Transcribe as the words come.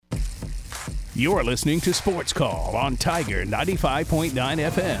You're listening to Sports Call on Tiger 95.9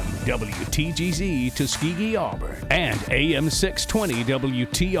 FM, WTGZ Tuskegee, Auburn, and AM 620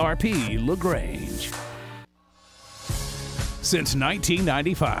 WTRP LaGrange. Since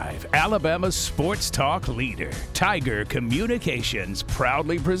 1995, Alabama's sports talk leader, Tiger Communications,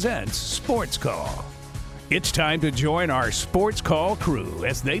 proudly presents Sports Call. It's time to join our Sports Call crew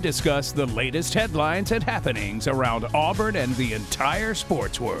as they discuss the latest headlines and happenings around Auburn and the entire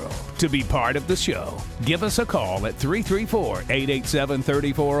sports world. To be part of the show, give us a call at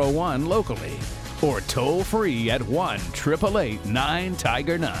 334-887-3401 locally or toll free at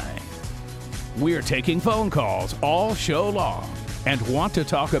 1-888-9-TIGER-9. We're taking phone calls all show long and want to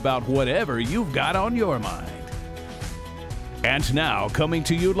talk about whatever you've got on your mind. And now, coming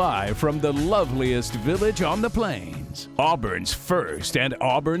to you live from the loveliest village on the plains, Auburn's first and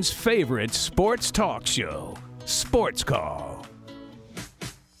Auburn's favorite sports talk show, Sports Call.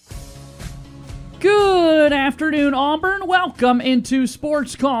 Good afternoon, Auburn. Welcome into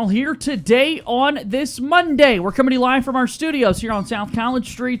Sports Call here today on this Monday. We're coming to you live from our studios here on South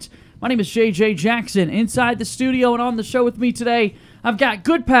College Street. My name is JJ Jackson. Inside the studio and on the show with me today, I've got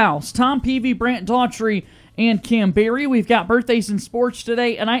good pals, Tom Peavy, Brant Daughtry, and Cam Berry. We've got birthdays in sports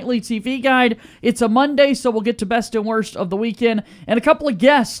today, a nightly TV guide. It's a Monday, so we'll get to best and worst of the weekend, and a couple of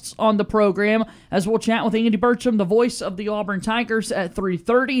guests on the program as we'll chat with Andy Burcham, the voice of the Auburn Tigers, at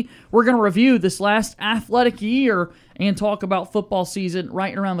 3:30. We're going to review this last athletic year and talk about football season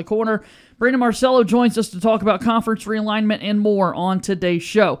right around the corner. Brandon Marcello joins us to talk about conference realignment and more on today's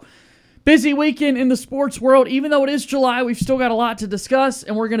show. Busy weekend in the sports world. Even though it is July, we've still got a lot to discuss,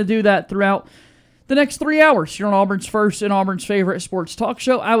 and we're going to do that throughout the next 3 hours here on Auburn's first and Auburn's favorite sports talk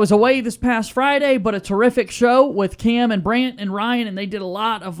show. I was away this past Friday, but a terrific show with Cam and Brant and Ryan, and they did a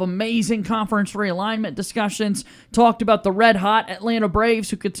lot of amazing conference realignment discussions, talked about the red-hot Atlanta Braves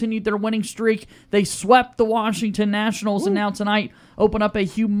who continued their winning streak. They swept the Washington Nationals, and now tonight open up a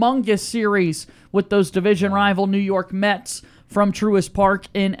humongous series with those division rival New York Mets from Truist Park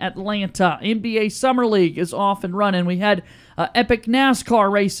in Atlanta. NBA Summer League is off and running. We had epic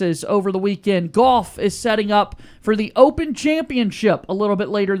NASCAR races over the weekend. Golf is setting up for the Open Championship a little bit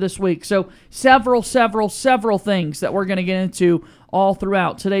later this week. So several things that we're going to get into all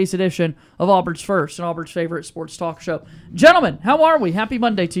throughout today's edition of Auburn's first and Auburn's favorite sports talk show. Gentlemen, how are we? Happy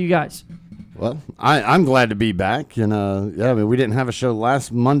Monday to you guys. Well, I'm glad to be back. And we didn't have a show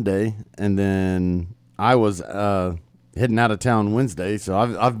last Monday, and then I was heading out of town Wednesday, so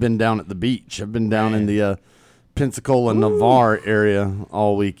I've been down at the beach. I've been down in the Pensacola, Navarre area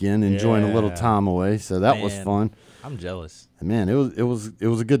all weekend, enjoying a little time away. So that was fun. I'm jealous. Man, it was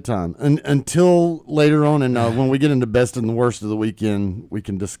a good time. Until later on, and when we get into best and the worst of the weekend, we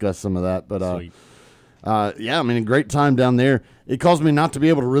can discuss some of that. But a great time down there. It caused me not to be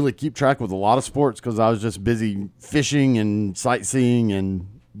able to really keep track with a lot of sports because I was just busy fishing and sightseeing and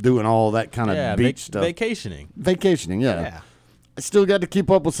doing all that kind of beach stuff. Vacationing, yeah. I still got to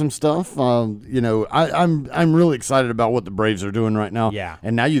keep up with some stuff. I'm really excited about what the Braves are doing right now. Yeah.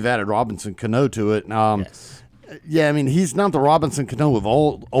 And now you've added Robinson Cano to it. Yes. Yeah, I mean, he's not the Robinson Cano of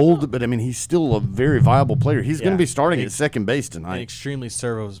old, but I mean, he's still a very viable player. He's going to be starting at second base tonight. An extremely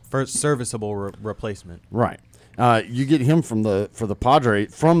serviceable replacement. Right. You get him from the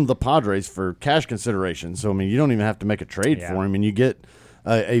Padres for cash consideration. So I mean, you don't even have to make a trade for him, and you get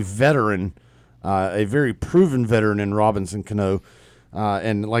a veteran, a very proven veteran in Robinson Cano.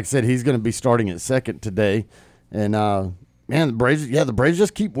 And like I said, he's going to be starting at second today. And, the Braves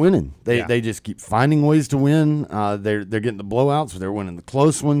just keep winning. They just keep finding ways to win. They're getting the blowouts. They're winning the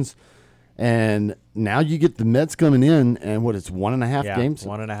close ones. And now you get the Mets coming in, and it's 1.5 games?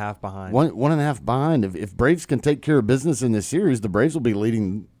 1.5 behind. 1.5 behind. If Braves can take care of business in this series, the Braves will be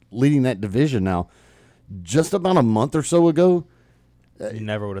leading that division now. Just about a month or so ago, you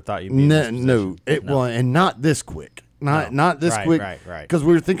never would have thought you'd be in this position. Well, and not this quick. Not this quick. Right. Because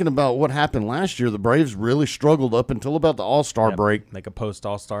we were thinking about what happened last year. The Braves really struggled up until about the All-Star break. Make a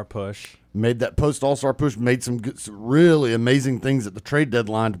post-All-Star push. Made that post-All-Star push. Made some really amazing things at the trade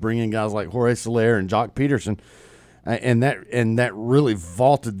deadline to bring in guys like Jorge Soler and Jock Peterson, and that really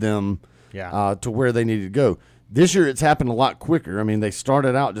vaulted them to where they needed to go. This year, it's happened a lot quicker. I mean, they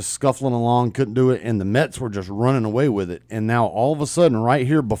started out just scuffling along, couldn't do it, and the Mets were just running away with it. And now, all of a sudden, right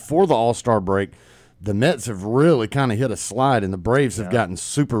here before the All-Star break, the Mets have really kind of hit a slide, and the Braves have gotten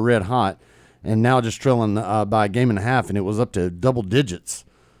super red hot, and now just trailing by a game and a half, and it was up to double digits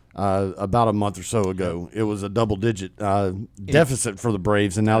about a month or so ago. It was a double-digit deficit for the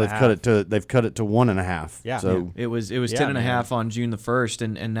Braves, and now they've cut it to 1.5. Yeah, so it was 10.5 on June the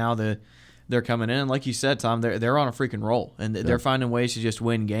 1st, and now they're coming in. Like you said, Tom, they're on a freaking roll, and they're finding ways to just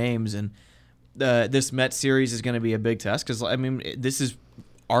win games. And this Mets series is going to be a big test because I mean this is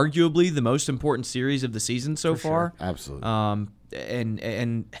arguably the most important series of the season so far. Sure. Absolutely.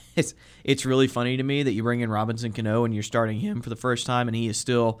 And it's really funny to me that you bring in Robinson Cano and you're starting him for the first time, and he is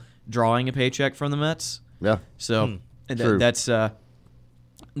still drawing a paycheck from the Mets. Yeah. So True. that's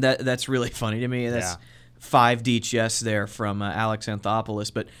really funny to me. That's 5 DHS there from Alex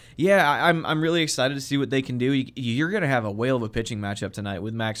Anthopoulos. But yeah, I'm really excited to see what they can do. You're going to have a whale of a pitching matchup tonight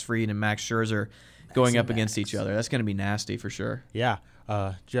with Max Fried and Max Scherzer going up against each other. That's going to be nasty for sure. Yeah.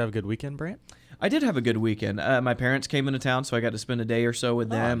 Did you have a good weekend, Brant? I did have a good weekend. My parents came into town, so I got to spend a day or so with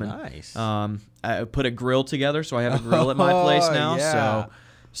them. Nice. And I put a grill together, so I have a grill at my place now. Yeah.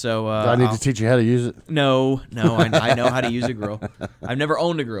 So Do I need to teach you how to use it? No, I know how to use a grill. I've never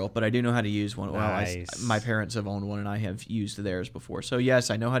owned a grill, but I do know how to use one. Nice. Well, my parents have owned one, and I have used theirs before. So yes,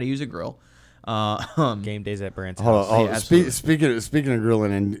 I know how to use a grill. Game days at Brant's Hold house. on. Yeah, absolutely. Speaking of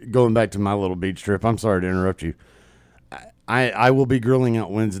grilling and going back to my little beach trip, I'm sorry to interrupt you. I will be grilling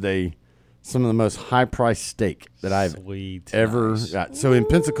out Wednesday some of the most high-priced steak that I've ever got. So in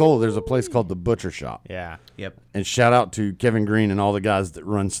Pensacola, there's a place called the Butcher Shop. Yeah. Yep. And shout out to Kevin Green and all the guys that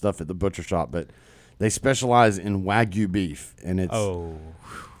run stuff at the Butcher Shop. But they specialize in Wagyu beef, and it's so.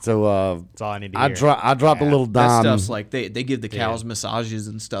 That's all I need to hear. I dropped a little That dime. stuff's like they give the cows massages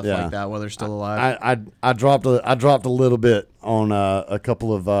and stuff like that while they're still alive. I dropped a little bit on a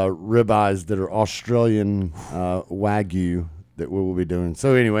couple of ribeyes that are Australian Wagyu that we will be doing.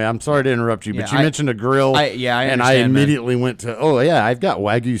 So anyway, I'm sorry to interrupt you, but you mentioned a grill. I and I understand, immediately went to I've got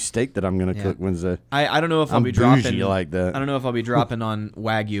Wagyu steak that I'm going to cook Wednesday. I don't know if I'll I'm be dropping bougie like that. I don't know if I'll be dropping on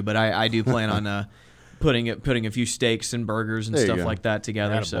Wagyu, but I do plan on putting a few steaks and burgers and There you stuff go. like that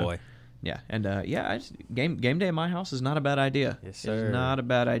together. Atta So boy. yeah, and game day at my house is not a bad idea. Yes, It's sir. not a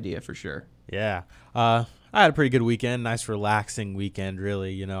bad idea for sure. Yeah. I had a pretty good weekend. Nice, relaxing weekend,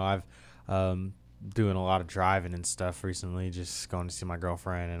 really. You know, I've doing a lot of driving and stuff recently, just going to see my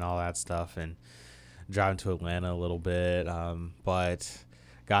girlfriend and all that stuff, and driving to Atlanta a little bit. But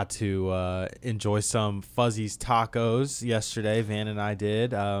got to enjoy some Fuzzy's tacos yesterday. Van and I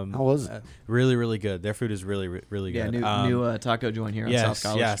did. How was it? Really, really good. Their food is really, really Yeah, good. new taco joint here on South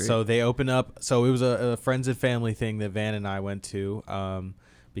College Street. So they open up. So it was a friends and family thing that Van and I went to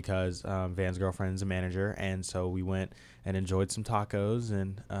because Van's girlfriend's a manager, and so we went and enjoyed some tacos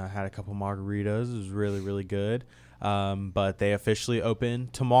and had a couple margaritas. It was really, really good. But they officially open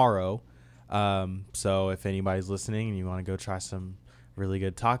tomorrow. So if anybody's listening and you want to go try some really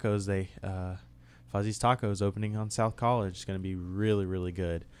good tacos, Fuzzy's Tacos opening on South College. It's going to be really, really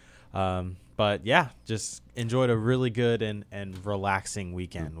good. But yeah, just enjoyed a really good and relaxing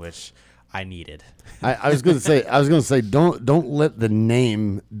weekend, which I needed. I was going to say, don't let the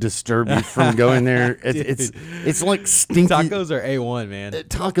name disturb you from going there. It's like stinky Tacos are A1, man.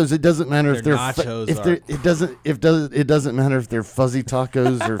 Tacos. It doesn't matter if Their they're nachos it doesn't matter if they're fuzzy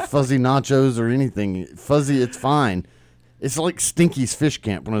tacos or fuzzy nachos or anything. Fuzzy, it's fine. It's like Stinky's Fish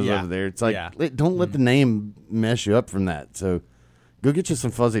Camp when I was over there. It's like don't let the name mess you up from that. So go get you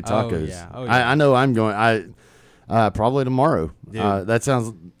some fuzzy tacos. Oh, yeah. I know I'm going. Probably tomorrow. That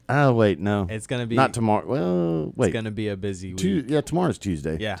sounds. Oh wait, no. It's gonna be not tomorrow. Well, wait. It's gonna be a busy week. Tomorrow's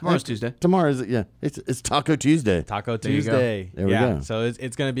Tuesday. Yeah, Tomorrow's Tuesday. Tomorrow's it's Taco Tuesday. Taco Tuesday. There we go. So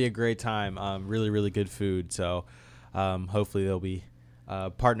it's gonna be a great time. Really, really good food. So hopefully they'll be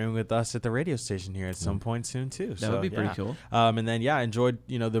partnering with us at the radio station here at some point soon too. That would be pretty cool. And then I enjoyed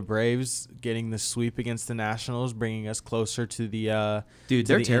the Braves getting the sweep against the Nationals, bringing us closer to the dude.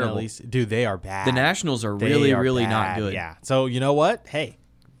 to They're the terrible. NL East. Dude, they are bad. The Nationals are They really, are really bad. not good. Yeah. So you know what? Hey,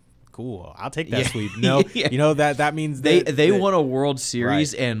 cool. I'll take that sweep. No, Yeah. you know that means They won a World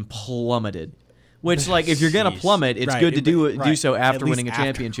Series and plummeted. Which, like, if you're gonna Jeez. plummet, it's Right. good to do Right. so At after least winning a after.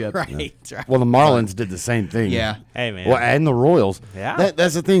 championship. Right. Well, the Marlins did the same thing. Yeah. Hey man. Well, and the Royals. Yeah.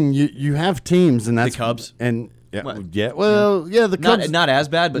 That's the thing. You have teams, and that's Cubs. And What? the Cubs. Not as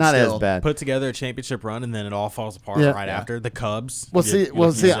bad, but not still. as bad. Put together a championship run and then it all falls apart right after. The Cubs. Well,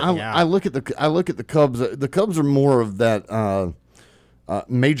 I look at the Cubs. The Cubs are more of that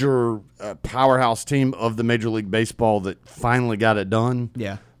major powerhouse team of the Major League Baseball that finally got it done.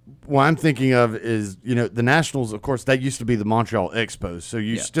 Yeah. What I'm thinking of is, the Nationals, of course, that used to be the Montreal Expos. So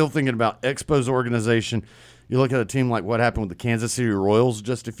you're still thinking about Expos organization. You look at a team like what happened with the Kansas City Royals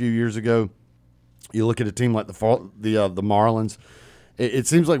just a few years ago. You look at a team like the Marlins. It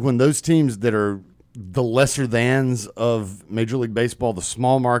seems like when those teams that are the lesser thans of Major League Baseball, the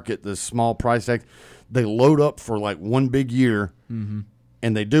small market, the small price tag, they load up for like one big year. Mm-hmm.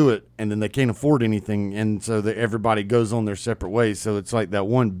 And they do it, and then they can't afford anything, and so everybody goes on their separate ways. So it's like that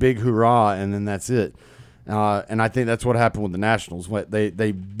one big hurrah, and then that's it. And I think that's what happened with the Nationals.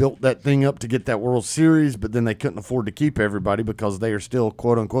 They built that thing up to get that World Series, but then they couldn't afford to keep everybody because they are still,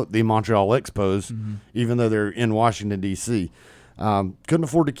 quote-unquote, the Montreal Expos, even though they're in Washington, D.C. Couldn't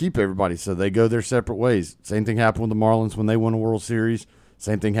afford to keep everybody, so they go their separate ways. Same thing happened with the Marlins when they won a World Series.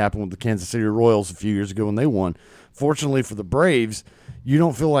 Same thing happened with the Kansas City Royals a few years ago when they won. Fortunately for the Braves, you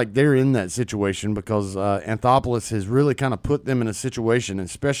don't feel like they're in that situation because Anthopoulos has really kind of put them in a situation,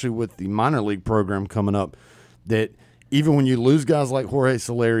 especially with the minor league program coming up, that even when you lose guys like Jorge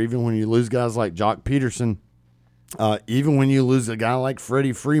Soler, even when you lose guys like Jock Peterson, even when you lose a guy like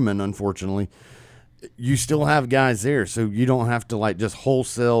Freddie Freeman, unfortunately, you still have guys there, so you don't have to like just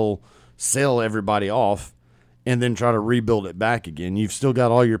wholesale sell everybody off and then try to rebuild it back again. You've still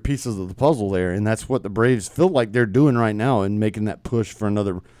got all your pieces of the puzzle there, and that's what the Braves feel like they're doing right now and making that push for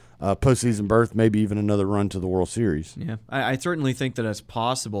another postseason berth, maybe even another run to the World Series. Yeah, I certainly think that it's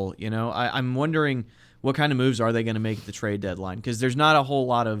possible. You know, I'm wondering what kind of moves are they going to make at the trade deadline, because there's not a whole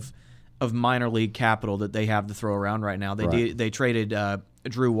lot of minor league capital that they have to throw around right now. They traded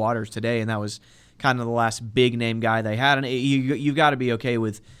Drew Waters today, and that was kind of the last big name guy they had. And you've got to be okay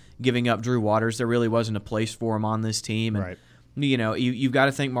with giving up Drew Waters. There really wasn't a place for him on this team. And, you know, you've got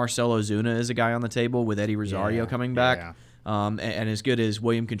to think Marcell Ozuna is a guy on the table with Eddie Rosario coming back. Yeah. And as good as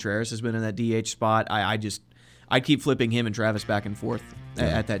William Contreras has been in that DH spot, I keep flipping him and Travis back and forth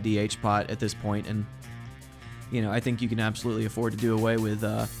at that DH spot at this point. And, you know, I think you can absolutely afford to do away with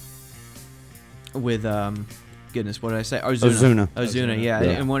goodness, what did I say? Ozuna, yeah.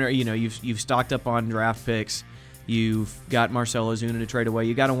 And wonder, you know, you've stocked up on draft picks. You've got Marcell Ozuna to trade away.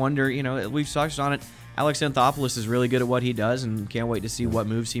 You got to wonder, you know, we've touched on it. Alex Anthopoulos is really good at what he does, and can't wait to see what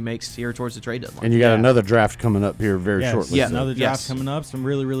moves he makes here towards the trade deadline. And you got another draft coming up here very shortly. Yeah, another draft coming up. Some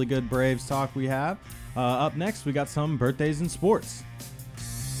really, really good Braves talk we have. Up next, we got some birthdays in sports.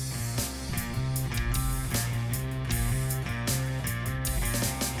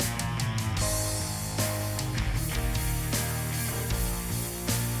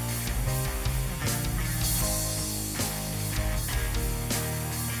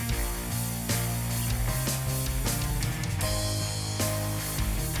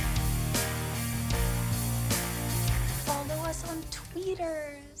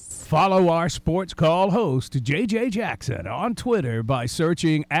 Follow our Sports Call host, JJ Jackson, on Twitter by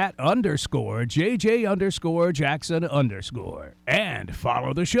searching @JJ_Jackson_. And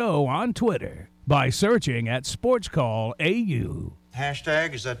follow the show on Twitter by searching @SportsCallAU.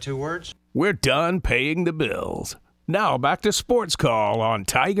 Hashtag, is that 2 words? We're done paying the bills. Now back to Sports Call on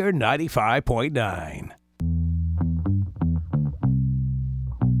Tiger 95.9.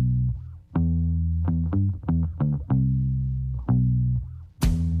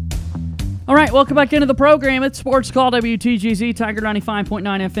 All right, welcome back into the program. It's Sports Call WTGZ, Tiger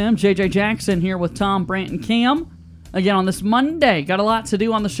 95.9 FM. JJ Jackson here with Tom, Brant, and Cam. Again, on this Monday, got a lot to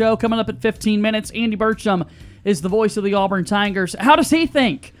do on the show. Coming up at 15 minutes, Andy Burcham is the voice of the Auburn Tigers. How does he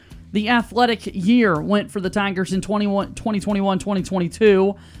think the athletic year went for the Tigers in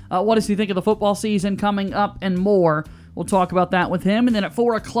 2021-2022? What does he think of the football season coming up and more? We'll talk about that with him. And then at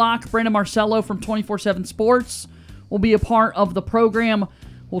 4 o'clock, Brandon Marcello from 24/7 Sports will be a part of the program.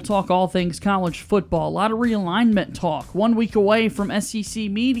 We'll talk all things college football. A lot of realignment talk. 1 week away from SEC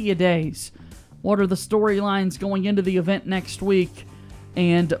Media Days. What are the storylines going into the event next week?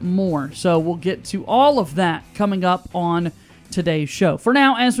 And more. So we'll get to all of that coming up on today's show. For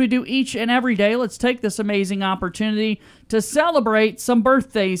now, as we do each and every day, let's take this amazing opportunity to celebrate some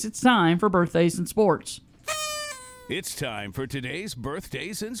birthdays. It's time for Birthdays in Sports. It's time for today's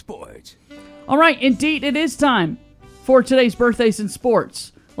Birthdays in Sports. All right, indeed, it is time for today's Birthdays in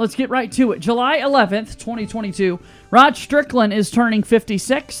Sports. Let's get right to it. July 11th, 2022, Rod Strickland is turning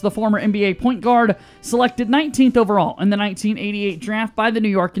 56, the former NBA point guard, selected 19th overall in the 1988 draft by the New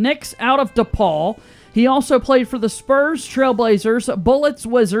York Knicks out of DePaul. He also played for the Spurs, Trailblazers, Bullets,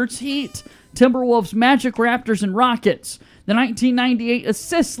 Wizards, Heat, Timberwolves, Magic, Raptors, and Rockets. The 1998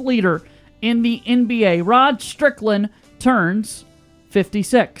 assist leader in the NBA, Rod Strickland, turns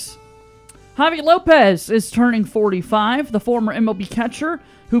 56. Javi Lopez is turning 45, the former MLB catcher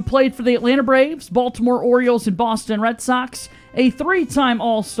who played for the Atlanta Braves, Baltimore Orioles, and Boston Red Sox, a 3-time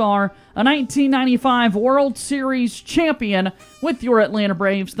All-Star, a 1995 World Series champion with your Atlanta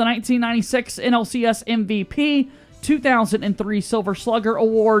Braves, the 1996 NLCS MVP, 2003 Silver Slugger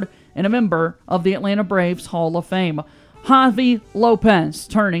Award, and a member of the Atlanta Braves Hall of Fame. Javi Lopez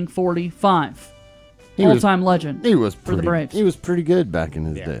turning 45. All-time legend for the Braves. He was pretty good back in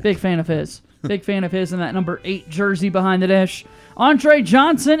his day. Big fan of his. Big fan of his in that number 8 jersey behind the dish. Andre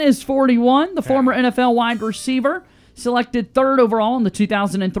Johnson is 41, the former NFL wide receiver. selected 3rd overall in the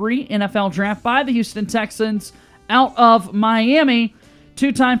 2003 NFL Draft by the Houston Texans out of Miami.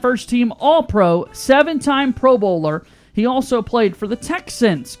 2-time first-team All-Pro, 7-time Pro Bowler. He also played for the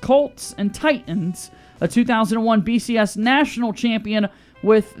Texans, Colts, and Titans, a 2001 BCS national champion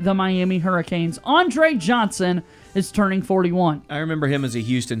with the Miami Hurricanes. Andre Johnson is turning 41. I remember him as a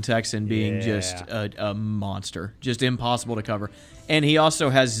Houston Texan being just a monster, just impossible to cover. And he also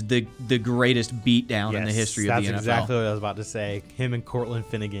has the greatest beatdown in the history of the NFL. That's exactly what I was about to say. Him and Cortland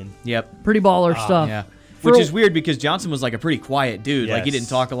Finnegan. Yep. Pretty baller stuff. Yeah. Which is weird because Johnson was like a pretty quiet dude. Yes. Like he didn't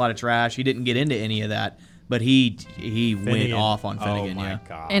talk a lot of trash. He didn't get into any of that. But he went off on Finnegan. Oh my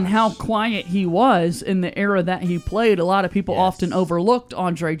gosh. And how quiet he was in the era that he played. A lot of people often overlooked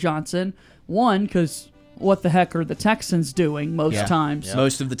Andre Johnson. One, because what the heck are the Texans doing most times? Yep.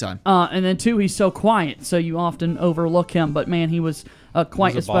 Most of the time. And then 2, he's so quiet, so you often overlook him. But, man, he was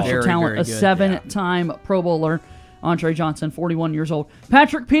quite a special very, talent. very A good. 7-time Pro Bowler. Andre Johnson, 41 years old.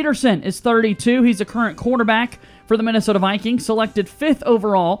 Patrick Peterson is 32. He's a current quarterback for the Minnesota Vikings, selected 5th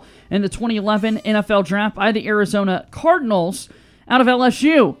overall in the 2011 NFL Draft by the Arizona Cardinals out of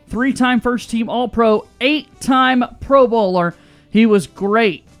LSU. 3-time first-team All-Pro, 8-time Pro Bowler. He was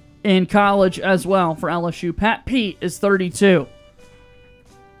great in college as well for LSU. Pat Pete is 32.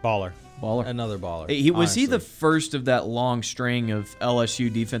 Baller. Another baller. Was he the first of that long string of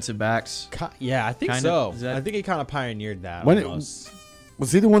LSU defensive backs? Yeah, I think Kind so. of. Is that- I think he kind of pioneered that. When almost.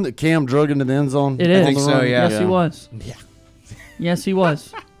 Was he the one that Cam drug into the end zone? It on is. the think so, run? yeah. Yes, he was. Yeah. Yes, he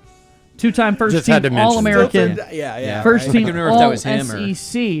was. 2-time Just had to first-team mention All-American. Yeah. First I team couldn't remember if that was him or-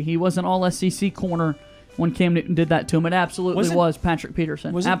 All-SEC. He was an All-SEC corner when Cam Newton did that to him. It absolutely was Patrick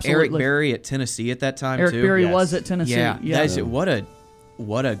Peterson. Wasn't absolutely. Eric Berry at Tennessee at that time Eric too? Berry Yes. was at Tennessee. Yeah, Yeah, that's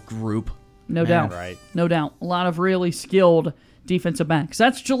what a group. no man. doubt. Right. No doubt. A lot of really skilled defensive backs.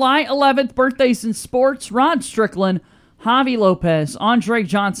 That's July 11th. Birthdays in sports. Rod Strickland, Javi Lopez, Andre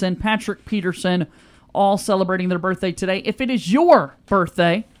Johnson, Patrick Peterson, all celebrating their birthday today. If it is your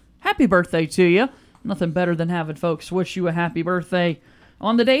birthday, happy birthday to you. Nothing better than having folks wish you a happy birthday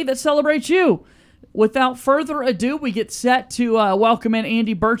on the day that celebrates you. Without further ado, we get set to welcome in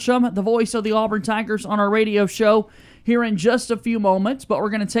Andy Burcham, the voice of the Auburn Tigers, on our radio show here in just a few moments. But we're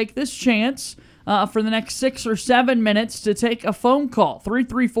going to take this chance for the next 6 or 7 minutes to take a phone call.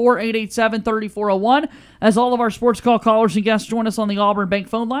 334-887-3401. As all of our sports call callers and guests join us on the Auburn Bank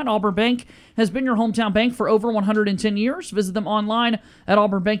phone line. Auburn Bank has been your hometown bank for over 110 years. Visit them online at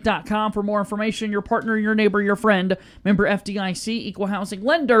auburnbank.com for more information. Your partner, your neighbor, your friend. Member FDIC, equal housing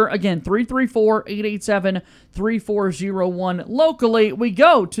lender. Again, 334-887-3401. Locally, we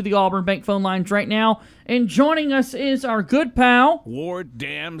go to the Auburn Bank phone lines right now. And joining us is our good pal, Ward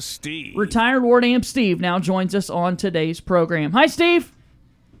Dam Steve. retired War Dam Steve, now joins us on today's program. Hi, Steve.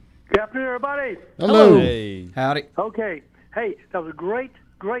 Good afternoon, everybody. Hello. Hey. Howdy. Okay. Hey, that was a great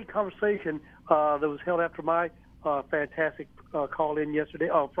conversation that was held after my fantastic call in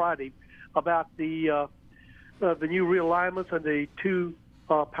Friday, about the new realignments and the 2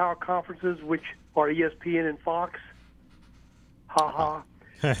 power conferences, which are ESPN and Fox. Ha ha,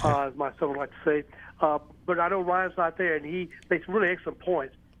 as my son would like to say. But I know Ryan's not there, and he made some really excellent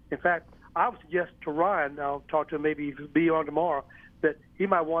points. In fact, I would suggest to Ryan, I'll talk to him maybe if he'll be on tomorrow, that he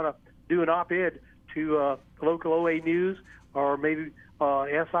might want to do an op-ed to local OA News or maybe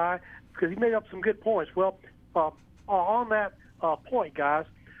SI, because he made up some good points. Well, on that point, guys,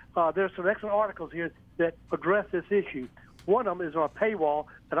 there's some excellent articles here that address this issue. One of them is on a paywall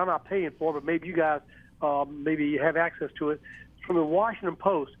that I'm not paying for, but maybe you guys maybe have access to it. It's from the Washington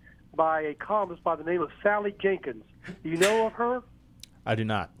Post by a columnist by the name of Sally Jenkins. Do you know of her? I do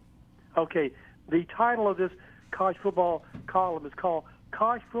not. Okay. The title of this college football column is called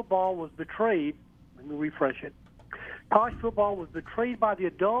College Football Was Betrayed. Let me refresh it. College football was betrayed by the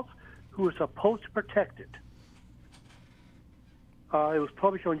adults who were supposed to protect it. It was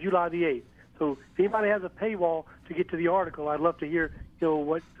published on July the 8th. So if anybody has a paywall to get to the article, I'd love to hear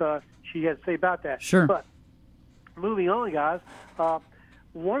what she has to say about that. Sure. But moving on, guys,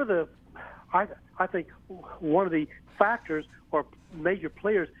 one of the factors or major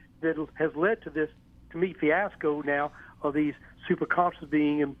players that has led to this, to me, fiasco now of these super conferences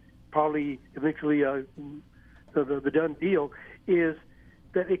being and probably eventually the done deal, is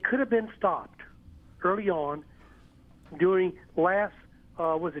that it could have been stopped early on during last,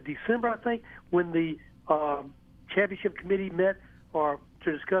 was it December, I think, when the championship committee met to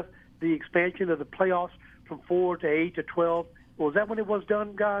discuss the expansion of the playoffs from 4 to 8 to 12. Was that when it was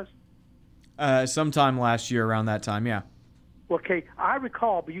done, guys? Sometime last year around that time, yeah. Okay, I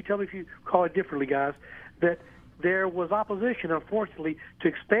recall, but you tell me if you recall it differently, guys, that there was opposition, unfortunately, to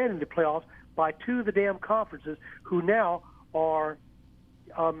expanding the playoffs by two of the damn conferences who now are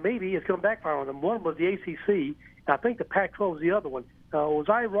maybe it's going to backfire on them. One was the ACC, and I think the Pac-12 was the other one. Was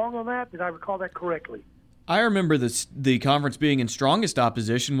I wrong on that? Did I recall that correctly? I remember the conference being in strongest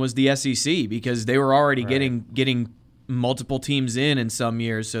opposition was the SEC because they were already getting multiple teams in some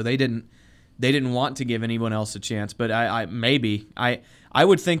years, so they didn't want to give anyone else a chance. But I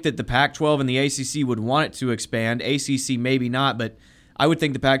would think that the Pac-12 and the ACC would want it to expand. ACC maybe not, but I would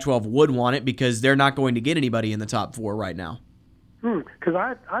think the Pac-12 would want it because they're not going to get anybody in the top 4 right now. Because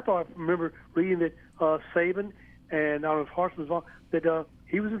I remember reading that Saban and I don't know if Harsin was wrong, that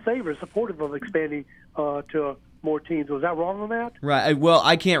he was in favor, supportive of expanding to more teams. Was that wrong on that? Right. Well,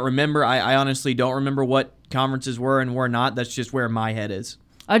 I can't remember. I honestly don't remember what conferences were and were not. That's just where my head is.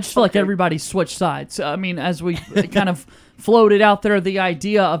 I just feel like everybody switched sides. I mean, as we kind of floated out there the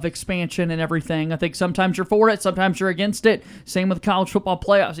idea of expansion and everything, I think sometimes you're for it, sometimes you're against it. Same with college football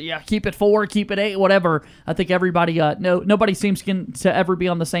playoffs. Yeah, keep it 4, keep it 8, whatever. I think everybody, nobody seems to ever be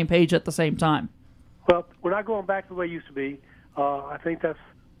on the same page at the same time. Well, we're not going back to the way it used to be. I think that's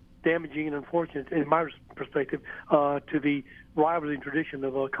damaging and unfortunate, in my perspective, to the rivalry and tradition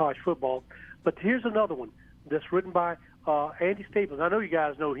of college football. But here's another one that's written by Andy Staples. I know you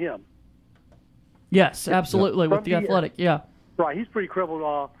guys know him. Yes, absolutely, with the Athletic, yeah. Right, he's pretty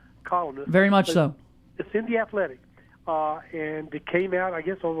credible columnist. Very much so. It's in the Athletic, and it came out, I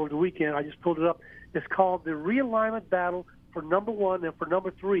guess, over the weekend. I just pulled it up. It's called The Realignment Battle for number 1 and for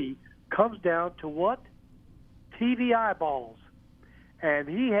number 3 comes down to what? TV eyeballs. And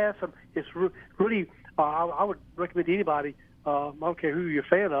he has some, it's really, I would recommend to anybody, I don't care who you're a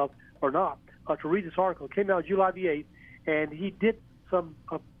fan of or not, to read this article. It came out July the 8th, and he did some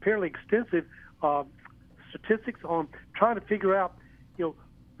apparently extensive statistics on trying to figure out,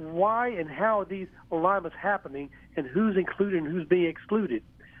 why and how these alignments happening and who's included and who's being excluded.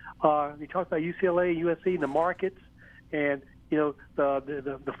 He talks about UCLA, USC, and the markets, and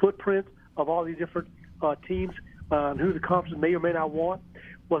the footprint of all these different teams and who the conference may or may not want.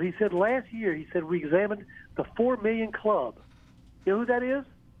 Well, he said last year, we examined the 4 million club. You know who that is?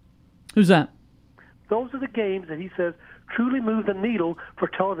 Who's that? Those are the games that he says truly move the needle for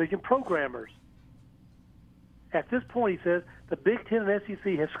television programmers. At this point, he says, the Big Ten and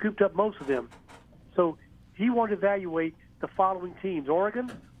SEC has scooped up most of them. So he wanted to evaluate the following teams: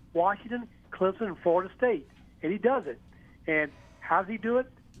 Oregon, Washington, Clemson, and Florida State. And he does it. And how does he do it?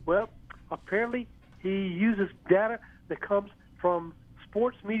 Well, apparently he uses data that comes from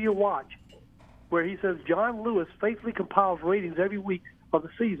Sports Media Watch, where he says John Lewis faithfully compiles ratings every week of the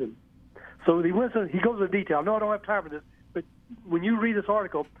season. So he goes into detail. No, I don't have time for this, but when you read this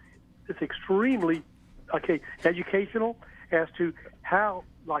article, it's extremely educational as to how,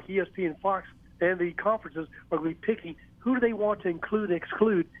 like ESPN and Fox and the conferences are going to be picking who do they want to include and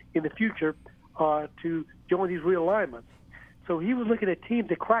exclude in the future to join these realignments. So he was looking at teams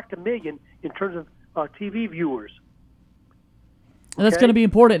that cracked 1 million in terms of TV viewers. And that's going to be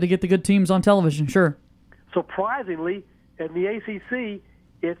important to get the good teams on television, sure. Surprisingly, in the ACC,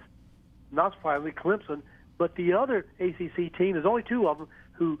 it's not surprisingly Clemson, but the other ACC team, there's only 2 of them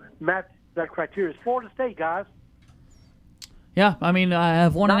who match that criteria. It's Florida State, guys. Yeah, I mean, I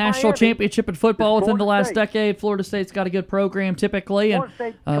have won a national championship in football within the last decade. Florida State's got a good program typically,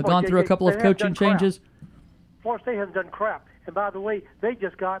 and gone through a couple of coaching changes. Florida State hasn't done crap. And by the way, they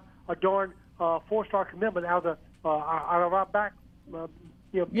just got a darn 4-star commitment out of our back.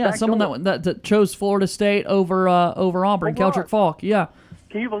 Someone that chose Florida State over Auburn, Keldrick Falk. Yeah.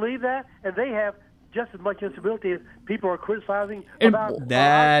 Can you believe that? And they have just as much instability as people are criticizing about.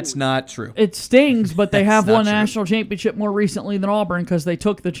 That's not true. It stings, but they have won a national championship more recently than Auburn because they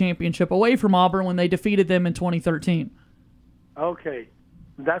took the championship away from Auburn when they defeated them in 2013. Okay.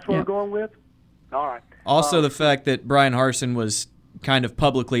 That's what we're going with? All right. Also, the fact that Brian Harsin was kind of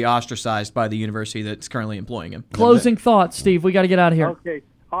publicly ostracized by the university that's currently employing him. Closing thoughts, Steve. We got to get out of here. Okay.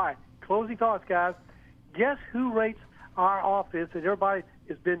 All right. Closing thoughts, guys. Guess who rates our offense? And everybody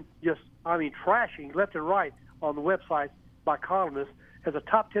has been trashing left and right on the website by columnists as a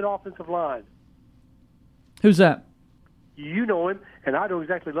top 10 offensive line. Who's that? You know him, and I don't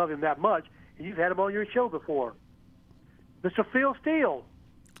exactly love him that much, and you've had him on your show before. Mr. Phil Steele.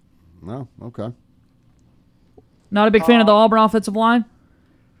 No, okay. Not a big fan of the Auburn offensive line?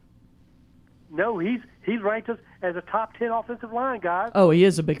 No, he's ranked us as a top 10 offensive line, guys. Oh, he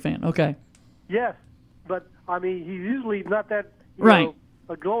is a big fan. Okay. Yes, but, he's usually not that,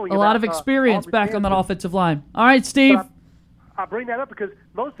 glowing. A lot of experience back on that offensive line. All right, Steve. I bring that up because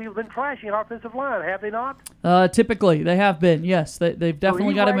most people have been trashing our offensive line, have they not? Typically, they have been, yes. They've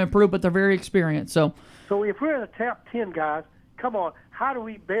definitely got to improve, but they're very experienced. So if we're in the top 10, guys, come on, how do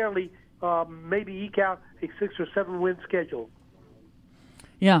we barely maybe eke out a 6 or 7 win schedule.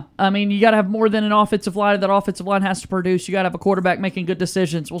 Yeah, I mean, you got to have more than an offensive line. That offensive line has to produce. You got to have a quarterback making good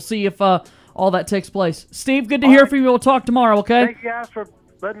decisions. We'll see if all that takes place. Steve, good to hear from you. We'll talk tomorrow, okay? Thank you guys for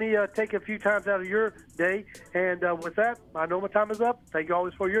letting me take a few times out of your day. And with that, I know my time is up. Thank you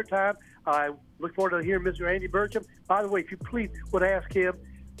always for your time. I look forward to hearing Mr. Andy Burcham. By the way, if you please would ask him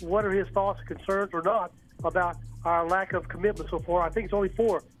what are his thoughts and concerns or not about our lack of commitment so far. I think it's only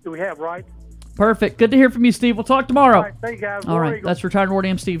 4 that we have, right? Perfect. Good to hear from you, Steve. We'll talk tomorrow. All right, thank you guys. All right, that's retired War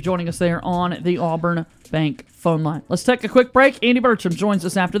Dam Steve joining us there on the Auburn Bank phone line. Let's take a quick break. Andy Burcham joins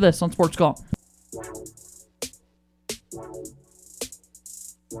us after this on Sports Call.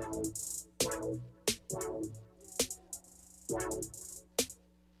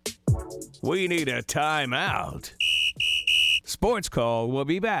 We need a timeout. Sports Call will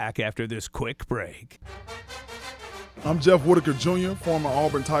be back after this quick break. I'm Jeff Whitaker Jr., former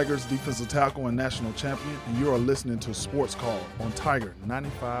Auburn Tigers defensive tackle and national champion, and you are listening to Sports Call on Tiger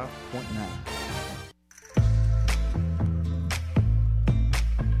 95.9.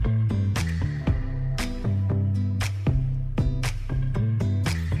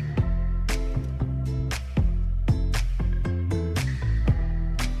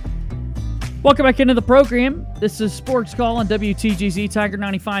 Welcome back into the program. This is Sports Call on WTGZ Tiger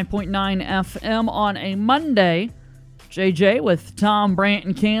 95.9 FM on a Monday. JJ with Tom, Brant,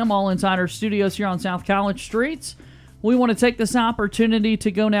 and Cam, all inside our studios here on South College Streets. We want to take this opportunity to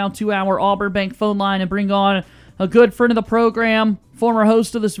go now to our Auburn Bank phone line and bring on a good friend of the program, former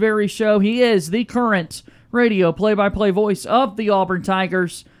host of this very show. He is the current radio play-by-play voice of the Auburn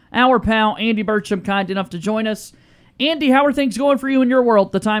Tigers. Our pal, Andy Burcham, kind enough to join us. Andy, how are things going for you in your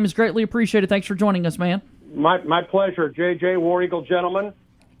world? The time is greatly appreciated. Thanks for joining us, man. My pleasure, JJ, War Eagle gentlemen.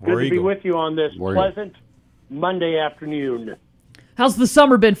 Good to be with you on this pleasant Monday afternoon. How's the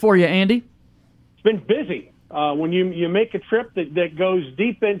summer been for you, Andy? It's been busy. When you make a trip that goes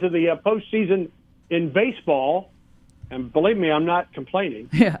deep into the postseason in baseball, and believe me, I'm not complaining.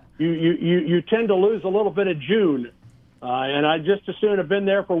 Yeah. You tend to lose a little bit of June, and I just as soon have been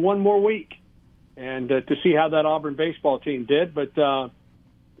there for one more week, and to see how that Auburn baseball team did. But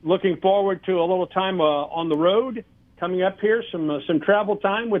looking forward to a little time on the road coming up here, some travel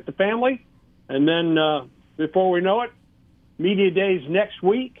time with the family, and then before we know it, media days next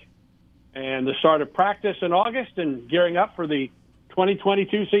week, and the start of practice in August, and gearing up for the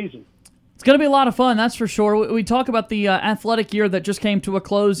 2022 season. It's going to be a lot of fun, that's for sure. We talk about the athletic year that just came to a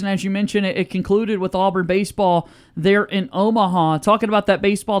close, and as you mentioned, it concluded with Auburn baseball there in Omaha. Talking about that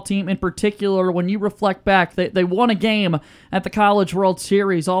baseball team in particular, when you reflect back, they won a game at the College World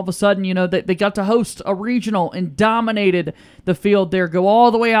Series. All of a sudden, they got to host a regional and dominated the field there. Go all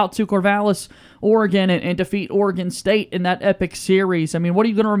the way out to Corvallis, Oregon, and defeat Oregon State in that epic series. I mean, what are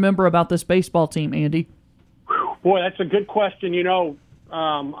you going to remember about this baseball team, Andy? Boy, that's a good question.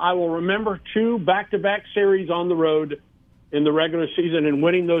 I will remember 2 back-to-back series on the road in the regular season and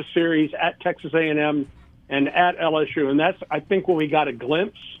winning those series at Texas A&M and at LSU. And that's, I think, when we got a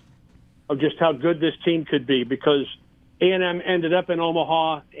glimpse of just how good this team could be, because A&M ended up in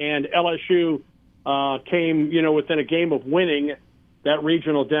Omaha and LSU came, within a game of winning that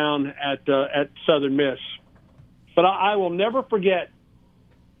regional down at Southern Miss. But I will never forget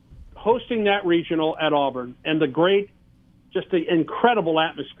hosting that regional at Auburn and just the incredible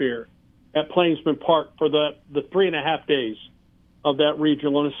atmosphere at Plainsman Park for the 3.5 days of that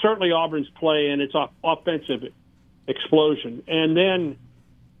regional, and certainly Auburn's play and its offensive explosion. And then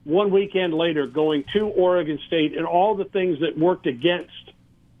one weekend later, going to Oregon State and all the things that worked against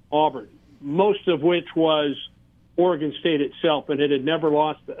Auburn, most of which was Oregon State itself, and it had never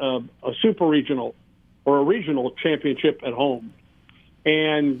lost a super regional or a regional championship at home.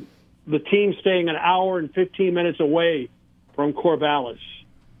 And the team staying an hour and 15 minutes away from Corvallis,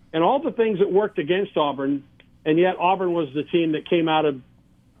 and all the things that worked against Auburn, and yet Auburn was the team that came out of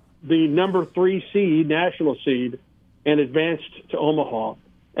the number 3 seed, national seed, and advanced to Omaha.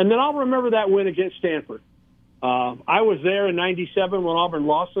 And then I'll remember that win against Stanford. I was there in '97 when Auburn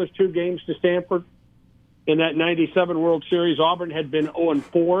lost those 2 games to Stanford. In that '97 World Series, Auburn had been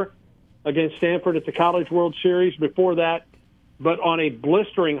 0-4 against Stanford at the College World Series before that, but on a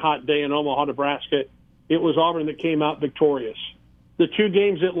blistering hot day in Omaha, Nebraska, it was Auburn that came out victorious. The 2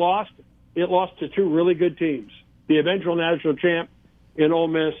 games it lost to 2 really good teams, the eventual national champ in Ole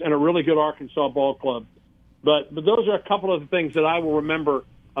Miss and a really good Arkansas ball club. But those are a couple of the things that I will remember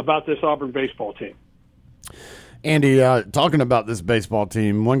about this Auburn baseball team. Andy, talking about this baseball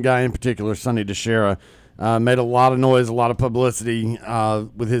team, one guy in particular, Sonny DeShera, made a lot of noise, a lot of publicity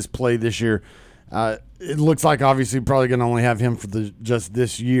with his play this year. It looks like obviously probably going to only have him for just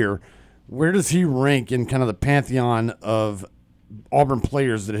this year. Where does he rank in kind of the pantheon of Auburn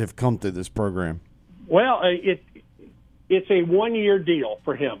players that have come through this program? Well, it's a 1-year deal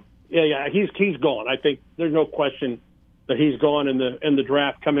for him. Yeah, he's gone. I think there's no question that he's gone in the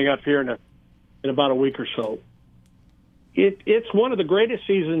draft coming up here in about a week or so. It's one of the greatest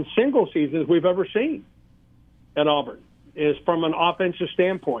single seasons we've ever seen at Auburn, is from an offensive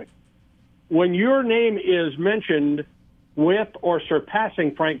standpoint. When your name is mentioned with or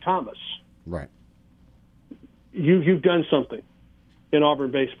surpassing Frank Thomas, right, you've done something in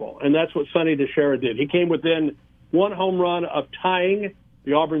Auburn baseball, and that's what Sonny DiChiara did. He came within one home run of tying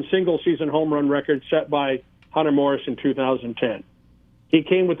the Auburn single-season home run record set by Hunter Morris in 2010. He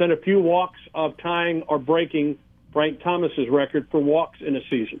came within a few walks of tying or breaking Frank Thomas's record for walks in a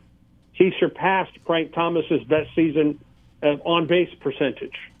season. He surpassed Frank Thomas's best season of on-base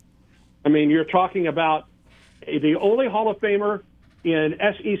percentage. I mean, you're talking about the only Hall of Famer in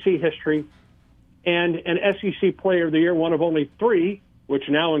SEC history and an SEC Player of the Year, one of only 3, which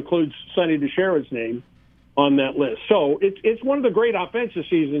now includes Sonny DiChiara's name on that list. So it's one of the great offensive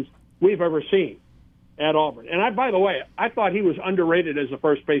seasons we've ever seen at Auburn. And by the way, I thought he was underrated as a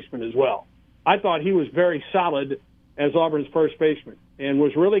first baseman as well. I thought he was very solid as Auburn's first baseman and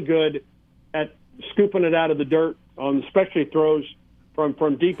was really good at scooping it out of the dirt on especially throws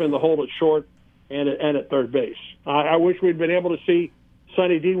from deep in the hole at short and at third base. I wish we'd been able to see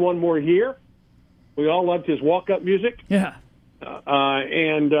Sonny D one more year. We all loved his walk-up music. Yeah. But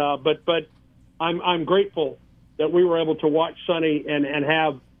I'm grateful that we were able to watch Sonny and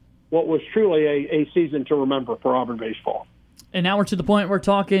have what was truly a season to remember for Auburn baseball. And now we're to the point we're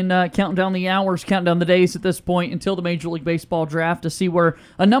talking, counting down the hours, counting down the days at this point until the Major League Baseball draft to see where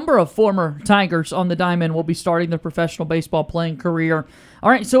a number of former Tigers on the diamond will be starting their professional baseball playing career. All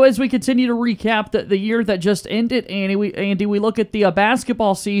right, so as we continue to recap the year that just ended, Andy, we look at the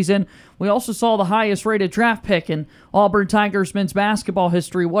basketball season. We also saw the highest-rated draft pick in Auburn Tigers men's basketball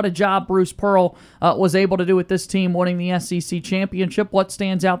history. What a job Bruce Pearl was able to do with this team winning the SEC championship. What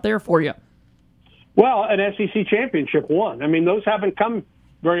stands out there for you? Well, an SEC championship won. I mean, those haven't come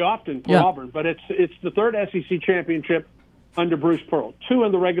very often for Auburn, but it's the third SEC championship under Bruce Pearl. 2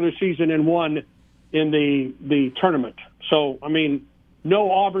 in the regular season and 1 in the tournament. So, I mean,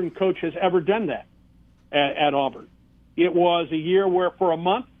 no Auburn coach has ever done that at Auburn. It was a year where for a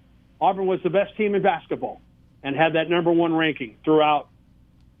month, Auburn was the best team in basketball and had that number 1 ranking throughout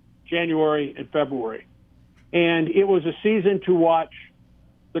January and February. And it was a season to watch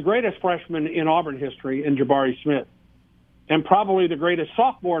the greatest freshman in Auburn history in Jabari Smith, and probably the greatest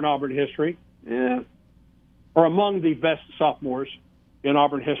sophomore in Auburn history, or among the best sophomores in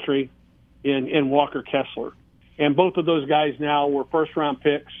Auburn history in Walker Kessler. And both of those guys now were first-round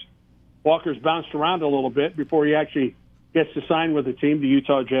picks. Walker's bounced around a little bit before he actually gets to sign with the team, the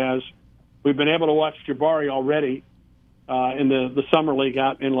Utah Jazz. We've been able to watch Jabari already in the Summer League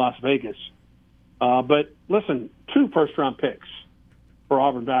out in Las Vegas. But listen, 2 first-round picks for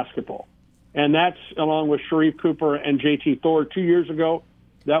Auburn basketball. And that's along with Sharif Cooper and JT Thor 2 years ago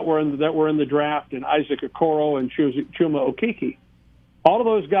that were in the draft, and Isaac Okoro and Chuma Okeke. All of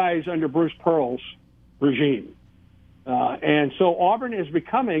those guys under Bruce Pearl's regime. And so Auburn is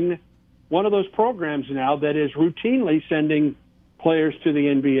becoming one of those programs now that is routinely sending players to the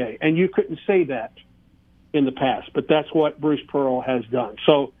NBA. And you couldn't say that in the past, but that's what Bruce Pearl has done.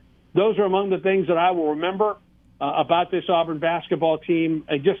 So those are among the things that I will remember about this Auburn basketball team.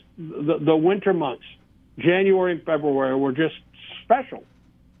 Just the winter months, January and February, were just special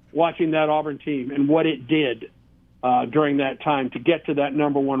watching that Auburn team and what it did during that time to get to that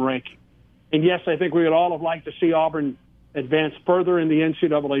number 1 ranking. And yes, I think we would all have liked to see Auburn advance further in the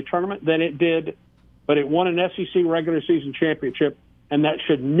NCAA tournament than it did, but it won an SEC regular season championship, and that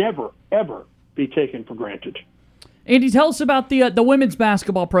should never, ever be taken for granted. Andy, tell us about the women's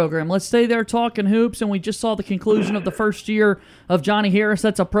basketball program. Let's stay there talking hoops, and we just saw the conclusion of the first year of Johnny Harris.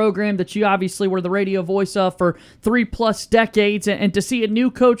 That's a program that you obviously were the radio voice of for 3+ decades, and to see a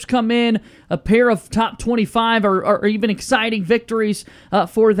new coach come in, a pair of top 25 or even exciting victories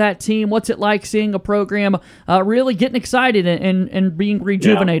for that team. What's it like seeing a program really getting excited and being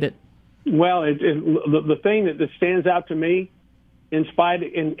rejuvenated? Yeah. Well, the thing that stands out to me,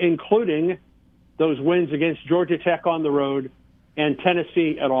 including those wins against Georgia Tech on the road and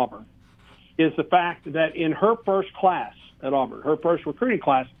Tennessee at Auburn, is the fact that in her first class at Auburn, her first recruiting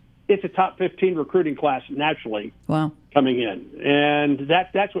class, it's a top 15 recruiting class naturally coming in. And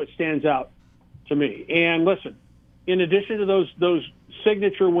that's what stands out to me. And listen, in addition to those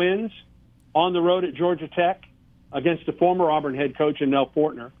signature wins on the road at Georgia Tech against the former Auburn head coach, Nell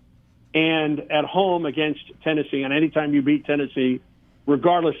Fortner, and at home against Tennessee, and anytime you beat Tennessee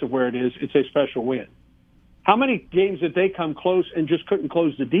regardless of where it is, it's a special win. How many games did they come close and just couldn't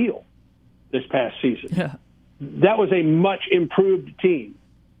close the deal this past season? Yeah. That was a much improved team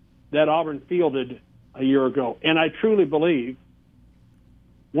that Auburn fielded a year ago. And I truly believe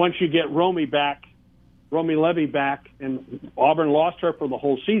once you get Romy Levy back, and Auburn lost her for the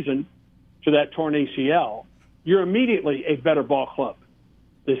whole season to that torn ACL, you're immediately a better ball club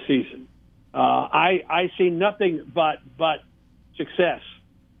this season. I see nothing but success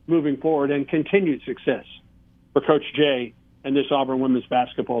moving forward and continued success for Coach Jay and this Auburn women's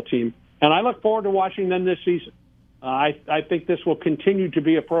basketball team. And I look forward to watching them this season. I think this will continue to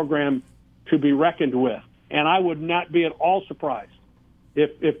be a program to be reckoned with. And I would not be at all surprised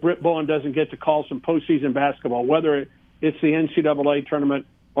if Britt Bowen doesn't get to call some postseason basketball, whether it's the NCAA tournament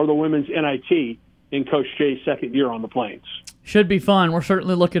or the women's NIT in Coach Jay's second year on the Plains. Should be fun. We're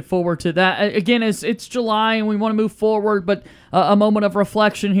certainly looking forward to that. Again, it's July and we want to move forward, but a moment of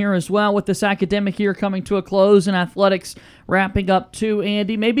reflection here as well with this academic year coming to a close and athletics wrapping up too.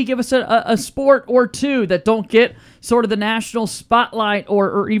 Andy, maybe give us a sport or two that don't get sort of the national spotlight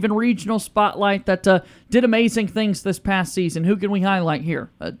or even regional spotlight that did amazing things this past season. Who can we highlight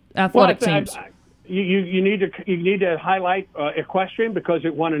here? Athletic teams. You need to highlight equestrian because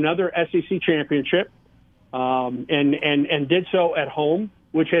it won another SEC championship. And did so at home,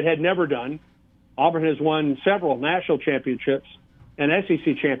 which it had never done. Auburn has won several national championships and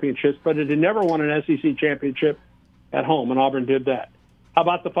SEC championships, but it had never won an SEC championship at home, and Auburn did that. How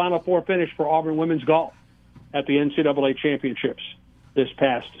about the Final Four finish for Auburn women's golf at the NCAA championships this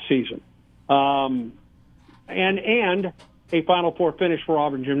past season? And a Final Four finish for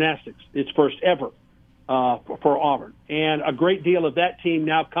Auburn gymnastics, its first ever for Auburn. And a great deal of that team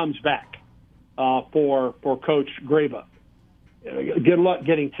now comes back for Coach Graba. Good luck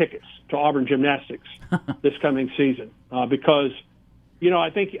getting tickets to Auburn gymnastics this coming season because, I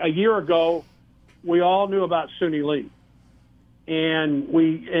think a year ago we all knew about Suni Lee,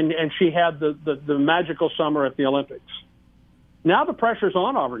 and she had the magical summer at the Olympics. Now the pressure's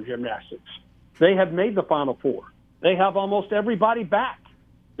on Auburn gymnastics. They have made the Final Four. They have almost everybody back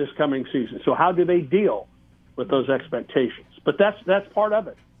this coming season. So how do they deal with those expectations? But that's part of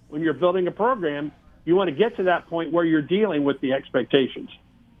it. When you're building a program, you want to get to that point where you're dealing with the expectations,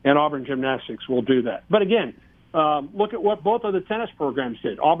 and Auburn gymnastics will do that. But again, look at what both of the tennis programs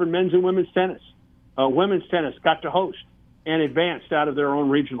did. Auburn men's and women's tennis. Women's tennis got to host and advanced out of their own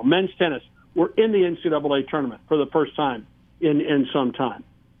regional. Men's tennis were in the NCAA tournament for the first time in some time.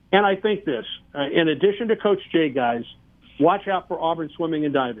 And I think this, in addition to Coach Jay, guys, watch out for Auburn swimming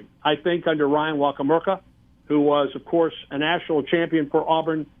and diving. I think under Ryan Wakamurka, who was, of course, a national champion for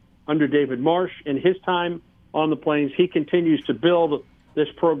Auburn under David Marsh in his time on the Plains, he continues to build this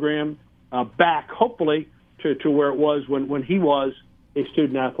program back, hopefully, to where it was when he was a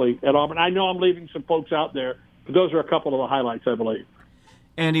student athlete at Auburn. I know I'm leaving some folks out there, but those are a couple of the highlights, I believe.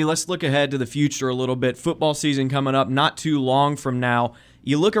 Andy, let's look ahead to the future a little bit. Football season coming up not too long from now.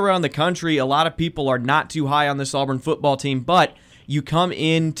 You look around the country, a lot of people are not too high on this Auburn football team, but you come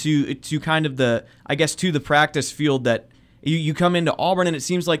into kind of to the practice field that you come into Auburn, and it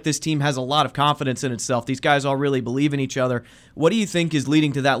seems like this team has a lot of confidence in itself. These guys all really believe in each other. What do you think is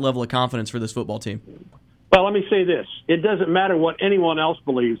leading to that level of confidence for this football team? Well, let me say this. It doesn't matter what anyone else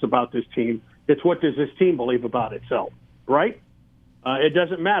believes about this team. It's what does this team believe about itself, right? It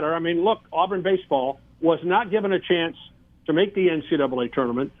doesn't matter. I mean, look, Auburn baseball was not given a chance to make the NCAA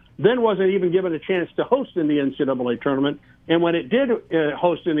tournament, then wasn't even given a chance to host in the NCAA tournament. And when it did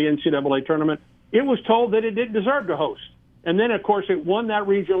host in the NCAA tournament, it was told that it didn't deserve to host. And then, of course, it won that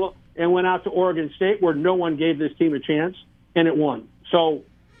regional and went out to Oregon State where no one gave this team a chance, and it won. So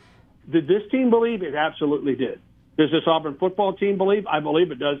did this team believe? It absolutely did. Does this Auburn football team believe? I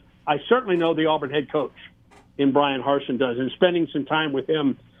believe it does. I certainly know the Auburn head coach in Brian Harsin does, and spending some time with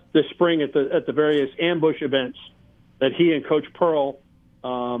him this spring at the various ambush events that he and Coach Pearl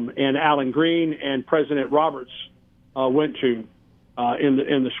and Alan Green and President Roberts went to in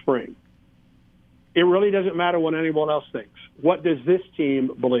the spring. It really doesn't matter what anyone else thinks. What does this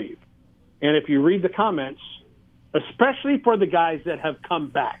team believe? And if you read the comments, especially for the guys that have come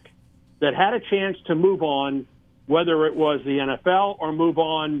back, that had a chance to move on, whether it was the NFL or move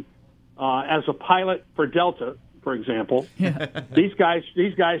on as a pilot for Delta, for example, these guys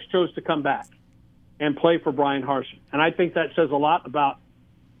chose to come back and play for Brian Harsin. And I think that says a lot about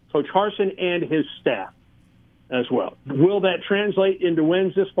Coach Harsin and his staff as well. Will that translate into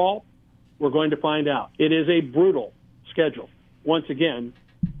wins this fall? We're going to find out. It is a brutal schedule, once again,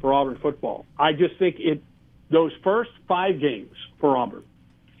 for Auburn football. I just think those first 5 games for Auburn,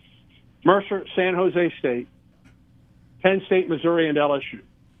 Mercer, San Jose State, Penn State, Missouri, and LSU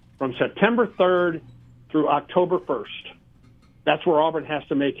from September 3rd through October 1st. That's where Auburn has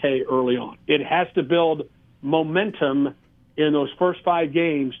to make hay early on. It has to build momentum in those first 5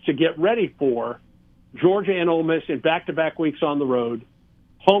 games to get ready for Georgia and Ole Miss in back-to-back weeks on the road,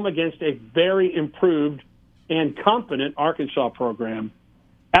 home against a very improved and confident Arkansas program,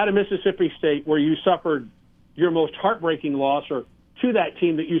 at a Mississippi State where you suffered your most heartbreaking loss, or to that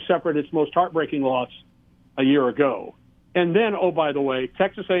team that you suffered its most heartbreaking loss a year ago. And then, oh, by the way,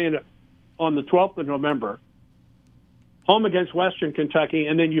 Texas A&M on the 12th of November, home against Western Kentucky,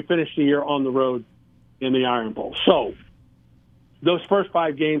 and then you finish the year on the road in the Iron Bowl. So those first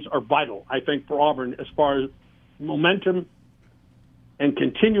 5 games are vital, I think, for Auburn as far as momentum and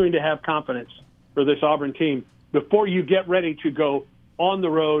continuing to have confidence for this Auburn team before you get ready to go on the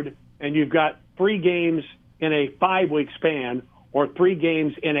road and you've got 3 games in a 5-week span or 3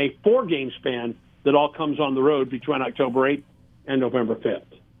 games in a 4-game span that all comes on the road between October 8th and November 5th.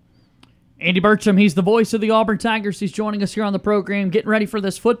 Andy Burcham, he's the voice of the Auburn Tigers. He's joining us here on the program, getting ready for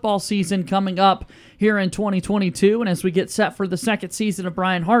this football season coming up here in 2022. And as we get set for the second season of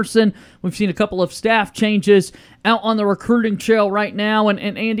Brian Harsin, we've seen a couple of staff changes out on the recruiting trail right now. And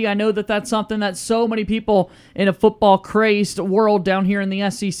Andy, I know that that's something that so many people in a football-crazed world down here in the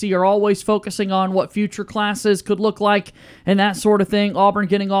SEC are always focusing on what future classes could look like and that sort of thing. Auburn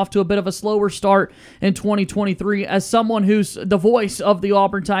getting off to a bit of a slower start in 2023. As someone who's the voice of the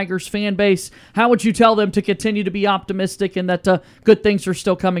Auburn Tigers fan base, how would you tell them to continue to be optimistic and that good things are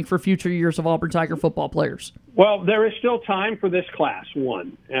still coming for future years of Auburn Tiger football players? Well, there is still time for this class,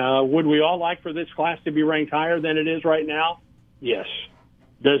 one. Would we all like for this class to be ranked higher than it is right now? Yes.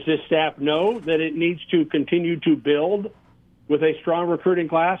 Does this staff know that it needs to continue to build with a strong recruiting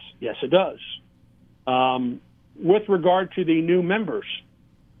class? Yes, it does. With regard to the new members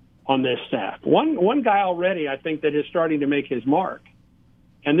on this staff, one guy already I think that is starting to make his mark,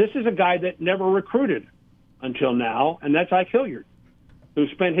 and this is a guy that never recruited until now, and that's Ike Hilliard, who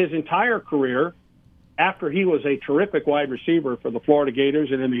spent his entire career after he was a terrific wide receiver for the Florida Gators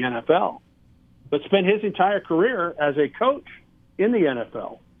and in the NFL, but spent his entire career as a coach in the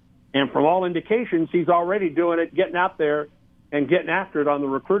NFL. And from all indications, he's already doing it, getting out there and getting after it on the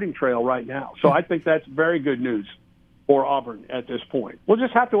recruiting trail right now. So I think that's very good news for Auburn at this point. We'll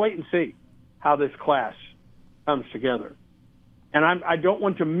just have to wait and see how this class comes together. And I don't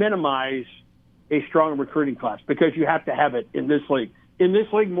want to minimize a strong recruiting class because you have to have it in this league. In this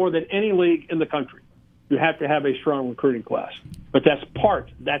league, more than any league in the country, you have to have a strong recruiting class. But that's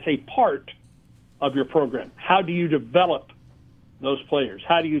a part of your program. How do you develop those players?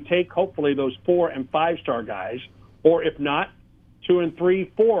 How do you take, hopefully, those 4- and 5-star guys, or if not, 2- and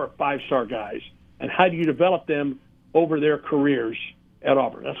 3-, 4-, 5-star guys, and how do you develop them over their careers at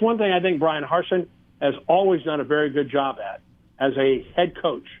Auburn? That's one thing I think Brian Harsin has always done a very good job at as a head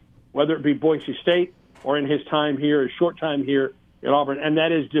coach, whether it be Boise State or in his time here, his short time here at Auburn, and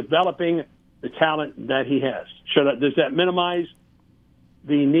that is developing the talent that he has. Does that minimize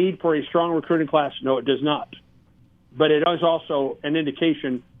the need for a strong recruiting class? No, it does not. But it is also an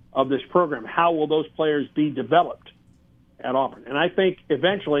indication of this program. How will those players be developed at Auburn? And I think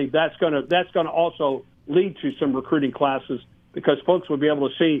eventually that's going to also lead to some recruiting classes because folks will be able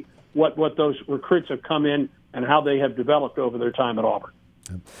to see what those recruits have come in and how they have developed over their time at Auburn.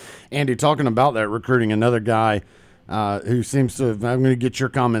 Andy, talking about that recruiting, another guy who seems to have, I'm going to get your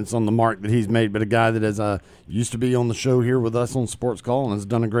comments on the mark that he's made, but a guy that has used to be on the show here with us on Sports Call and has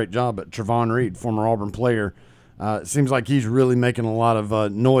done a great job, but Travon Reed, former Auburn player, it seems like he's really making a lot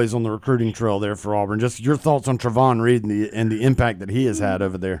of noise on the recruiting trail there for Auburn. Just your thoughts on Travon Reed and the impact that he has had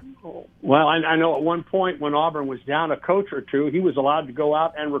over there. Well, I know at one point when Auburn was down a coach or two, he was allowed to go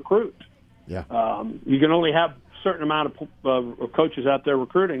out and recruit. Yeah. You can only have a certain amount of coaches out there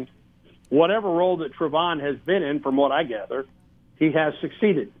recruiting. Whatever role that Travon has been in, from what I gather, he has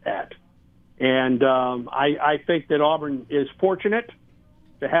succeeded at. And I think that Auburn is fortunate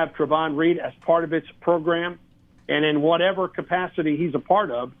to have Travon Reed as part of its program. And in whatever capacity he's a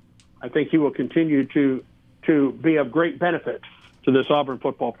part of, I think he will continue to be of great benefit to this Auburn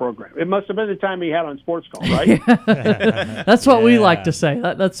football program. It must have been the time he had on Sports Call, right? That's what we like to say.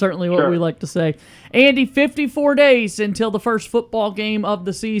 That's certainly what we like to say. Andy, 54 days until the first football game of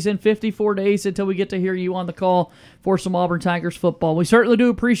the season, 54 days until we get to hear you on the call for some Auburn Tigers football. We certainly do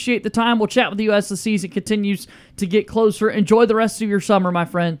appreciate the time. We'll chat with you as the season continues to get closer. Enjoy the rest of your summer, my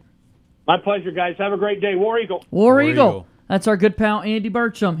friend. My pleasure, guys. Have a great day. War Eagle. War Eagle. That's our good pal, Andy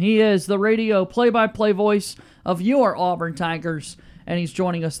Burcham. He is the radio play-by-play voice of your Auburn Tigers, and he's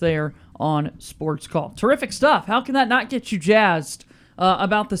joining us there on Sports Call. Terrific stuff. How can that not get you jazzed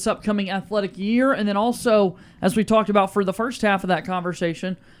about this upcoming athletic year, and then also, as we talked about for the first half of that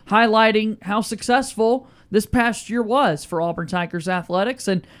conversation, highlighting how successful this past year was for Auburn Tigers athletics,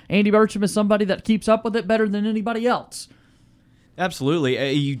 and Andy Burcham is somebody that keeps up with it better than anybody else.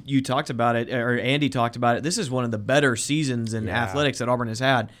 Absolutely. You talked about it, or Andy talked about it. This is one of the better seasons in athletics that Auburn has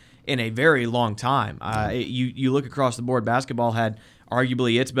had in a very long time. You look across the board, basketball had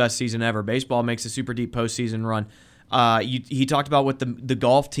arguably its best season ever. Baseball makes a super deep postseason run. He talked about what the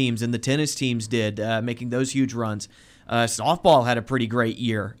golf teams and the tennis teams did, making those huge runs. Softball had a pretty great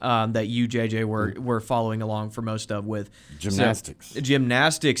year that you, JJ, were following along for most of with. Gymnastics. So,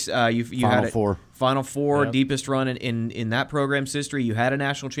 gymnastics. You Final had Four. Final Four, Yep. deepest run in that program's history. You had a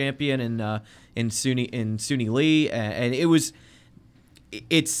national champion in Suni Lee, and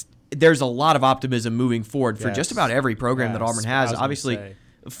there's a lot of optimism moving forward for just about every program that Auburn has. Obviously,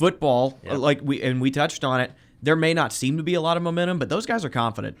 football, we touched on it. There may not seem to be a lot of momentum, but those guys are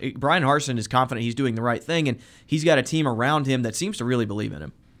confident. Brian Harsin is confident he's doing the right thing, and he's got a team around him that seems to really believe in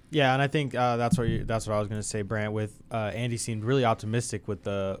him. Yeah, and I think that's what I was going to say, Brant. With Andy seemed really optimistic with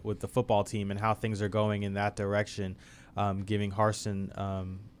the football team and how things are going in that direction, giving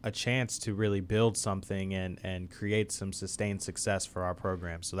Harsin a chance to really build something and create some sustained success for our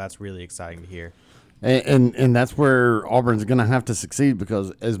program. So that's really exciting to hear. And that's where Auburn's going to have to succeed, because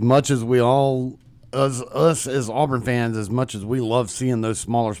as much as us as Auburn fans, as much as we love seeing those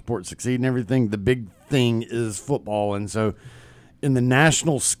smaller sports succeed and everything, the big thing is football. And so in the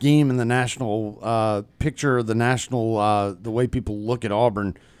national scheme, in the national picture, the national the way people look at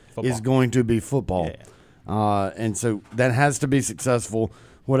Auburn is going to be football. Yeah. And so that has to be successful.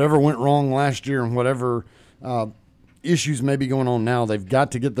 Whatever went wrong last year and whatever issues may be going on now, they've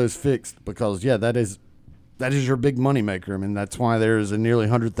got to get those fixed, because, that is your big moneymaker. I mean, that's why there's a nearly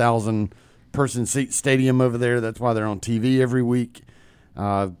 100,000 person seat stadium over there. That's why they're on TV every week.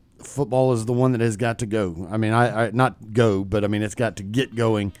 Football is the one that has got to go. I mean, I not go, but I mean, it's got to get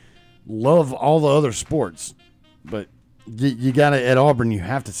going. Love all the other sports, but you got to, at Auburn, you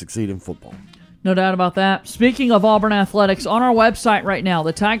have to succeed in football. No doubt about that. Speaking of Auburn athletics, on our website right now,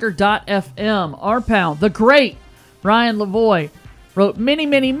 thetiger.fm, our pal, the great Ryan Lavoie, wrote many,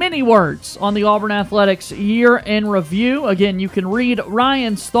 many, many words on the Auburn Athletics year in review. Again, you can read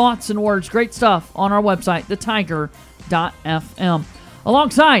Ryan's thoughts and words. Great stuff on our website, thetiger.fm.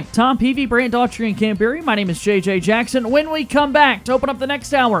 Alongside Tom Peavy, Brant Daughtry, and Cam Berry, my name is JJ Jackson. When we come back to open up the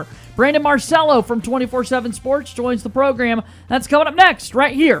next hour, Brandon Marcello from 24/7 Sports joins the program. That's coming up next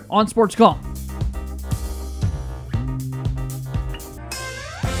right here on Sports Call.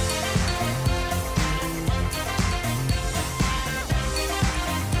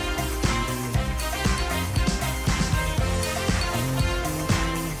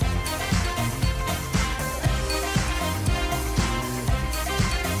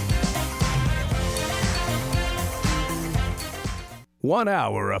 One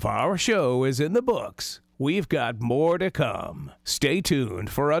hour of our show is in the books. We've got more to come. Stay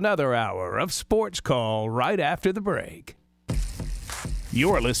tuned for another hour of Sports Call right after the break.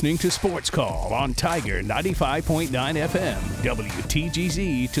 You're listening to Sports Call on Tiger 95.9 FM,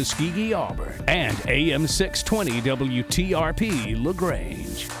 WTGZ Tuskegee, Auburn, and AM 620 WTRP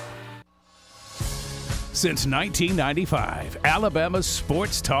LaGrange. Since 1995, Alabama's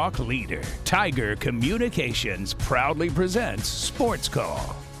sports talk leader, Tiger Communications, proudly presents Sports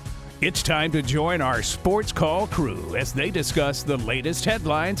Call. It's time to join our Sports Call crew as they discuss the latest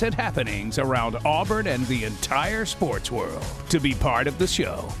headlines and happenings around Auburn and the entire sports world. To be part of the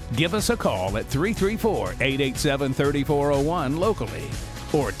show, give us a call at 334-887-3401 locally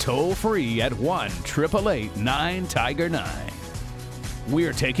or toll free at 1-888-9-TIGER-9.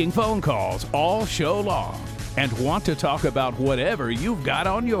 We're taking phone calls all show long and want to talk about whatever you've got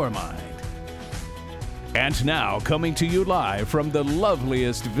on your mind. And now, coming to you live from the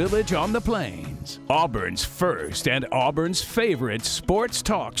loveliest village on the plains, Auburn's first and Auburn's favorite sports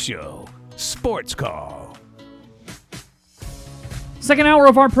talk show, Sports Call. Second hour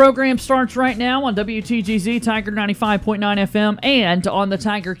of our program starts right now on WTGZ, Tiger 95.9 FM, and on the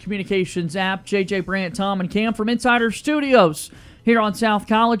Tiger Communications app. JJ, Brant, Tom, and Cam from Insider Studios here on South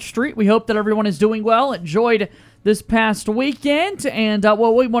College Street. We hope that everyone is doing well, enjoyed this past weekend, and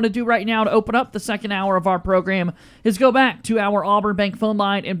what we want to do right now to open up the second hour of our program is go back to our Auburn Bank phone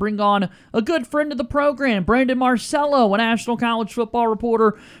line and bring on a good friend of the program, Brandon Marcello, a national college football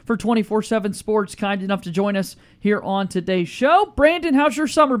reporter for 24/7 Sports, kind enough to join us here on today's show. Brandon, how's your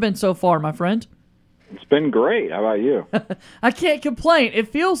summer been so far, my friend? It's been great. How about you? I can't complain. It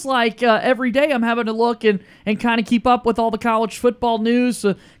feels like every day I'm having to look and kind of keep up with all the college football news.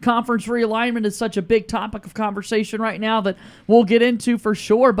 Conference realignment is such a big topic of conversation right now that we'll get into for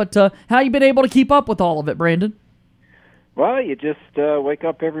sure. But how you been able to keep up with all of it, Brandon? Well, you just wake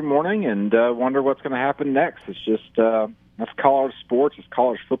up every morning and wonder what's going to happen next. It's just that's college sports. It's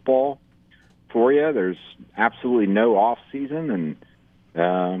college football for you. There's absolutely no off season,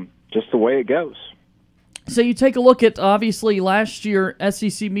 and just the way it goes. So you take a look at, obviously, last year,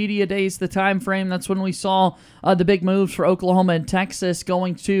 SEC Media Days, the time frame. That's when we saw the big moves for Oklahoma and Texas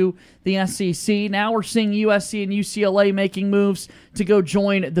going to the SEC. Now we're seeing USC and UCLA making moves to go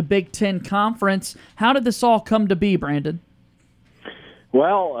join the Big Ten Conference. How did this all come to be, Brandon?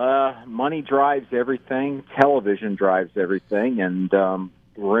 Well, money drives everything. Television drives everything. And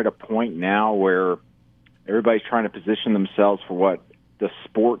we're at a point now where everybody's trying to position themselves for what the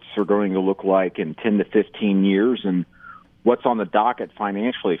sports are going to look like in 10 to 15 years and what's on the docket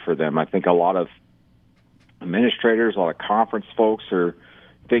financially for them. I think a lot of administrators, a lot of conference folks are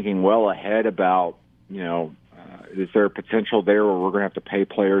thinking well ahead about, is there a potential there where we're going to have to pay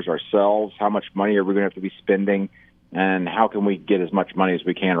players ourselves? How much money are we going to have to be spending? And how can we get as much money as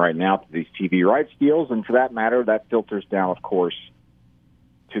we can right now to these TV rights deals? And for that matter, that filters down, of course,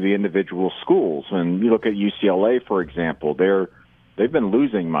 to the individual schools. And you look at UCLA, for example, they've been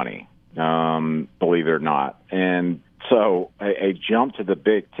losing money, believe it or not. And so a jump to the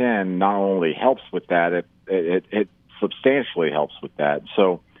Big Ten not only helps with that, it substantially helps with that.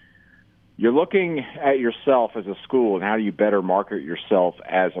 So you're looking at yourself as a school and how do you better market yourself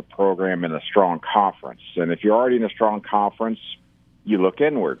as a program in a strong conference. And if you're already in a strong conference, you look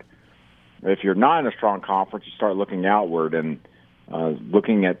inward. If you're not in a strong conference, you start looking outward and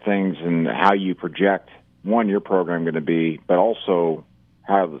looking at things and how you project, one, your program going to be, but also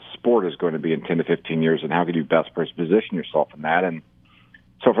how the sport is going to be in 10 to 15 years and how can you best position yourself in that. And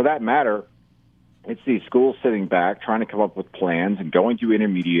so for that matter, it's these schools sitting back, trying to come up with plans and going through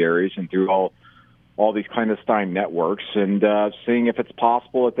intermediaries and through all these clandestine networks and seeing if it's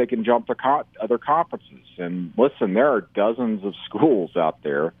possible that they can jump to other conferences. And listen, there are dozens of schools out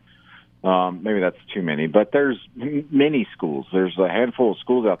there. Maybe that's too many, but there's many schools. There's a handful of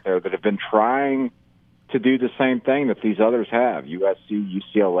schools out there that have been trying to do the same thing that these others have, USC,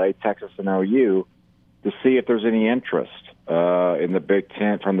 UCLA, Texas, and OU, to see if there's any interest in the Big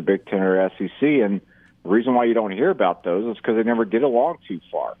Ten, from the Big Ten or SEC. And the reason why you don't hear about those is because they never get along too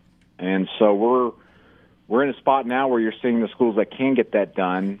far. And so we're in a spot now where you're seeing the schools that can get that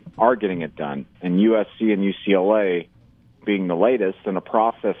done are getting it done, and USC and UCLA being the latest in a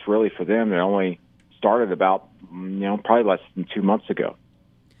process really for them that only started about, probably less than 2 months ago.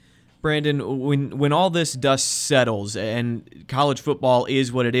 Brandon, when all this dust settles and college football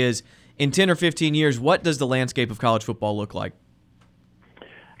is what it is, in 10 or 15 years, what does the landscape of college football look like?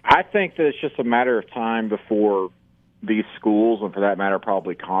 I think that it's just a matter of time before these schools, and for that matter,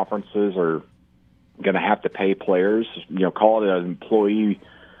 probably conferences, are going to have to pay players. Call it an employee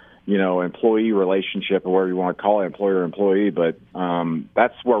relationship, or whatever you want to call it, employer-employee. But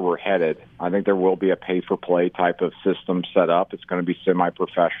that's where we're headed. I think there will be a pay-for-play type of system set up. It's going to be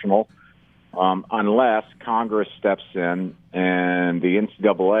semi-professional, unless Congress steps in and the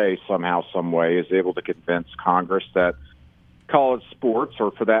NCAA somehow, some way, is able to convince Congress that college sports,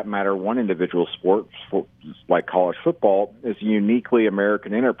 or for that matter, one individual sport like college football, is a uniquely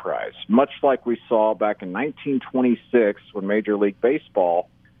American enterprise, much like we saw back in 1926 when Major League Baseball,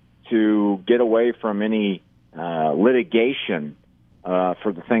 to get away from any litigation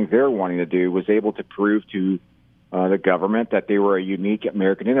for the things they're wanting to do, was able to prove to the government that they were a unique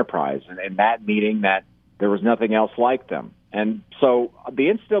American enterprise, and that meaning that there was nothing else like them. And so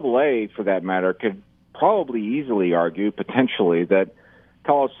the NCAA, for that matter, could probably easily argue, potentially, that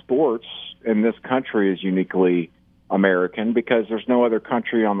college sports in this country is uniquely American because there's no other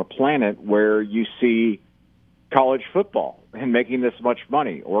country on the planet where you see college football and making this much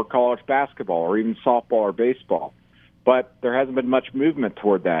money, or college basketball, or even softball or baseball. But there hasn't been much movement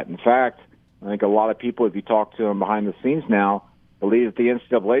toward that. In fact, I think a lot of people, if you talk to them behind the scenes now, believe that the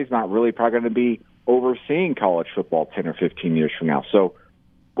NCAA is not really probably going to be overseeing college football 10 or 15 years from now. So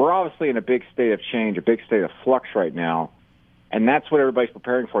we're obviously in a big state of change, a big state of flux right now, and that's what everybody's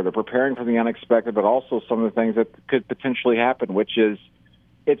preparing for. They're preparing for the unexpected, but also some of the things that could potentially happen, which is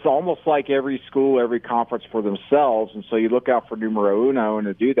it's almost like every school, every conference for themselves, and so you look out for numero uno, and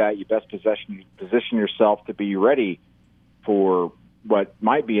to do that, you best position yourself to be ready for what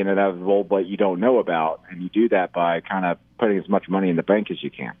might be inevitable but you don't know about, and you do that by kind of putting as much money in the bank as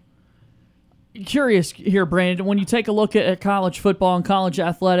you can. Curious here, Brandon, when you take a look at college football and college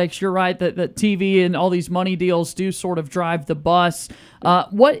athletics, you're right that TV and all these money deals do sort of drive the bus.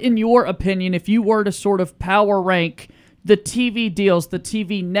 What, in your opinion, if you were to sort of power rank the TV deals, the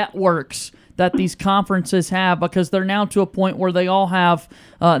TV networks that these conferences have, because they're now to a point where they all have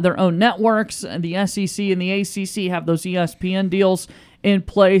their own networks, and the SEC and the ACC have those ESPN deals in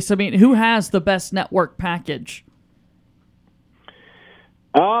place. I mean, who has the best network package?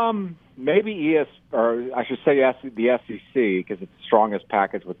 Maybe or I should say the SEC, because it's the strongest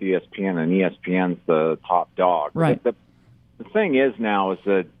package with ESPN, and ESPN's the top dog. Right. The thing is now is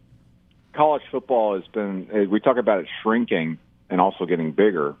that college football has been, we talk about it shrinking and also getting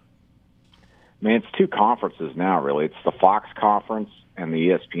bigger. I mean, it's two conferences now, really. It's the Fox Conference and the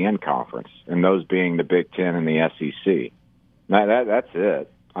ESPN Conference, and those being the Big Ten and the SEC. That's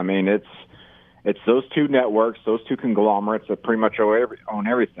it. I mean, it's those two networks, those two conglomerates that pretty much own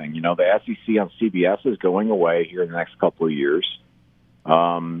everything. You know, the SEC on CBS is going away here in the next couple of years.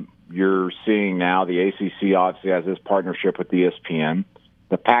 You're seeing now the ACC obviously has this partnership with ESPN.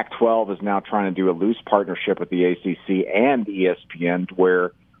 The Pac-12 is now trying to do a loose partnership with the ACC and ESPN,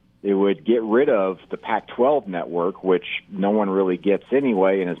 where it would get rid of the Pac-12 network, which no one really gets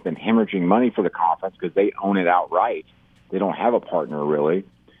anyway, and has been hemorrhaging money for the conference because they own it outright. They don't have a partner, really.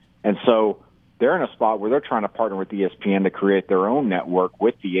 And so they're in a spot where they're trying to partner with ESPN to create their own network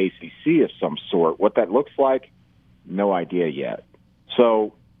with the ACC of some sort. What that looks like, no idea yet.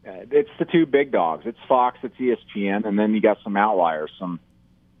 So it's the two big dogs. It's Fox, it's ESPN, and then you got some outliers, some,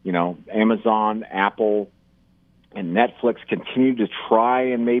 you know, Amazon, Apple, and Netflix continue to try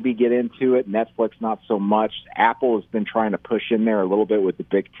and maybe get into it. Netflix, not so much. Apple has been trying to push in there a little bit with the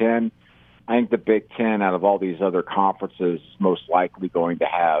Big Ten. I think the Big Ten, out of all these other conferences, is most likely going to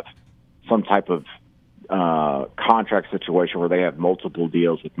have some type of contract situation where they have multiple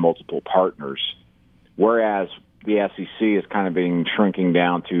deals with multiple partners, whereas the SEC is kind of being shrinking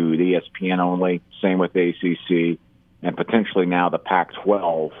down to the ESPN only, same with the ACC, and potentially now the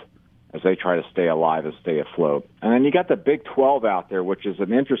Pac-12 as they try to stay alive and stay afloat. And then you got the Big 12 out there, which is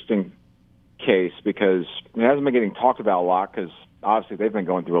an interesting case because it hasn't been getting talked about a lot because obviously they've been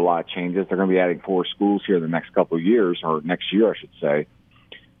going through a lot of changes. They're going to be adding 4 schools here in the next couple of years, or next year, I should say.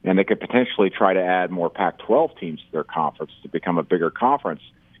 And they could potentially try to add more Pac-12 teams to their conference to become a bigger conference.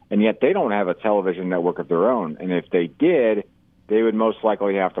 And yet they don't have a television network of their own. And if they did, they would most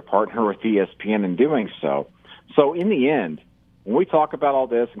likely have to partner with ESPN in doing so. So in the end, when we talk about all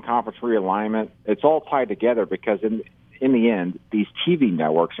this and conference realignment, it's all tied together because in the end, these TV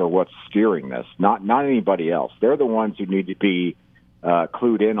networks are what's steering this, not anybody else. They're the ones who need to be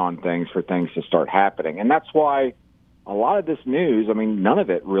clued in on things for things to start happening. And that's why a lot of this news, I mean, none of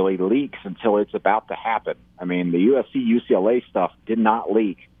it really leaks until it's about to happen. I mean, the USC-UCLA stuff did not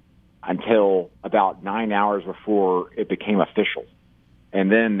leak until about 9 hours before it became official.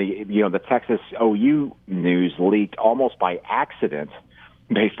 And then the Texas OU news leaked almost by accident,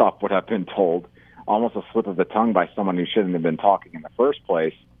 based off what I've been told, almost a slip of the tongue by someone who shouldn't have been talking in the first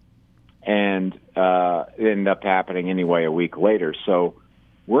place, and it ended up happening anyway a week later. So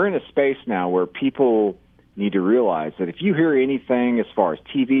we're in a space now where people need to realize that if you hear anything as far as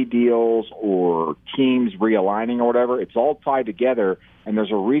TV deals or teams realigning or whatever, it's all tied together, and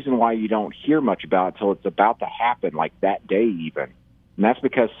there's a reason why you don't hear much about it until it's about to happen, like that day even. And that's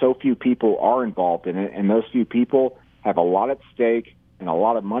because so few people are involved in it, and those few people have a lot at stake and a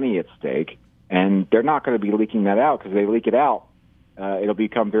lot of money at stake, and they're not going to be leaking that out because if they leak it out, it'll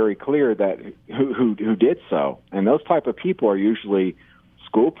become very clear that who did so. And those type of people are usually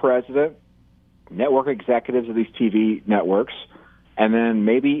school president, network executives of these TV networks, and then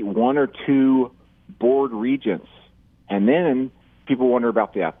maybe 1 or 2 board regents. And then people wonder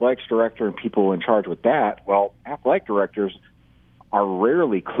about the athletics director and people in charge with that. Well, athletic directors are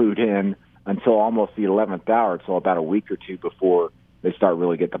rarely clued in until almost the 11th hour, until about a week or 2 before they start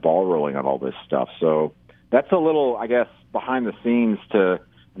really get the ball rolling on all this stuff. So that's a little, I guess, behind the scenes to,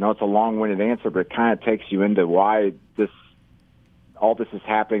 I know it's a long-winded answer, but it kind of takes you into why all this is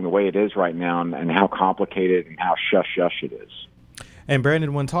happening the way it is right now and how complicated and how shush it is. And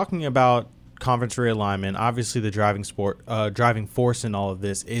Brandon, when talking about conference realignment, obviously the driving force in all of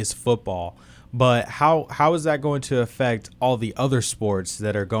this is football. But how is that going to affect all the other sports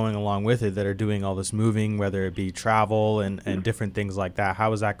that are going along with it, that are doing all this moving, whether it be travel and different things like that?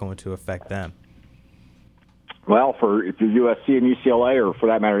 How is that going to affect them? Well, if you're USC and UCLA, or for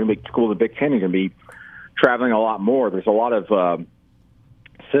that matter, any school of the Big Ten, you're going to be traveling a lot more. There's a lot of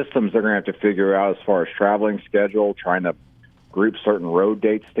systems they're going to have to figure out as far as traveling schedule, trying to group certain road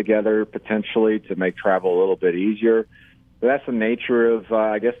dates together potentially to make travel a little bit easier. that's the nature of,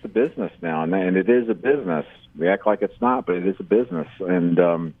 I guess, the business now, and it is a business. We act like it's not, but it is a business, and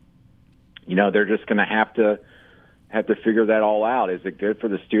they're just going to have to figure that all out. Is it good for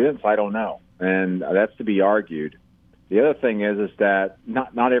the students? I don't know, and that's to be argued. The other thing is that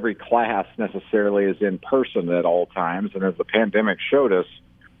not every class necessarily is in person at all times, and as the pandemic showed us,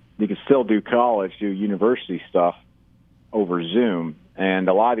 you can still do college, do university stuff over Zoom, and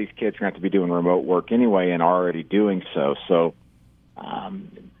a lot of these kids are going to have to be doing remote work anyway and are already doing so. So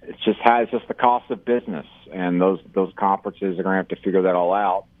it's just the cost of business, and those conferences are going to have to figure that all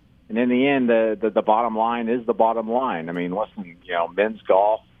out. And in the end, the bottom line is the bottom line. I mean, listen, men's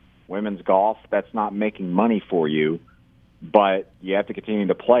golf, women's golf, that's not making money for you, but you have to continue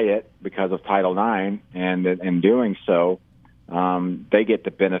to play it because of Title IX, and in doing so, they get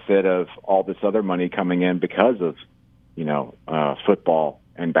the benefit of all this other money coming in because of, football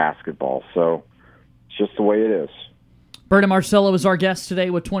and basketball. So it's just the way it is. Brandon Marcello is our guest today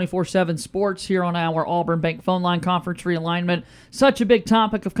with 24/7 Sports here on our Auburn Bank phone line. Conference realignment, such a big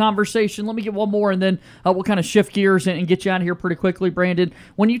topic of conversation. Let me get one more, and then we'll kind of shift gears and get you out of here pretty quickly, Brandon.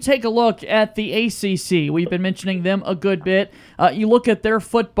 When you take a look at the ACC, we've been mentioning them a good bit. You look at their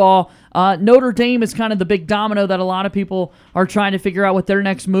football. Notre Dame is kind of the big domino that a lot of people are trying to figure out what their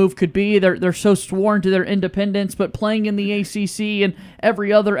next move could be. They're so sworn to their independence, but playing in the ACC and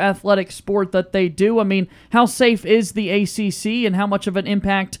every other athletic sport that they do. I mean, how safe is the ACC, and how much of an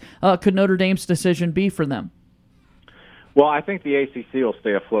impact could Notre Dame's decision be for them? Well, I think the ACC will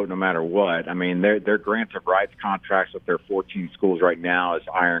stay afloat no matter what. I mean, their grant of rights contracts with their 14 schools right now is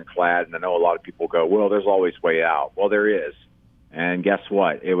ironclad, and I know a lot of people go, well, there's always way out. Well, there is. And guess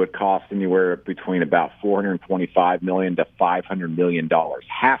what? It would cost anywhere between about $425 million to $500 million,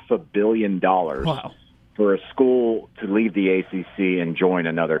 $500 million Wow. for a school to leave the ACC and join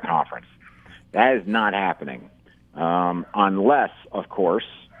another conference. That is not happening, unless, of course,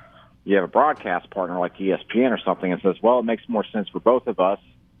 you have a broadcast partner like ESPN or something and says, well, it makes more sense for both of us,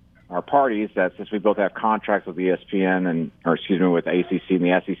 our parties, that since we both have contracts with ESPN with ACC and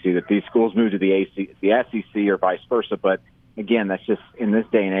the SEC, that these schools move to the SEC or vice versa. But again, that's just, in this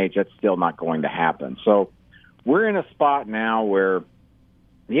day and age, that's still not going to happen. So we're in a spot now where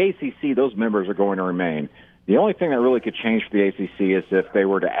the ACC, those members are going to remain. The only thing that really could change for the ACC is if they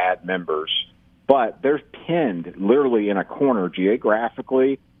were to add members. But they're pinned literally in a corner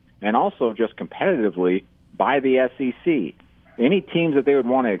geographically and also just competitively by the SEC. Any teams that they would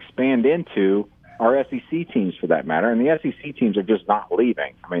want to expand into are SEC teams for that matter, and the SEC teams are just not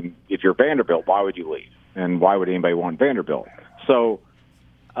leaving. I mean, if you're Vanderbilt, why would you leave? And why would anybody want Vanderbilt? So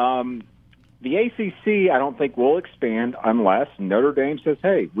the ACC, I don't think, will expand unless Notre Dame says,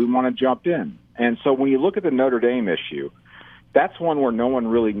 hey, we want to jump in. And so when you look at the Notre Dame issue, that's one where no one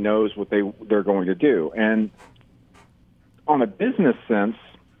really knows what they're going to do. And on a business sense,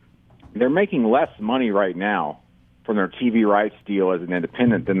 they're making less money right now from their TV rights deal as an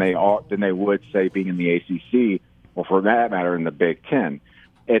independent than they would, say, being in the ACC, or for that matter, in the Big Ten.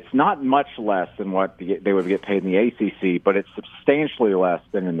 It's not much less than what they would get paid in the ACC, but it's substantially less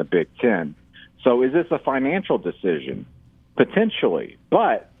than in the Big Ten. So is this a financial decision? Potentially.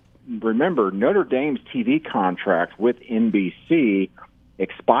 But remember, Notre Dame's TV contract with NBC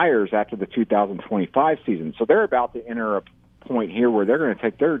expires after the 2025 season. So they're about to enter a point here where they're going to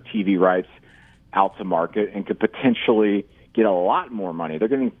take their TV rights out to market and could potentially get a lot more money. They're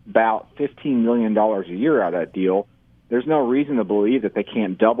getting about $15 million a year out of that deal. There's no reason to believe that they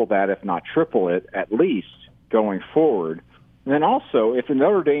can't double that, if not triple it, at least going forward. And then also, if the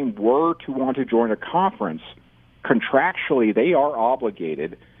Notre Dame were to want to join a conference, contractually they are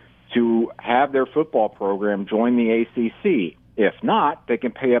obligated to have their football program join the ACC. If not, they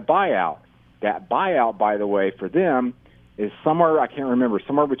can pay a buyout. That buyout, by the way, for them is somewhere, I can't remember,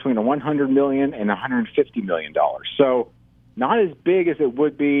 somewhere between $100 million and $150 million. So not as big as it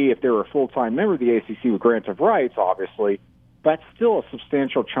would be if they were a full-time member of the ACC with grant of rights, obviously, but still a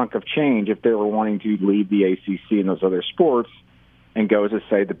substantial chunk of change if they were wanting to leave the ACC and those other sports and go to,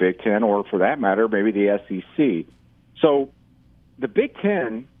 say, the Big Ten, or for that matter, maybe the SEC. So the Big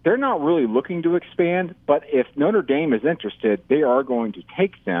Ten, they're not really looking to expand, but if Notre Dame is interested, they are going to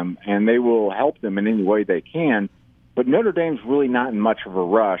take them, and they will help them in any way they can. But Notre Dame's really not in much of a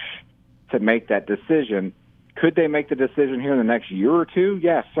rush to make that decision. Could they make the decision here in the next year or two?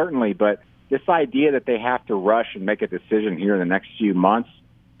 Yes, certainly. But this idea that they have to rush and make a decision here in the next few months,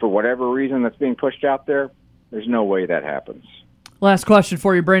 for whatever reason that's being pushed out there, there's no way that happens. Last question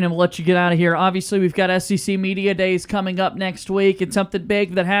for you, Brandon. We'll let you get out of here. Obviously, we've got SEC Media Days coming up next week. It's something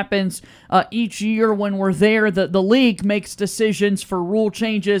big that happens each year when we're there. The league makes decisions for rule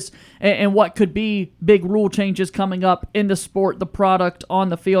changes and what could be big rule changes coming up in the sport, the product on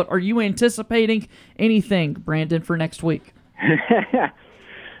the field. Are you anticipating anything, Brandon, for next week?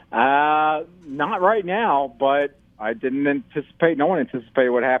 Not right now, but I didn't anticipate. No one anticipated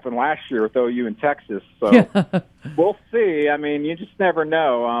what happened last year with OU in Texas. So we'll see. I mean, you just never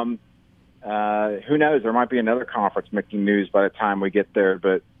know. Who knows? There might be another conference making news by the time we get there.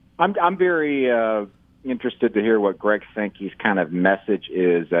 But I'm very interested to hear what Greg Sankey's kind of message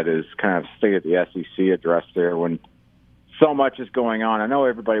is at his kind of State of the SEC address there when so much is going on. I know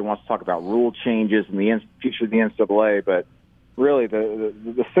everybody wants to talk about rule changes and the future of the NCAA, but really,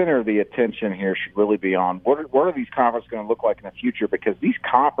 the center of the attention here should really be on what are these conferences going to look like in the future, because these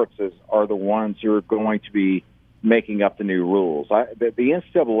conferences are the ones who are going to be making up the new rules. The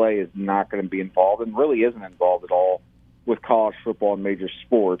NCAA is not going to be involved and really isn't involved at all with college football and major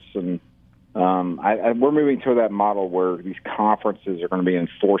sports. And we're moving to that model where these conferences are going to be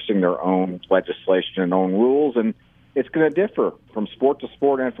enforcing their own legislation and own rules, and it's going to differ from sport to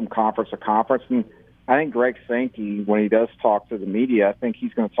sport and from conference to conference. And I think Greg Sankey, when he does talk to the media, I think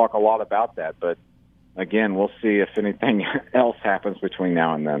he's going to talk a lot about that. But, again, we'll see if anything else happens between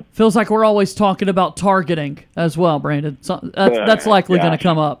now and then. Feels like we're always talking about targeting as well, Brandon. So that's likely going to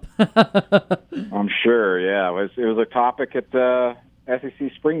come up. I'm sure, yeah. It was a topic at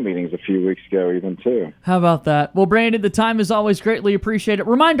SEC spring meetings a few weeks ago even, too. How about that? Well, Brandon, the time is always greatly appreciated.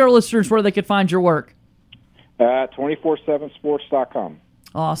 Remind our listeners where they could find your work. 247sports.com.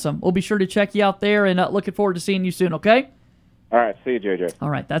 Awesome. We'll be sure to check you out there, and looking forward to seeing you soon, okay? All right. See you, JJ. All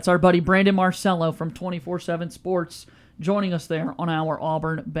right. That's our buddy Brandon Marcello from 24/7 Sports joining us there on our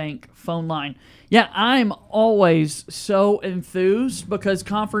Auburn Bank phone line. Yeah, I'm always so enthused because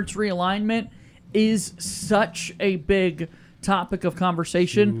conference realignment is such a big topic of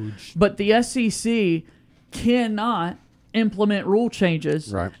conversation. Huge. But the SEC cannot implement rule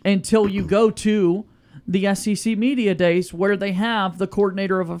changes until you go to the SEC Media Days, where they have the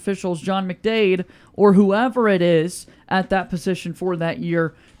coordinator of officials, John McDade, or whoever it is at that position for that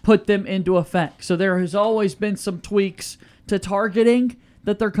year, put them into effect. So there has always been some tweaks to targeting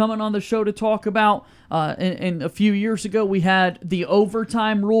that they're coming on the show to talk about. And a few years ago, we had the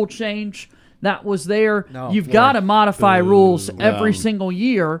overtime rule change that was there. You've got to modify rules every single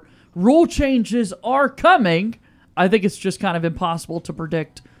year. Rule changes are coming. I think it's just kind of impossible to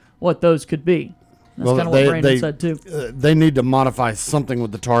predict what those could be. That's kind of what Brandon said, too. They need to modify something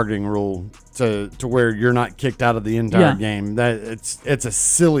with the targeting rule to where you're not kicked out of the entire game. It's a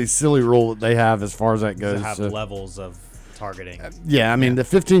silly rule that they have as far as that goes. To have levels of targeting. I mean, the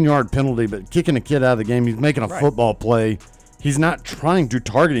 15-yard penalty, but kicking a kid out of the game, he's making a football play. He's not trying to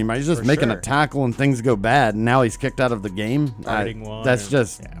target him. He's just making a tackle and things go bad, and now he's kicked out of the game. That's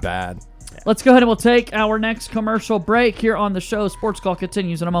just bad. Yeah. Let's go ahead and we'll take our next commercial break here on the show. Sports Call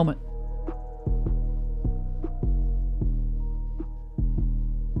continues in a moment.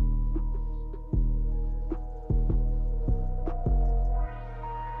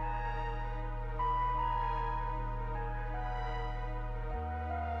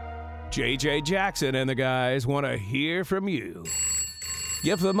 JJ Jackson and the guys want to hear from you.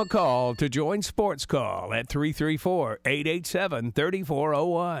 Give them a call to join Sports Call at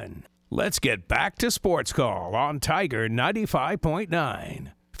 334-887-3401. Let's get back to Sports Call on Tiger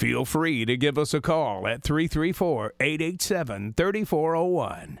 95.9. Feel free to give us a call at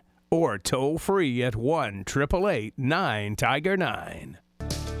 334-887-3401 or toll free at 1-888-9-TIGER-9.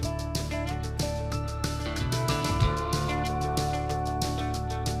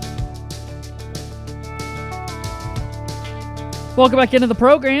 Welcome back into the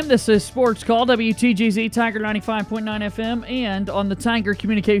program. This is Sports Call, WTGZ, Tiger 95.9 FM, and on the Tiger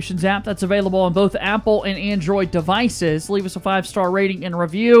Communications app that's available on both Apple and Android devices. Leave us a 5-star rating and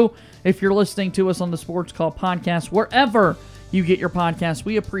review if you're listening to us on the Sports Call podcast, wherever you get your podcast.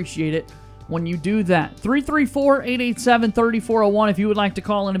 We appreciate it when you do that. 334-887-3401 if you would like to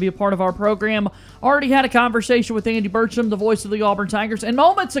call in and be a part of our program. Already had a conversation with Andy Burcham, the voice of the Auburn Tigers, and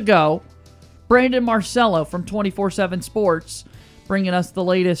moments ago, Brandon Marcello from 24/7 Sports, bringing us the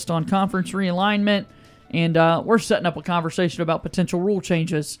latest on conference realignment, and we're setting up a conversation about potential rule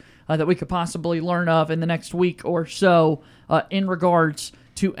changes that we could possibly learn of in the next week or so in regards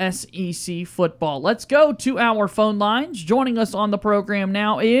to SEC football. Let's go to our phone lines. Joining us on the program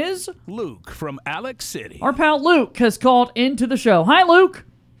now is Luke from Alex City. Our pal Luke has called into the show. Hi, Luke.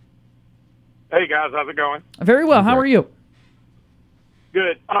 Hey, guys. How's it going? Very well. How are you?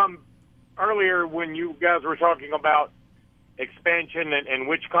 Good. Earlier when you guys were talking about expansion and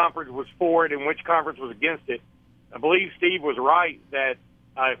which conference was for it and which conference was against it. I believe Steve was right that,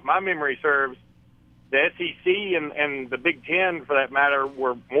 if my memory serves, the SEC and the Big Ten, for that matter,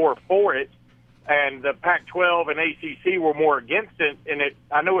 were more for it, and the Pac-12 and ACC were more against it. And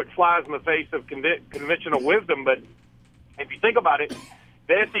I know it flies in the face of conventional wisdom, but if you think about it,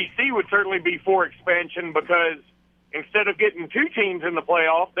 the SEC would certainly be for expansion because instead of getting 2 teams in the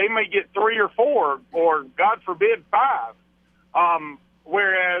playoff, they may get 3 or 4, or God forbid 5.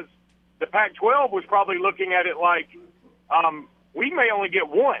 Whereas the Pac-12 was probably looking at it like we may only get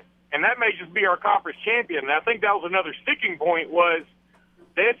 1, and that may just be our conference champion. And I think that was another sticking point was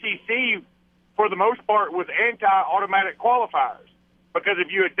the SEC, for the most part, was anti-automatic qualifiers. Because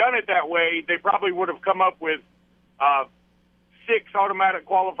if you had done it that way, they probably would have come up with 6 automatic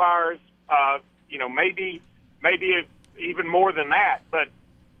qualifiers, maybe even more than that. But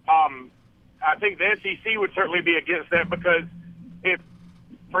I think the SEC would certainly be against that because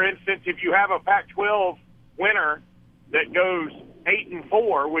for instance, if you have a Pac-12 winner that goes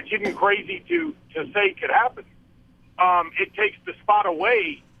 8-4, which isn't crazy to say could happen, it takes the spot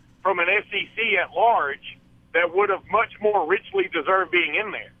away from an SEC at large that would have much more richly deserved being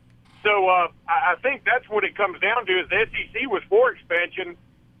in there. So I think that's what it comes down to is the SEC was for expansion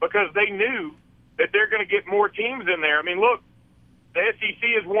because they knew that they're going to get more teams in there. I mean, look, the SEC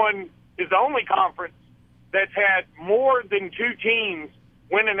is the only conference that's had more than 2 teams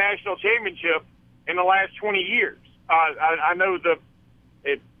win a national championship in the last 20 years. I know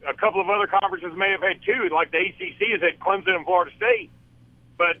a couple of other conferences may have had 2, like the ACC has had Clemson and Florida State.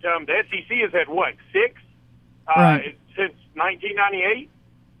 But the SEC has had, 6 right. Since 1998?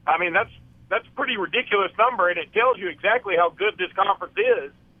 I mean, that's a pretty ridiculous number, and it tells you exactly how good this conference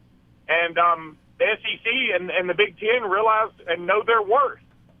is. And the SEC and the Big Ten realize and know their worth.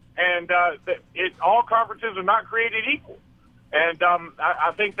 And all conferences are not created equal. And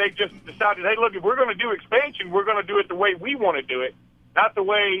I think they just decided, hey, look, if we're going to do expansion, we're going to do it the way we want to do it, not the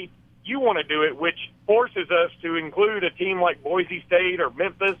way you want to do it, which forces us to include a team like Boise State or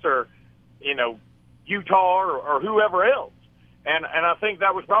Memphis or, Utah or whoever else. And I think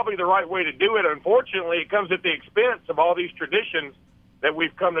that was probably the right way to do it. Unfortunately, it comes at the expense of all these traditions that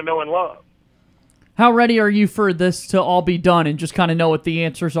we've come to know and love. How ready are you for this to all be done and just kind of know what the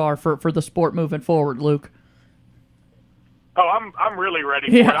answers are for the sport moving forward, Luke? Oh, I'm really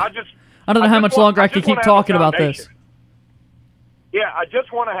ready for it. I don't know how much longer I can keep talking about this. Yeah, I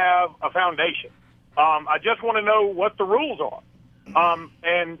just want to have a foundation. I just want to know what the rules are.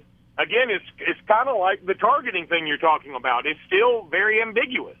 And again, it's kind of like the targeting thing you're talking about. It's still very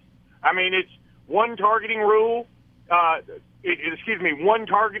ambiguous. I mean, it's one targeting rule. One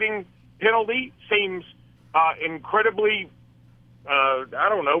targeting penalty seems incredibly,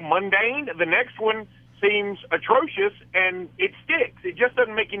 mundane. The next one seems atrocious, and it sticks. It just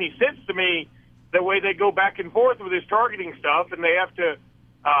doesn't make any sense to me the way they go back and forth with this targeting stuff, and they have to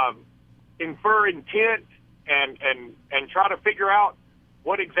infer intent and try to figure out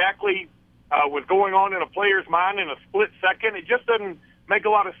what exactly was going on in a player's mind in a split second. It just doesn't make a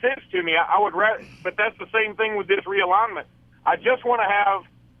lot of sense to me. I would rather, but that's the same thing with this realignment. I just want to have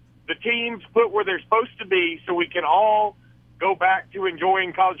the teams put where they're supposed to be so we can all go back to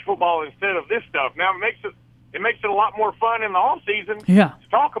enjoying college football instead of this stuff. Now, it makes it a lot more fun in the off season to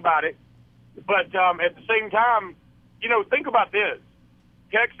talk about it. But at the same time, think about this.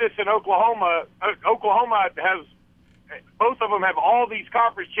 Texas and Oklahoma has, both of them have all these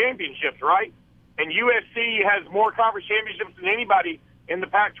conference championships, right? And USC has more conference championships than anybody in the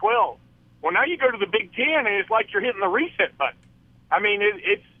Pac-12. Well, now you go to the Big Ten, and it's like you're hitting the reset button. I mean,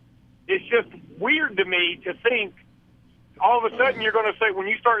 it's just weird to me to think all of a sudden you're going to say, when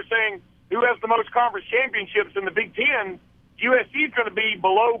you start saying who has the most conference championships in the Big Ten, USC is going to be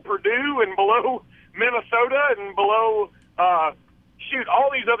below Purdue and below Minnesota and below, all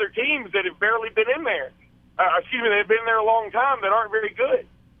these other teams that have barely been in there. They've been there a long time that aren't very good.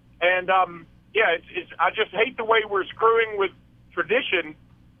 And, I just hate the way we're screwing with tradition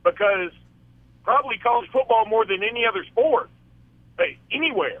because probably college football more than any other sport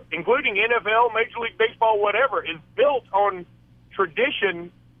anywhere, including NFL, Major League Baseball, whatever, is built on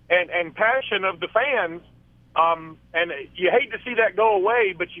tradition and passion of the fans. And you hate to see that go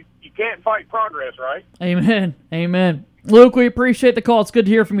away, but you can't fight progress, right? Amen. Amen. Luke, we appreciate the call. It's good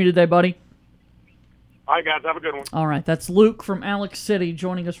to hear from you today, buddy. All right, guys. Have a good one. All right. That's Luke from Alex City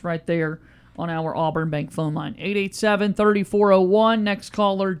joining us right there on our Auburn Bank phone line. 887-3401. Next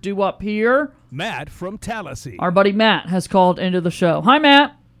caller due up here. Matt from Tallahassee. Our buddy Matt has called into the show. Hi,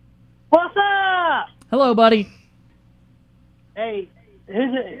 Matt. What's up? Hello, buddy. Hey, who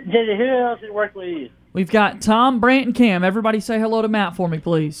else at work with you? We've got Tom, Brant, and Cam. Everybody say hello to Matt for me,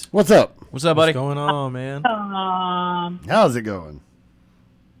 please. What's up? What's up, buddy? What's going on, man? How's it going?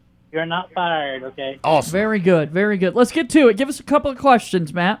 You're not fired, okay? Awesome. Very good, very good. Let's get to it. Give us a couple of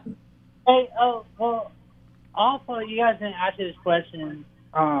questions, Matt. Hey, well, also, you guys didn't answer this question.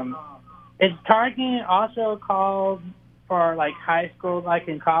 Is targeting also called for, like, high school, like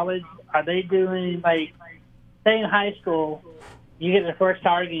in college? Are they doing, like, say in high school, you get the first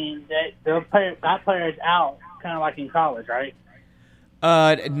targeting, that player is out, kind of like in college, right?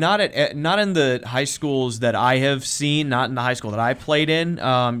 Not in the high schools that I have seen. Not in the high school that I played in.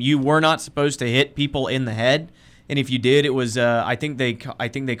 You were not supposed to hit people in the head, and if you did, it was I think they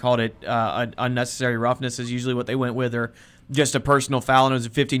called it unnecessary roughness is usually what they went with, or just a personal foul, and it was a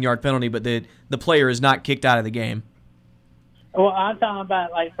 15-yard penalty. But the player is not kicked out of the game. Well, I'm talking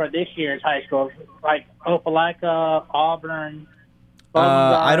about like for this year's high school, like Opelika, Auburn.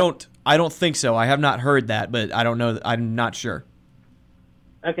 I don't think so. I have not heard that, but I don't know. I'm not sure.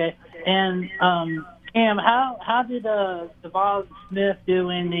 Okay, and Cam, how did Devon Smith do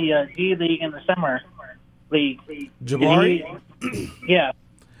in the G League in the summer league? Jabari? Yeah.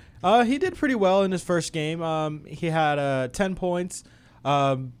 He did pretty well in his first game. He had 10 points.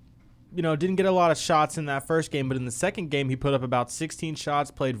 Didn't get a lot of shots in that first game, but in the second game he put up about 16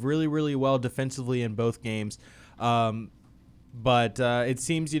 shots, played really, really well defensively in both games. But it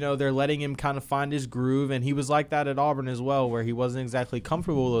seems, they're letting him kind of find his groove, and he was like that at Auburn as well, where he wasn't exactly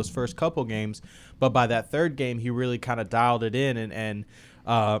comfortable with those first couple games. But by that third game, he really kind of dialed it in and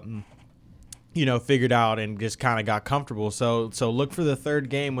figured out and just kind of got comfortable. So look for the third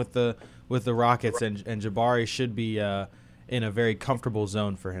game with the Rockets, and Jabari should be in a very comfortable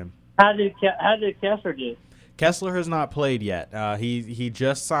zone for him. How did Kessler do? Kessler has not played yet. He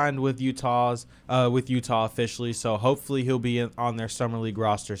just signed with Utah officially, so hopefully he'll be on their summer league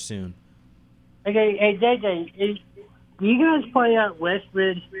roster soon. Okay, hey JJ, do you guys play at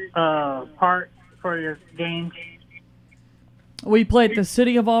Westridge Park for your games? We play at the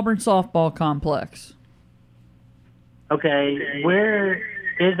City of Auburn softball complex. Okay, where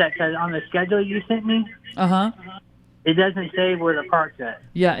is that? 'Cause on the schedule you sent me, it doesn't say where the park's at.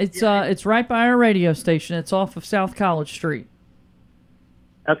 Yeah, it's right by our radio station. It's off of South College Street.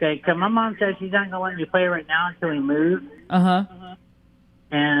 Okay, 'cause my mom says she's not gonna let me play right now until we move. But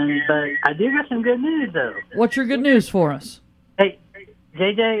I do got some good news though. What's your good news for us? Hey,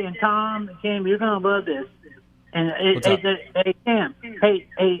 JJ and Tom, Cam, you're gonna love this. And hey, Cam, hey,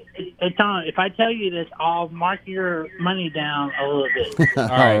 Tom, if I tell you this, I'll mark your money down a little bit. All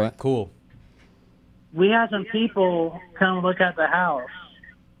right, cool. We had some people come look at the house.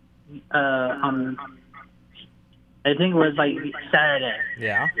 I think it was like Saturday.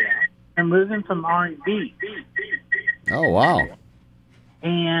 Yeah. They're moving from Orange Beach. Oh, wow.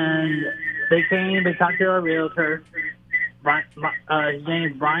 And they came, they talked to our realtor. His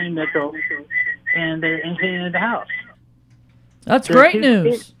name is Brian Mitchell. And they're entering the house. That's great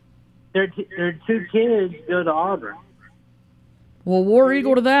news. Their two kids go to Auburn. Well, War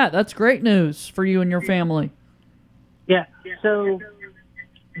Eagle to that. That's great news for you and your family. Yeah. So,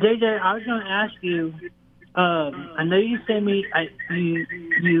 JJ, I was going to ask you. I know you sent me. You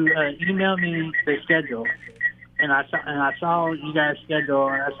emailed me the schedule, and I saw you guys' schedule.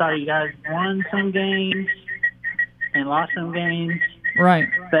 And I saw you guys won some games and lost some games. Right.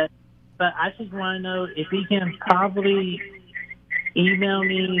 But I just want to know if you can probably email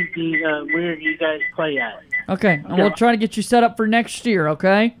me the where you guys play at. Okay, and we'll try to get you set up for next year,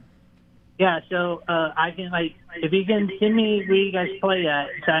 okay? Yeah, so I can, if you can send me where you guys play at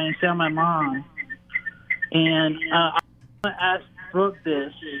so I can tell my mom. And I'm going to ask Brooke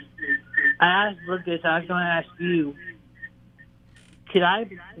this. I asked Brooke this. I was going to ask you, could I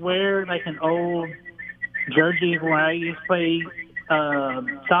wear, an old jersey where I used to play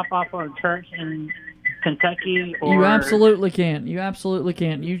softball for a church in Kentucky? Or, you absolutely can. You absolutely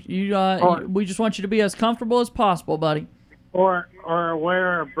can. We just want you to be as comfortable as possible, buddy. Or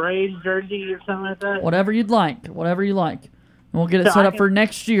wear a Braves jersey or something like that? Whatever you'd like. Whatever you like. And we'll get it set up for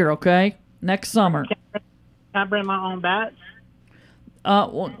next year, okay? Next summer. Can I bring my own bats?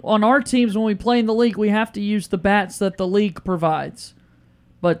 On our teams, when we play in the league, we have to use the bats that the league provides.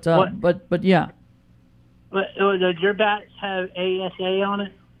 But yeah. But does your bats have ASA on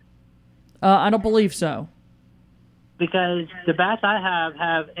it? I don't believe so. Because the bats I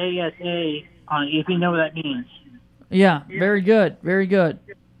have ASA on it, if you know what that means. Yeah, very good. Very good.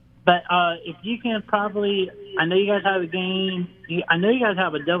 But if you can probably, I know you guys have a game. I know you guys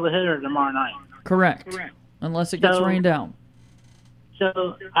have a doubleheader tomorrow night. Correct. Unless it gets rained out.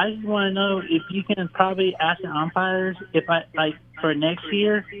 So I just want to know if you can probably ask the umpires if for next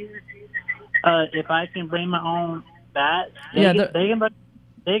year, if I can bring my own bats, they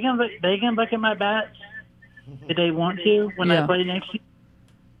can look at my bats if they want to when I play next year.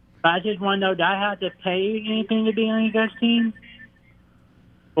 But I just want to know, do I have to pay anything to be on you guys' team?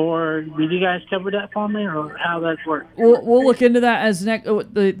 Or did you guys cover that for me, or how that works? We'll look into that as next.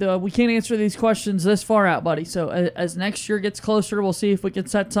 We can't answer these questions this far out, buddy. So as next year gets closer, we'll see if we can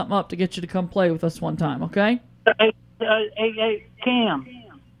set something up to get you to come play with us one time. Okay? Hey, Cam.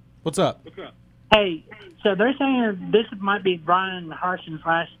 What's up? Hey, so they're saying this might be Brian Harson's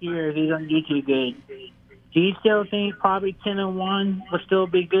last year if he doesn't do too good. Do you still think probably 10-1 would still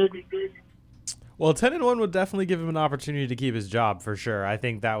be good? Well, 10-1 would definitely give him an opportunity to keep his job for sure. I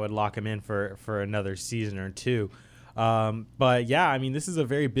think that would lock him in for another season or two. But yeah, I mean, this is a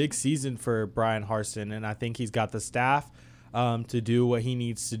very big season for Brian Harsin, and I think he's got the staff to do what he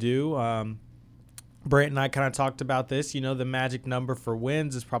needs to do. Brant and I kind of talked about this. You know, the magic number for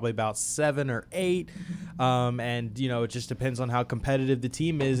wins is probably about 7 or 8. And, you know, it just depends on how competitive the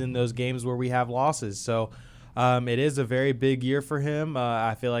team is in those games where we have losses. So it is a very big year for him.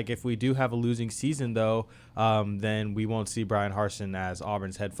 I feel like if we do have a losing season, though, then we won't see Brian Harsin as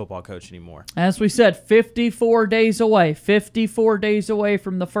Auburn's head football coach anymore. As we said, 54 days away. 54 days away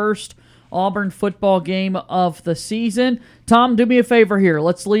from the first Auburn football game of the season. Tom, do me a favor here.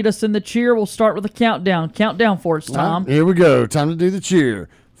 Let's lead us in the cheer. We'll start with a countdown. Countdown for us, Tom. Here we go. Time to do the cheer.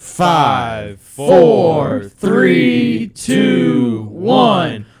 5, 4, 3, 2,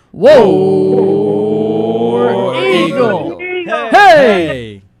 1. Whoa! Eagle!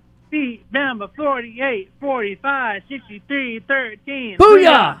 Hey! Beat number 48, 45, 63, 13.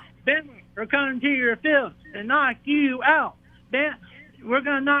 Booyah! Ben, we're coming to your field and knock you out. Ben, we're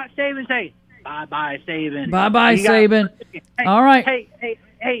going to knock Saban say, bye-bye, Saban. Bye-bye, Saban. Hey, all right. Hey,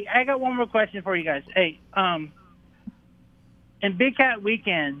 I got one more question for you guys. Hey, in Big Cat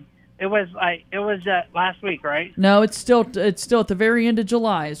Weekend, it was last week, right? No, it's still at the very end of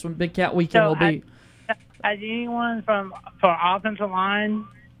July is when Big Cat Weekend will be. Has anyone for offensive line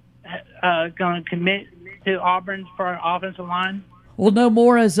going to commit to Auburn for offensive line? We'll know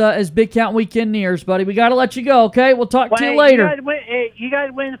more as Big Cat Weekend nears, buddy. We got to let you go, okay? We'll talk to you later. You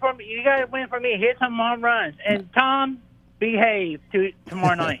guys win for me. You guys win for me. Hit some home runs. And Tom, behave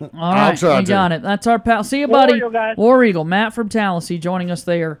tomorrow night. All right, I'll try you got it. That's our pal. See you, buddy. War Eagle, guys. War Eagle, Matt from Tallahassee, joining us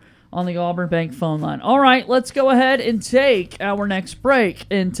there on the Auburn Bank phone line. All right, let's go ahead and take our next break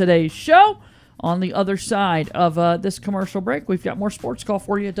in today's show. On the other side of this commercial break, we've got more Sports Call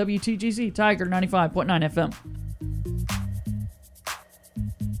for you at WTGZ Tiger 95.9 FM.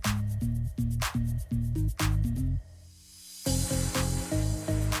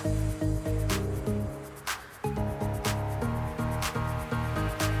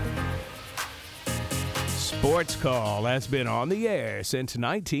 Sports Call has been on the air since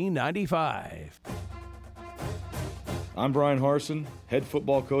 1995. I'm Brian Harsin, head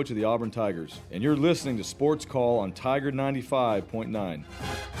football coach of the Auburn Tigers, and you're listening to Sports Call on Tiger 95.9.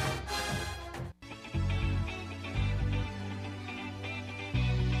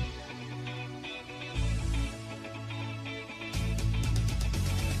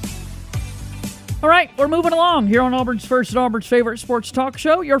 All right, we're moving along here on Auburn's first and Auburn's favorite sports talk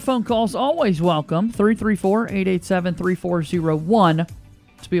show. Your phone call's always welcome, 334-887-3401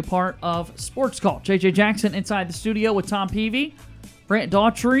 to be a part of Sports Call. JJ Jackson inside the studio with Tom Peavy, Brant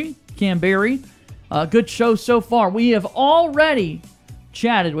Daughtry, Cam Berry. Good show so far. We have already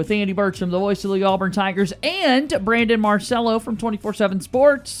chatted with Andy Burcham, the voice of the Auburn Tigers, and Brandon Marcello from 24/7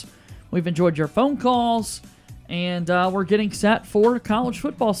 Sports. We've enjoyed your phone calls, and we're getting set for college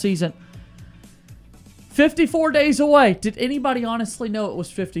football season. 54 days away. Did anybody honestly know it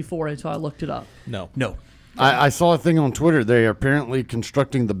was 54 until I looked it up? No. I saw a thing on Twitter. They are apparently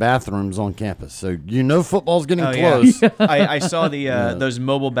constructing the bathrooms on campus, so you know football's getting close. Yeah. I saw the those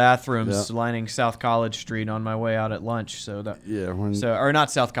mobile bathrooms lining South College Street on my way out at lunch. So that or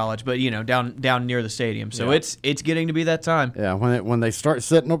not South College, but down near the stadium. So it's getting to be that time. Yeah, when they start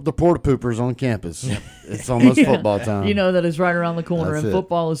setting up the porta poopers on campus, it's almost football time. You know that is right around the corner, and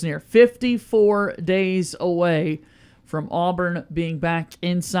football is near. 54 days away from Auburn being back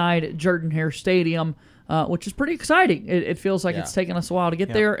inside Jordan-Hare Stadium. Which is pretty exciting. It feels like it's taken us a while to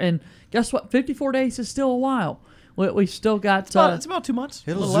get there, and guess what? 54 days is still a while. We still got... It's about 2 months.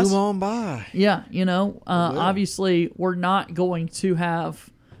 It'll zoom on by. Yeah, obviously we're not going to have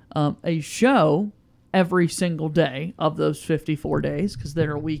a show every single day of those 54 days because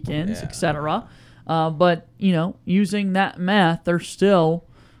there are weekends, etc. But, using that math, there's still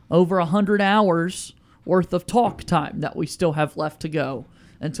over 100 hours worth of talk time that we still have left to go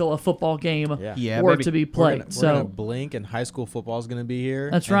until a football game Yeah, were baby. to be played. We're gonna blink, and high school football is going to be here.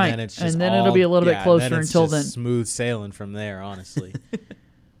 That's and right. Then it's And just then it'll be a little bit closer then it's until just then. Smooth sailing from there, honestly.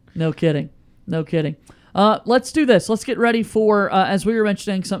 No kidding. No kidding. Let's do this. Let's get ready for, as we were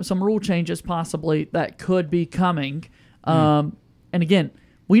mentioning, some rule changes possibly that could be coming. And again,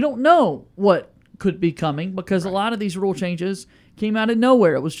 we don't know what could be coming because a lot of these rule changes came out of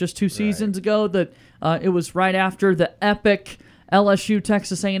nowhere. It was just 2 seasons ago that it was right after the epic LSU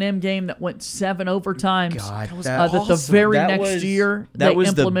Texas A&M game that went 7 overtimes. God, that the very next year they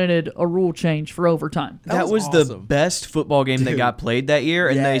implemented a rule change for overtime. That was the best football game that got played that year,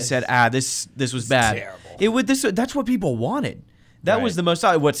 and they said, this was bad. terrible. That's what people wanted. That was the most.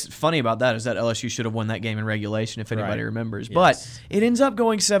 What's funny about that is that LSU should have won that game in regulation, if anybody remembers. Yes. But it ends up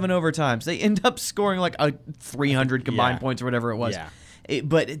going 7 overtimes. They end up scoring like 300 combined points or whatever it was. Yeah.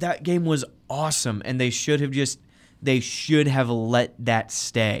 But that game was awesome, and they should have let that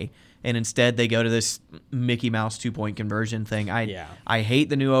stay. And instead, they go to this Mickey Mouse 2-point conversion thing. I hate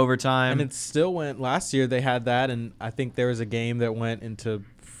the new overtime. And it still went last year. They had that, and I think there was a game that went into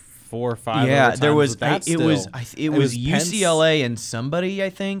 4 or 5. Yeah, there was. with that It was Penn's- UCLA and somebody, I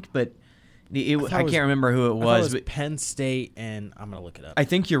think, but I can't remember who it I thought was. it was But Penn State, and I'm gonna look it up. I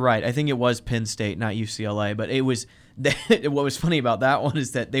think you're right. I think it was Penn State, not UCLA. But it was. What was funny about that one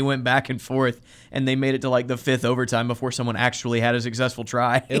is that they went back and forth, and they made it to like the 5th overtime before someone actually had a successful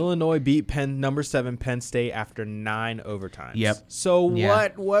try. Illinois beat number 7 Penn State after 9 overtimes. Yep. So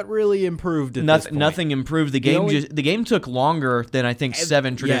what really improved at this point? Nothing improved. The game the game took longer than I think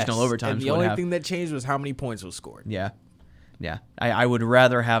 7 traditional overtimes and the would only have. thing that changed was how many points was scored. Yeah. I would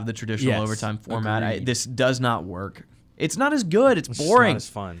rather have the traditional overtime format. Agreed. This does not work. It's not as good. It's boring.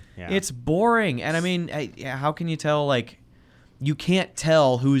 It's not as fun. Yeah. It's boring. And I mean, how can you tell? Like, you can't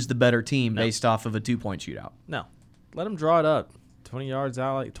tell who's the better team based off of a 2-point shootout. No. Let them draw it up. 20 yards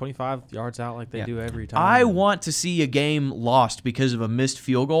out, like 25 yards out, like they do every time. I want to see a game lost because of a missed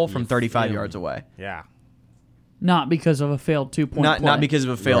field goal from 35 yards away. Yeah. Not because of a failed 2-point play. Not because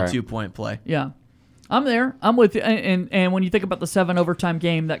of a failed 2-point play. Yeah. I'm there. I'm with you. And when you think about the 7 overtime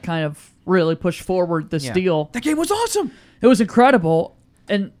game that kind of really pushed forward this deal. That game was awesome. It was incredible.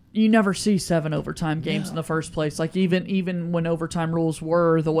 And you never see 7 overtime games in the first place. Like even when overtime rules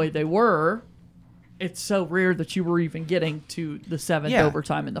were the way they were, it's so rare that you were even getting to the 7th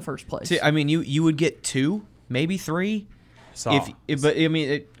overtime in the first place. I mean, you would get 2, maybe 3. But I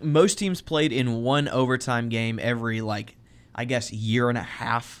mean, most teams played in 1 overtime game every I guess year and a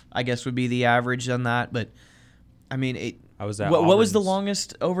half. I guess would be the average on that. But I mean, I was at what was the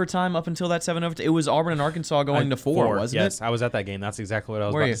longest overtime up until that 7 overtime? It was Auburn and Arkansas going to 4, wasn't it? Yes, I was at that game. That's exactly what I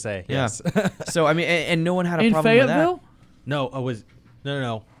was about to say. Yeah. Yes. So I mean, and no one had a in problem Fayetteville? with that. No, it was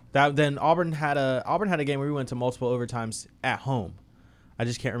no. Then Auburn had a game where we went to multiple overtimes at home. I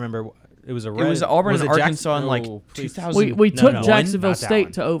just can't remember. It was Auburn and Arkansas in 2000. We took No, Jacksonville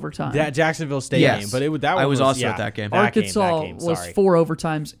State to overtime. That Jacksonville State game, but I was also at that game. Arkansas was 4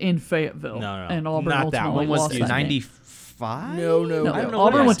 overtimes in Fayetteville. No. And Auburn Not that ultimately one. lost that game. 95? No. I don't know.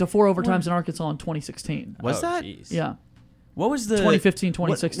 Auburn went to 4 overtimes in Arkansas in 2016. Was that? Geez. Yeah. What was the 2015,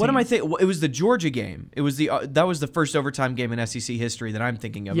 2016? What am I thinking? It was the Georgia game. It was that was the first overtime game in SEC history that I'm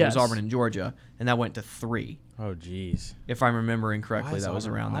thinking of. Yes. It was Auburn and Georgia, and that went to 3. Oh, jeez. If I'm remembering correctly, that was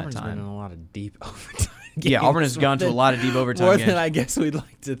around Auburn's that time. been in a lot of deep overtime games. Yeah, Auburn has gone to a lot of deep overtime more games. than I guess we'd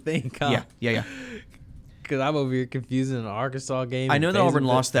like to think. Huh? Yeah. Because I'm over here confusing an Arkansas game. I know that Auburn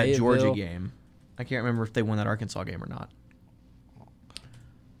Fayetteville, lost that Georgia Fayetteville. game. I can't remember if they won that Arkansas game or not. Oh,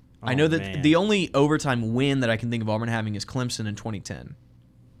 I know that man. the only overtime win that I can think of Auburn having is Clemson in 2010.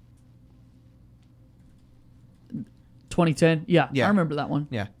 2010? Yeah, I remember that one.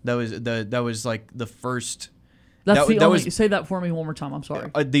 Yeah, that was like the first. That's that was, say that for me one more time. I'm sorry.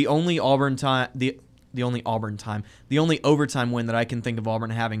 The only overtime win that I can think of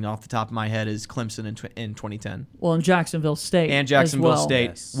Auburn having off the top of my head is Clemson in 2010. Well, in Jacksonville State. And Jacksonville as well. State,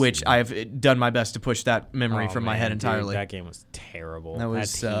 Yes. which I've done my best to push that memory from my head entirely. Dude, that game was terrible. That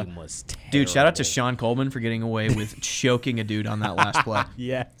team was terrible. Dude, shout out to Sean Coleman for getting away with choking a dude on that last play.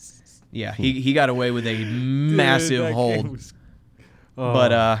 Yes. Yeah, he got away with a massive hold.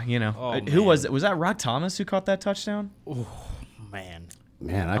 But who was it? Was that Rock Thomas who caught that touchdown? Oh man,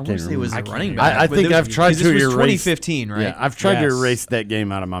 I want can't to say it was a remember. running back. I think I've tried to erase 2015, right? Yeah, I've tried to erase that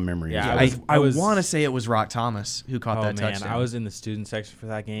game out of my memory. Yeah, I want to say it was Rock Thomas who caught that man, touchdown. I was in the student section for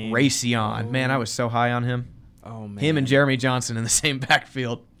that game. Raytheon, man, I was so high on him. Oh man, Him and Jeremy Johnson in the same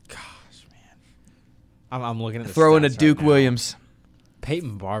backfield. Gosh, man, I'm looking at the throwing to stats Duke right now. Williams.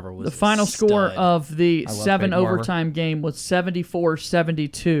 Peyton Barber was the final stud. score of the I love 7 Peyton Barber. overtime game was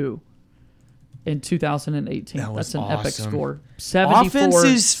 74-72. in 2018. That's an epic awesome. score. Offense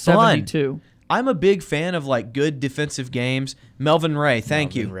is fun. 74-72. I'm a big fan of like good defensive games. Melvin Ray,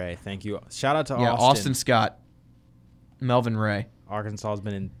 thank you. Ray, thank you. Shout out to Austin Scott. Melvin Ray. Arkansas has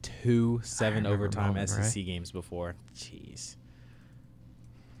been in 2 7 overtime SEC games before. Jeez.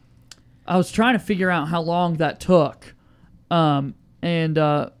 I was trying to figure out how long that took, and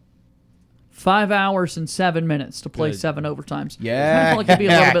 5 hours and 7 minutes to play 7 overtimes. Yeah, I kind of felt like it'd be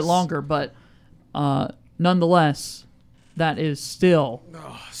a little bit longer, but nonetheless, that is still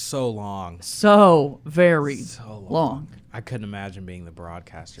so long, so very long. I couldn't imagine being the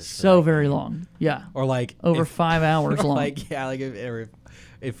broadcaster. So very long, yeah. Or like over 5 hours long. Like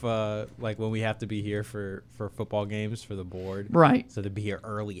if like when we have to be here for football games for the board, right? So to be here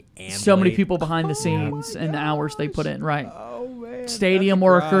early and so late. many people behind the scenes and the hours they put in, right? Oh man, stadium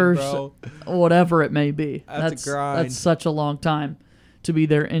workers, whatever it may be. That's a grind. That's such a long time to be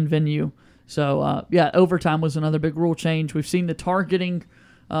there in venue. So overtime was another big rule change. We've seen the targeting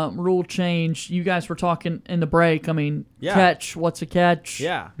rule change. You guys were talking in the break. I mean, catch. What's a catch?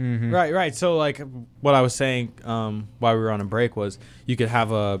 Yeah. Mm-hmm. Right. So like what I was saying while we were on a break was you could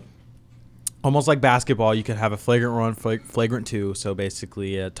have almost like basketball. You could have a flagrant 1, flagrant 2. So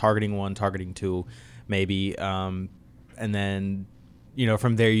basically targeting 1, targeting 2, maybe, and then.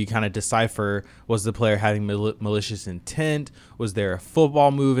 From there you kind of decipher, was the player having malicious intent? Was there a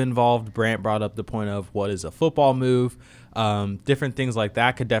football move involved? Brant brought up the point of what is a football move? Different things like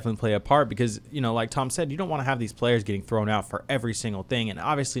that could definitely play a part because, like Tom said, you don't want to have these players getting thrown out for every single thing. And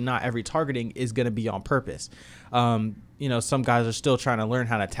obviously not every targeting is going to be on purpose. Some guys are still trying to learn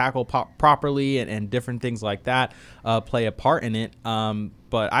how to tackle properly and different things like that play a part in it.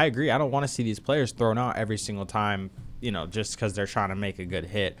 But I agree. I don't want to see these players thrown out every single time, just because they're trying to make a good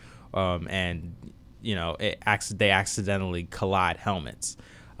hit, and they accidentally collide helmets.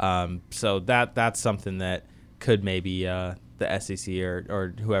 So that's something that could maybe the SEC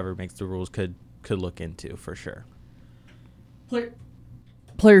or whoever makes the rules could look into for sure.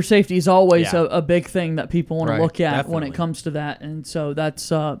 Player safety is always a big thing that people want to look at definitely. when it comes to that, and so that's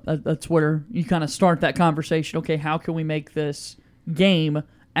where you kind of start that conversation. Okay, how can we make this game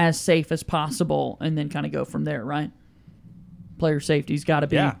as safe as possible, and then kind of go from there, right? Player safety's got to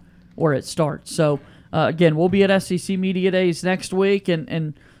be where it starts. So, again, we'll be at SEC Media Days next week,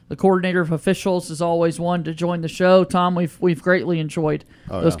 and the coordinator of officials is always one to join the show. Tom, we've greatly enjoyed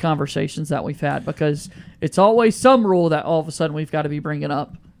those conversations that we've had because it's always some rule that all of a sudden we've got to be bringing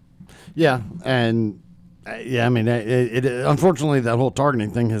up. Yeah, and I mean, it unfortunately that whole targeting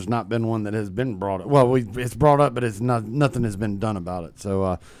thing has not been one that has been brought up. Well, it's brought up, but it's not. Nothing has been done about it.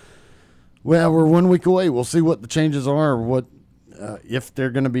 So, we're 1 week away. We'll see what the changes are, or what. If there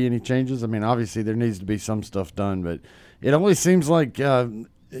are going to be any changes. I mean, obviously there needs to be some stuff done, but it always seems like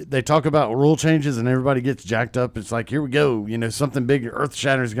they talk about rule changes and everybody gets jacked up. It's like, here we go, something big, earth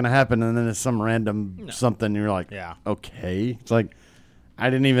shatter is going to happen, and then it's some random something. And you're like, okay. It's like, I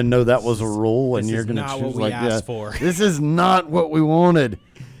didn't even know that was a rule, and you're going to choose like, for. This is not what we wanted.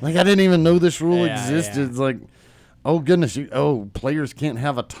 Like, I didn't even know this rule existed. Yeah. It's like, oh goodness, players can't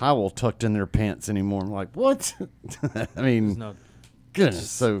have a towel tucked in their pants anymore. I'm like, what? I mean.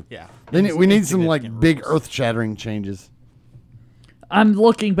 Goodness, so we need some like big earth-shattering changes. I'm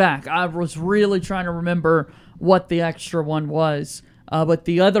looking back. I was really trying to remember what the extra one was, but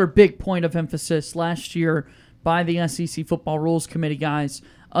the other big point of emphasis last year by the SEC Football Rules Committee guys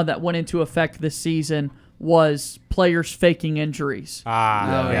that went into effect this season was players faking injuries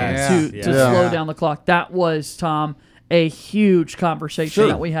to slow down the clock. That was, Tom, a huge conversation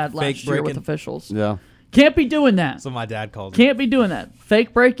that we had last year with officials. Yeah. Can't be doing that. That's what my dad calls it. Can't be doing that.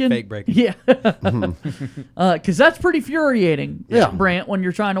 Fake breaking? Fake breaking. Yeah. Because that's pretty infuriating, Yeah. Brant, when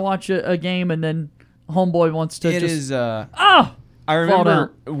you're trying to watch a game and then homeboy wants to It just... is. I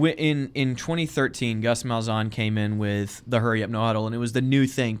remember in 2013, Gus Malzahn came in with the hurry up no huddle, and it was the new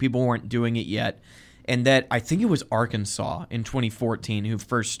thing. People weren't doing it yet. And that, I think it was Arkansas in 2014 who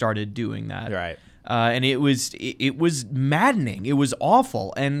first started doing that. Right. And it was maddening. It was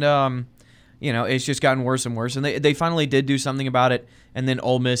awful. And... it's just gotten worse and worse. And they finally did do something about it. And then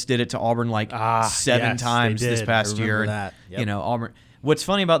Ole Miss did it to Auburn seven times this past year. That. Yep. Auburn. What's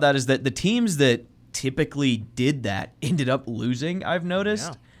funny about that is that the teams that typically did that ended up losing, I've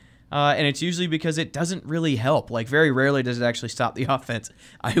noticed. Yeah. And it's usually because it doesn't really help. Like, very rarely does it actually stop the offense.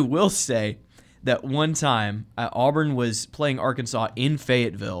 I will say that one time Auburn was playing Arkansas in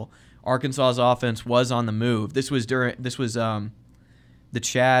Fayetteville. Arkansas's offense was on the move. This was the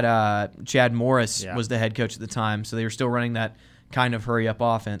Chad Morris was the head coach at the time, so they were still running that kind of hurry-up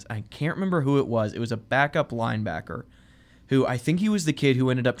offense. I can't remember who it was. It was a backup linebacker who I think he was the kid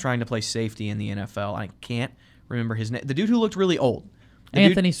who ended up trying to play safety in the NFL. I can't remember his name. The dude who looked really old.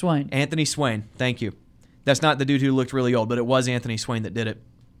 Anthony Swain. Anthony Swain. Thank you. That's not the dude who looked really old, but it was Anthony Swain that did it.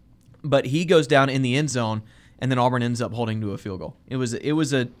 But he goes down in the end zone, and then Auburn ends up holding to a field goal. It was a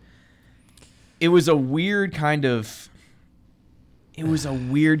weird kind of. It was a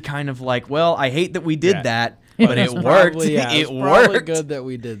weird kind of like, well, I hate that we did that, but it worked. Probably, it it's worked. probably good that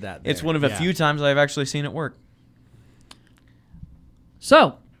we did that. It's one of a few times I've actually seen it work.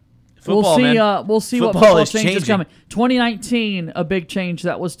 So, Football, we'll see Football what football is change is changing. coming. 2019, a big change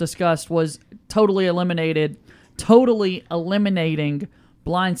that was discussed was totally eliminating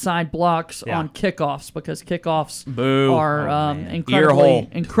blindside blocks on kickoffs, because kickoffs Boo. are Earhole.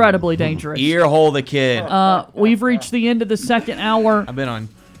 incredibly dangerous. Earhole the kid. We've reached the end of the second hour. I've been on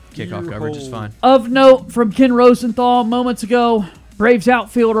kickoff coverage. It's fine. Of note from Ken Rosenthal moments ago, Braves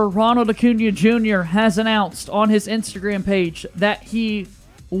outfielder Ronald Acuna Jr. has announced on his Instagram page that he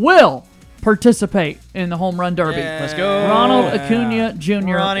will participate in the Home Run Derby. Let's go. Ronald Acuna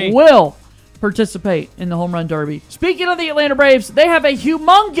Jr. Ronnie. will participate in the Home Run Derby. Speaking of the Atlanta Braves, they have a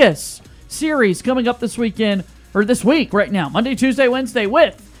humongous series coming up this weekend, or this week right now, Monday, Tuesday, Wednesday,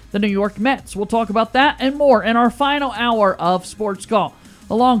 with the New York Mets. We'll talk about that and more in our final hour of Sports Call.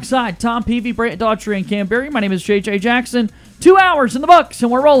 Alongside Tom Peavy, Brant Daughtry, and Cam Berry, my name is J.J. Jackson. 2 hours in the books,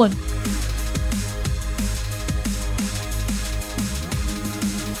 and we're rolling.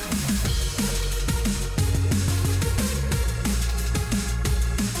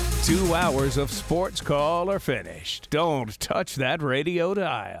 Two hours of Sports Call are finished. Don't touch that radio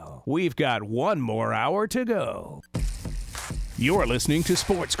dial. We've got one more hour to go. You're listening to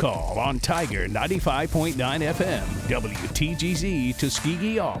Sports Call on Tiger 95.9 FM, WTGZ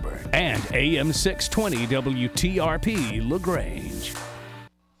Tuskegee, Auburn, and AM 620 WTRP LaGrange.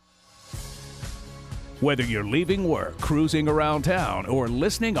 Whether you're leaving work, cruising around town, or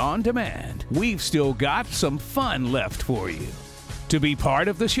listening on demand, we've still got some fun left for you. To be part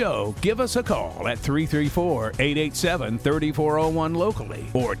of the show, give us a call at 334-887-3401 locally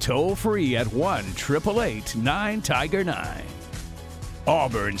or toll free at 1-888-9-TIGER-9.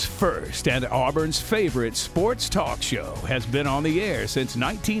 Auburn's first and Auburn's favorite sports talk show has been on the air since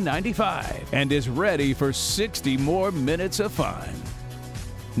 1995 and is ready for 60 more minutes of fun.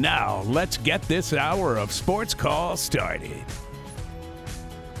 Now, let's get this hour of Sports Call started.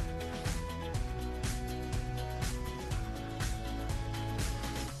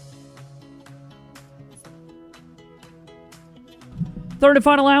 Third and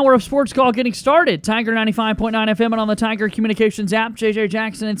final hour of Sports Call getting started. Tiger 95.9 FM and on the Tiger Communications app. JJ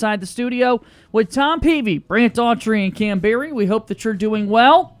Jackson inside the studio with Tom Peavy, Brant Daughtry, and Cam Berry. We hope that you're doing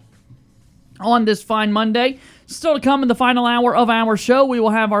well on this fine Monday. Still to come in the final hour of our show, we will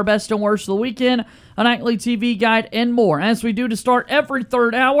have our best and worst of the weekend, a nightly TV guide, and more. As we do to start every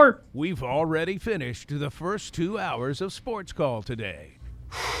third hour, we've already finished the first 2 hours of Sports Call today.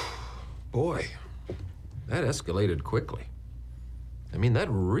 Boy, that escalated quickly. I mean, that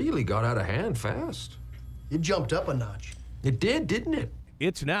really got out of hand fast. It jumped up a notch. It did, didn't it?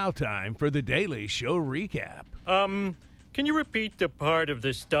 It's now time for the Daily Show recap. Can you repeat the part of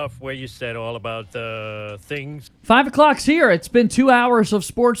the stuff where you said all about the things? 5 o'clock's here. It's been 2 hours of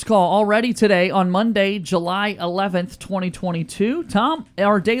Sports Call already today on Monday, July 11th, 2022. Tom,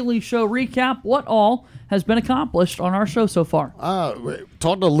 our Daily Show recap, what all has been accomplished on our show so far? We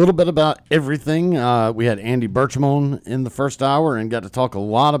talked a little bit about everything. We had Andy Bertram on in the first hour and got to talk a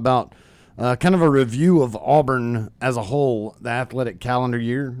lot about kind of a review of Auburn as a whole, the athletic calendar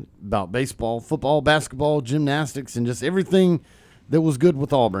year, about baseball, football, basketball, gymnastics, and just everything that was good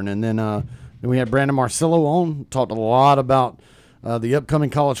with Auburn. And then we had Brandon Marcello on, talked a lot about the upcoming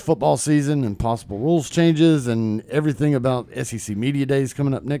college football season and possible rules changes and everything about SEC Media Days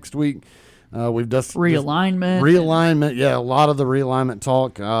coming up next week. We've just realignment. Yeah, a lot of the realignment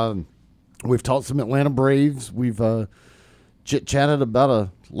talk. We've talked some Atlanta Braves. We've chit-chatted about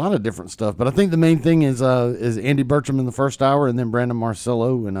a lot of different stuff. But I think the main thing is Andy Bertram in the first hour, and then Brandon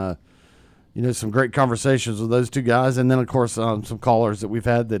Marcello, and some great conversations with those two guys, and then of course some callers that we've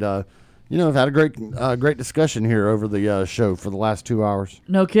had that have had a great discussion here over the show for the last 2 hours.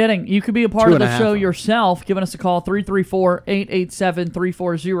 No kidding. You could be a part of the show yourself. Giving us a call,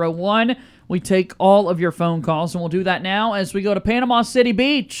 334-887-3401. We take all of your phone calls, and we'll do that now as we go to Panama City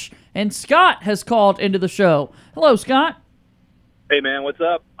Beach. And Scott has called into the show. Hello, Scott. Hey, man, what's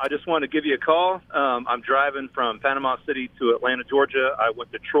up? I just wanted to give you a call. I'm driving from Panama City to Atlanta, Georgia. I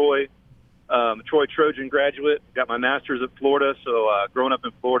went to Troy, Troy Trojan graduate, got my master's at Florida, so growing up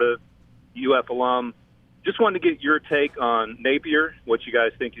in Florida, UF alum. Just wanted to get your take on Napier, what you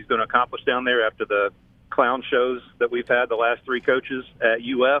guys think he's going to accomplish down there after the clown shows that we've had, the last 3 coaches at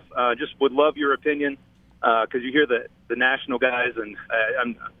UF. Just would love your opinion because you hear the national guys, and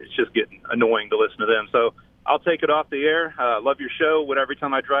it's just getting annoying to listen to them. So I'll take it off the air. Love your show. Every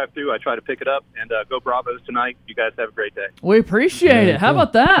time I drive through, I try to pick it up. And go Bravos tonight. You guys have a great day. We appreciate it. How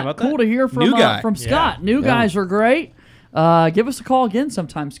about that? Cool to hear from Scott. Yeah. New guys are great. Give us a call again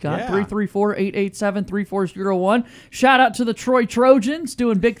sometime, Scott. 334-887-3401. Shout out to the Troy Trojans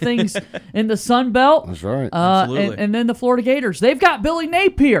doing big things in the Sun Belt. That's right. And then the Florida Gators. They've got Billy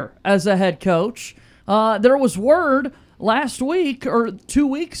Napier as a head coach. There was word last week or 2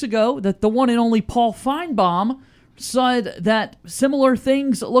 weeks ago that the one and only Paul Feinbaum said that similar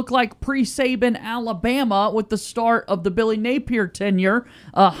things look like pre-Saban Alabama with the start of the Billy Napier tenure.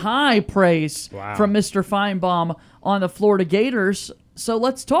 High praise from Mr. Feinbaum on the Florida Gators. So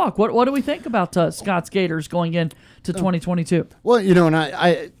let's talk. What do we think about Scott's Gators going into 2022? Well, and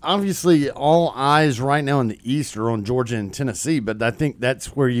I obviously all eyes right now in the East are on Georgia and Tennessee, but I think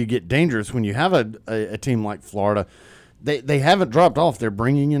that's where you get dangerous when you have a team like Florida. They haven't dropped off. They're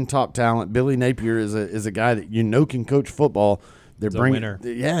bringing in top talent. Billy Napier is a guy that can coach football. He's a winner.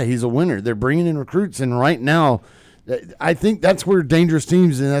 Yeah, he's a winner. They're bringing in recruits, and right now, I think that's where dangerous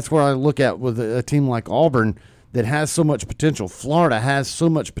teams, and that's where I look at with a team like Auburn that has so much potential. Florida has so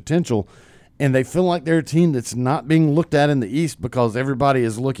much potential, and they feel like they're a team that's not being looked at in the East because everybody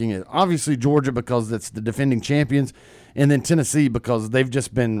is looking at, obviously, Georgia because that's the defending champions, and then Tennessee because they've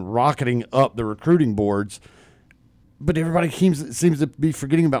just been rocketing up the recruiting boards. But everybody seems to be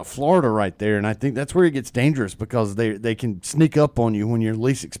forgetting about Florida right there, and I think that's where it gets dangerous because they can sneak up on you when you're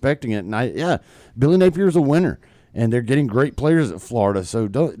least expecting it. And Billy Napier is a winner, and they're getting great players at Florida. So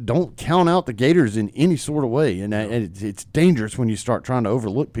don't count out the Gators in any sort of way, and it's dangerous when you start trying to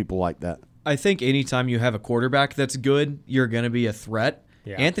overlook people like that. I think anytime you have a quarterback that's good, you're going to be a threat.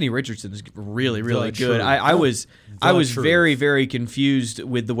 Yeah. Anthony Richardson is really, really good. I was very, very confused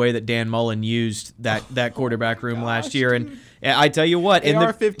with the way that Dan Mullen used that quarterback room last year, and I tell you what,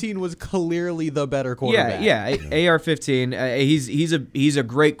 AR-15 was clearly the better quarterback. Yeah, AR-15. He's a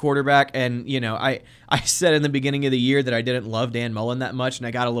great quarterback, and I said in the beginning of the year that I didn't love Dan Mullen that much, and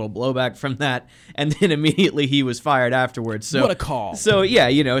I got a little blowback from that, and then immediately he was fired afterwards. So what a call! So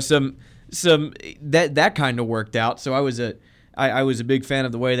yeah, some that kind of worked out. So I was a big fan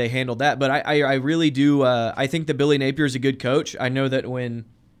of the way they handled that, but I really do. I think that Billy Napier is a good coach. I know that when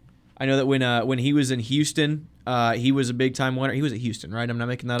he was in Houston, he was a big time winner. He was at Houston, right? I'm not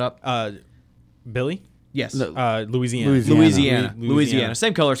making that up. Billy? Yes. Louisiana.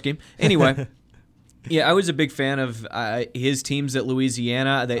 Same color scheme. Anyway. Yeah, I was a big fan of his teams at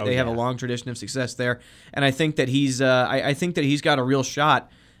Louisiana. They have a long tradition of success there, and I think that he's got a real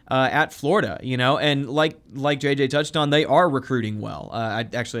shot at Florida, and like JJ touched on, they are recruiting well. I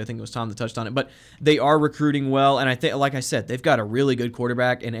think it was Tom that touched on it, but they are recruiting well, and I think, like I said, they've got a really good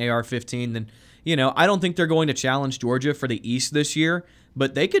quarterback in AR-15. And I don't think they're going to challenge Georgia for the East this year,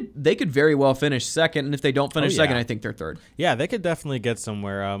 but they could very well finish second, and if they don't finish second, I think they're third. Yeah, they could definitely get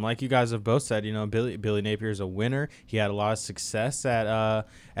somewhere. Like you guys have both said, Billy Napier is a winner. He had a lot of success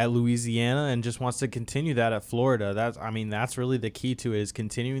at Louisiana and just wants to continue that at Florida. That's really the key to it, is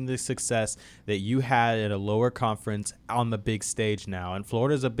continuing the success that you had at a lower conference on the big stage now. And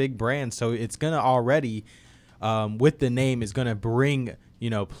Florida's a big brand, so it's going to already, with the name, is going to bring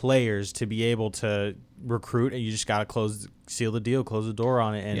players to be able to recruit, and you just got to seal the deal, close the door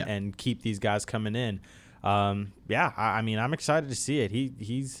on it, and keep these guys coming in. I'm excited to see it.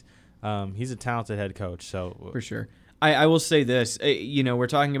 He's a talented head coach, so for sure. I will say this, we're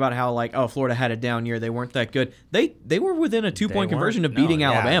talking about how Florida had a down year. They weren't that good. They were within a 2-point conversion of beating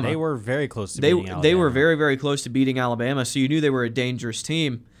Alabama. They were very close to beating Alabama. They were very, very close to beating Alabama, so you knew they were a dangerous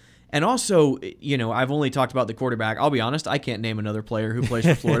team. And also, I've only talked about the quarterback. I'll be honest, I can't name another player who plays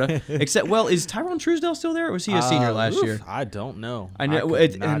for Florida except, is Tyrone Truesdell still there, or was he a senior last year? I don't know. I know.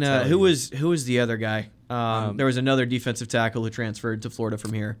 Who was the other guy? There was another defensive tackle who transferred to Florida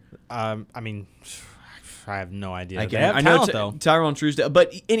from here. I have no idea. I know Tyrone Truesdell,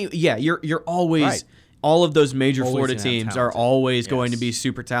 but anyway, you're always right. All of those major Florida teams are always going to be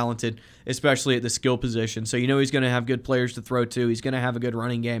super talented, especially at the skill position. So he's going to have good players to throw to. He's going to have a good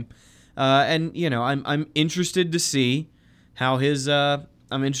running game, and I'm interested to see how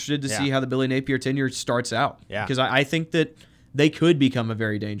see how the Billy Napier tenure starts out. Yeah, because I think that they could become a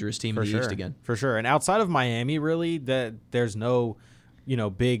very dangerous team in the East again. For sure. And outside of Miami, really, there's no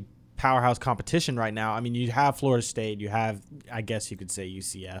big powerhouse competition right now. You have Florida State, you have, I guess you could say,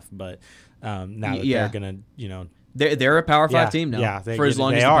 UCF, but now that they're gonna, they're a Power 5 team now. Yeah, for as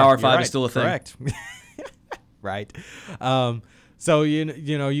long as the Power 5 is still a thing. Correct. Right. So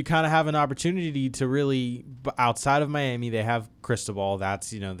you kind of have an opportunity to really, outside of Miami, they have Cristobal. That's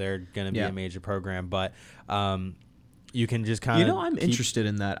they're going to be a major program, but you can just kind of. I'm interested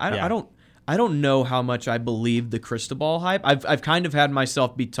in that. I don't know how much I believe the Cristobal hype. I've kind of had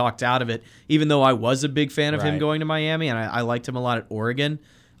myself be talked out of it, even though I was a big fan of him going to Miami, and I liked him a lot at Oregon.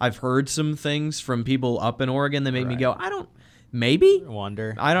 I've heard some things from people up in Oregon that make me go, maybe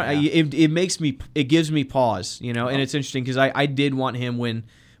wonder. I don't. Yeah. It gives me pause, and it's interesting because I did want him when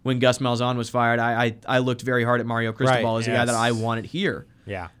Gus Malzahn was fired. I looked very hard at Mario Cristobal as a guy that I wanted here.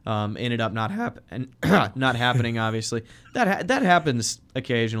 Yeah. Ended up not happening. Obviously, that happens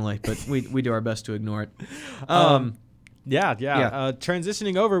occasionally, but we do our best to ignore it. Yeah.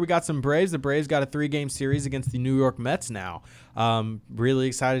 Transitioning over, we got some Braves. The Braves got a 3-game series against the New York Mets now. Really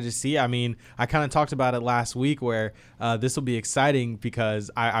excited to see. I mean, I kind of talked about it last week where this will be exciting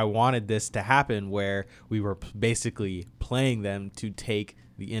because I wanted this to happen where we were basically playing them to take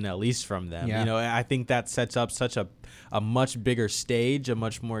the NL East from them. Yeah. I think that sets up such a much bigger stage, a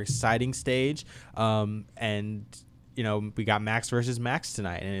much more exciting stage. And we got Max versus Max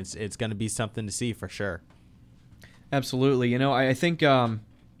tonight, and it's going to be something to see for sure. Absolutely. I think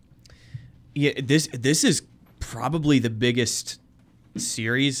this is probably the biggest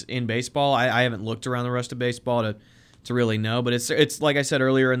series in baseball. I haven't looked around the rest of baseball to really know, but it's like I said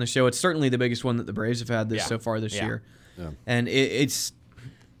earlier in the show, it's certainly the biggest one that the Braves have had so far this year. Yeah. And it's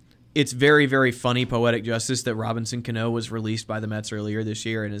very, very funny, poetic justice that Robinson Cano was released by the Mets earlier this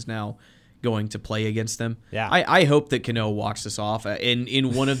year and is now going to play against them. Yeah. I hope that Cano walks us off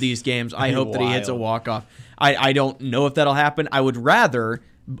in one of these games. I hope that he hits a walk-off. I don't know if that'll happen. I would rather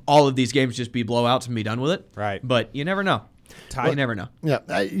all of these games just be blowouts and be done with it. Right. But you never know. You never know. Yeah.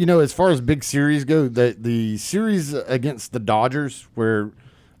 As far as big series go, the series against the Dodgers where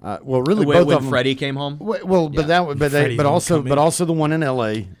really both when of them, Freddie came home. But also the one in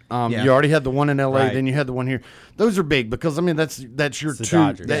L.A. You already had the one in L.A. Then you had the one here. Those are big because that's your it's two.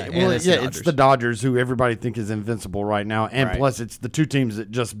 Dodgers. It's the Dodgers who everybody think is invincible right now, and plus it's the two teams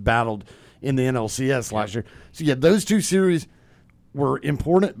that just battled in the NLCS last year. So those two series were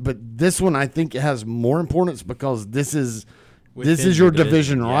important, but this one I think has more importance because this is your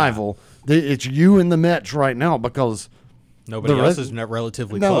division rival. It's you and the Mets right now because. Nobody else is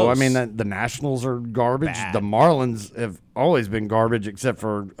relatively close. No, I mean, the Nationals are garbage. Bad. The Marlins have always been garbage except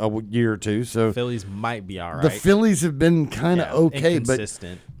for a year or two. So the Phillies might be all right. The Phillies have been kind of okay,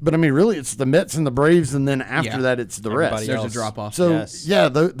 but I mean, really, it's the Mets and the Braves, and then after that, it's the rest. There's a drop-off. So,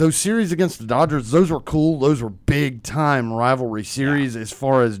 those series against the Dodgers, those were cool. Those were big-time rivalry series as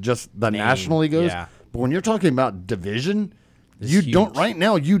far as just the National League goes. Yeah. But when you're talking about division...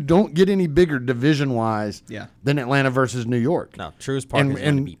 You don't get any bigger division-wise than Atlanta versus New York. No, Truist Park is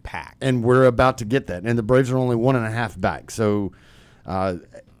going to be packed. And we're about to get that. And the Braves are only 1.5 back. So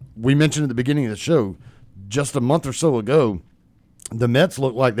we mentioned at the beginning of the show, just a month or so ago, the Mets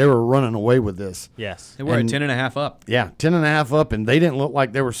looked like they were running away with this. Yes. They were at 10.5 up. Yeah, 10.5 up, and they didn't look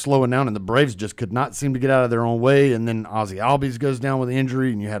like they were slowing down, and the Braves just could not seem to get out of their own way. And then Ozzie Albies goes down with an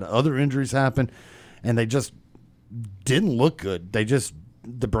injury, and you had other injuries happen, and they just didn't look good.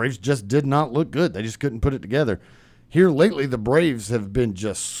 The Braves just did not look good. They just couldn't put it together. Here lately, the Braves have been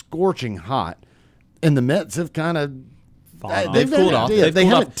just scorching hot, and the Mets have kind of they've cooled off. They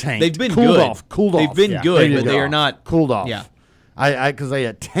haven't tanked. They've been cooled good. off. Cooled off. They've been good, but they are not cooled off. Yeah, because they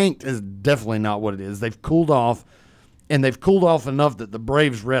had tanked is definitely not what it is. They've cooled off, and they've cooled off enough that the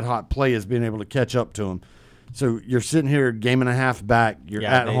Braves' red hot play has been able to catch up to them. So you're sitting here, 1.5 back. You're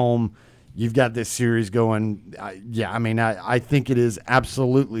at home. You've got this series going. I think it is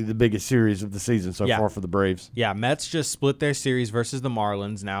absolutely the biggest series of the season so far for the Braves. Yeah, Mets just split their series versus the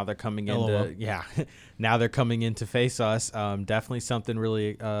Marlins. Now they're coming now they're coming in to face us. Definitely something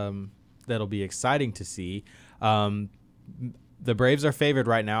really that'll be exciting to see. The Braves are favored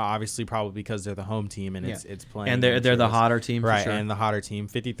right now, obviously probably because they're the home team and it's playing. And they're the hotter team, right? For sure. And the hotter team,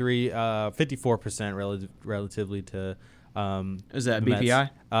 54% relatively to. Is that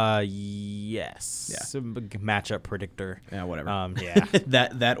BPI? Yes. Yeah. Matchup predictor. Yeah, whatever.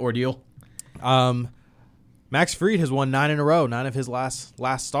 that ordeal. Max Fried has won 9 in a row. 9 of his last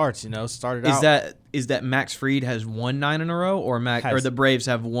starts. Started out. Is that Max Fried has won 9 in a row, or the Braves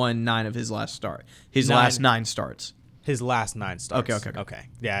have won 9 of his last start? Last 9 starts. His last 9 starts. Okay.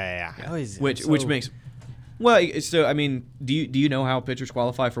 Yeah. Which makes. Well, so I mean, do you know how pitchers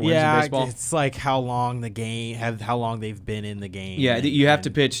qualify for wins in baseball? It's like how long they've been in the game. Yeah, you have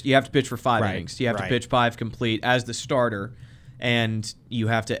to pitch. You have to pitch for 5 innings. You have to pitch 5 complete as the starter, and you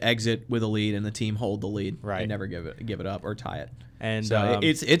have to exit with a lead, and the team hold the lead, right, and never give it up or tie it. And so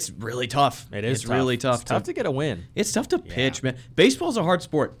it's really tough. It's tough. Really tough. It's tough to get a win. It's tough to pitch, man. Baseball's a hard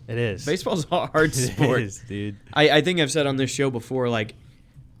sport. It is. Baseball's a hard sport. It is, dude. I think I've said on this show before, like,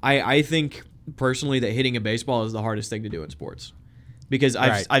 I think personally that hitting a baseball is the hardest thing to do in sports. Because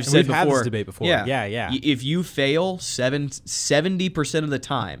I've said before. We've had this debate before. Yeah. If you fail 70% of the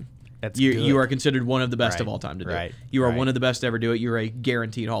time, you are considered one of the best of all time to do it. You are one of the best to ever do it. You're a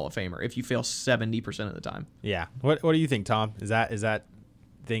guaranteed Hall of Famer if you fail 70% of the time. Yeah. What do you think, Tom? Is that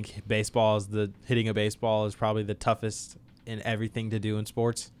think hitting a baseball is probably the toughest in everything to do in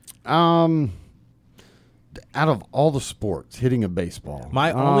sports? Out of all the sports, hitting a baseball.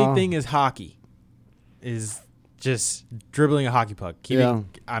 My only thing is hockey. Is just dribbling a hockey puck.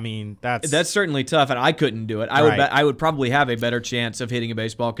 I mean, that's certainly tough, and I couldn't do it. I would probably have a better chance of hitting a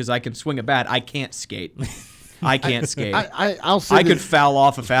baseball because I can swing a bat. I can't skate. I can't skate. I could foul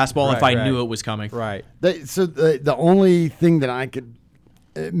off a fastball if I knew it was coming. Right. The only thing that I could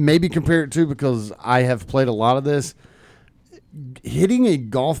maybe compare it to, because I have played a lot of this, hitting a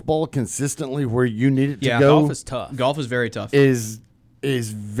golf ball consistently where you need it to go. Golf is tough. Golf is very tough. Is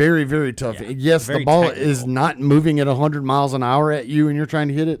very, very tough. Yeah, yes, very the ball technical. is not moving at 100 miles an hour at you and you're trying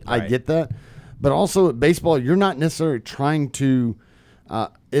to hit it. Right. I get that. But also at baseball, you're not necessarily trying to,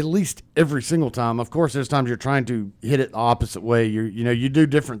 at least every single time. Of course, there's times you're trying to hit it the opposite way. You do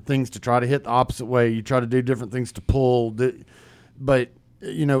different things to try to hit the opposite way. You try to do different things to pull. But,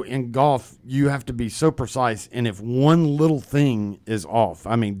 in golf, you have to be so precise. And if one little thing is off,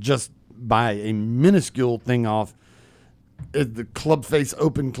 I mean, just by a minuscule thing off, the club face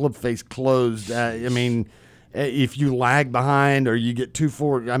open, club face closed. I mean, if you lag behind or you get too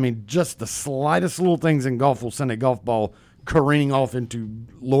forward, I mean, just the slightest little things in golf will send a golf ball careening off into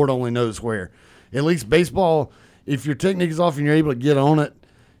Lord only knows where. At least baseball, if your technique is off and you're able to get on it,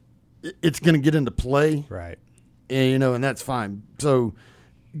 it's going to get into play. Right. And that's fine. So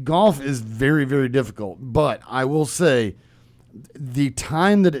golf is very, very difficult. But I will say the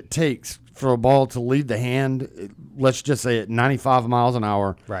time that it takes for a ball to leave the hand, let's just say at 95 miles an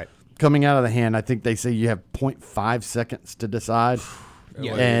hour, right, coming out of the hand, I think they say you have 0.5 seconds to decide.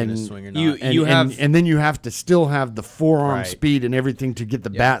 Yeah. And and then you have to still have the forearm Right. speed and everything to get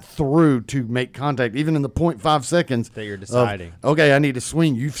the bat through to make contact, even in the 0.5 seconds that you're deciding. Okay, I need to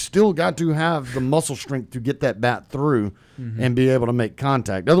swing. You've still got to have the muscle strength to get that bat through and be able to make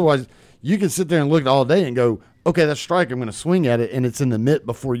contact. Otherwise, you can sit there and look at it all day and go, okay, that's strike. I'm going to swing at it, and it's in the mitt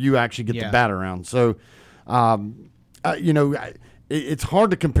before you actually get the bat around. So, it's hard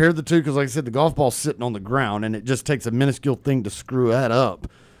to compare the two because, like I said, the golf ball's sitting on the ground, and it just takes a minuscule thing to screw that up.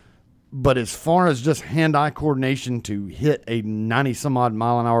 But as far as just hand-eye coordination to hit a 90-some-odd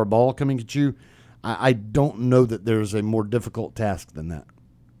mile-an-hour ball coming at you, I don't know that there's a more difficult task than that.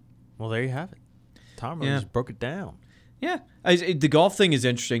 Well, there you have it. Tom really just broke it down. Yeah, the golf thing is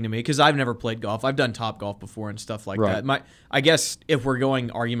interesting to me because I've never played golf. I've done Top Golf before and stuff like that. I guess if we're going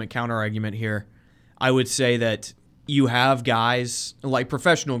counter argument here, I would say that you have guys like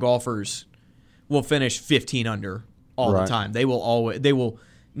professional golfers will finish 15 under all the time. They will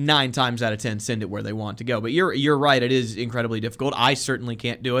 9 times out of 10 send it where they want to go. But you're right. It is incredibly difficult. I certainly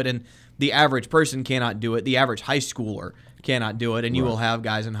can't do it, and the average person cannot do it. The average high schooler cannot do it, and you will have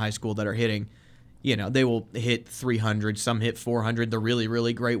guys in high school that are hitting. They will hit 300. Some hit 400. The really,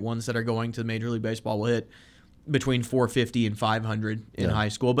 really great ones that are going to Major League Baseball will hit between 450 and 500 in high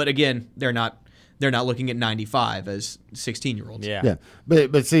school. But again, they're not looking at 95 as 16-year-olds. Yeah.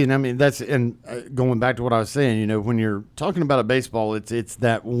 But see, and I mean that's going back to what I was saying. When you're talking about a baseball, it's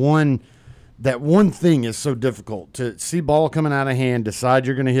that one thing is so difficult to see ball coming out of hand, decide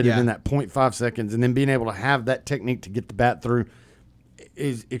you're going to hit it in that 0.5 seconds, and then being able to have that technique to get the bat through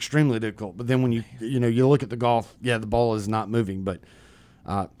is extremely difficult. But then when you look at the golf, the ball is not moving, but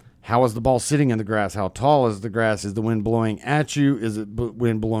how is the ball sitting in the grass? How tall is the grass? Is the wind blowing at you? Is it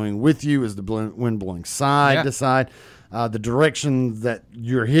wind blowing with you? Is the wind blowing side to side? The direction that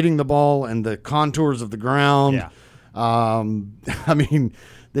you're hitting the ball and the contours of the ground. I mean,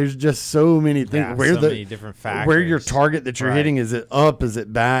 there's just so many things. Many different factors. Where your target that you're hitting, is it up? Is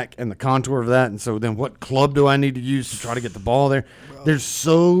it back? And the contour of that. And so then what club do I need to use to try to get the ball there? There's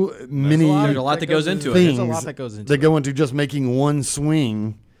so many There's a lot that goes into it. things There's a lot that goes into that go into just making one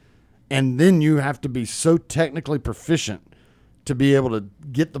swing. And then you have to be so technically proficient to be able to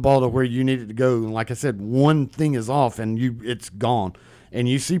get the ball to where you need it to go. And like I said, one thing is off and it's gone. And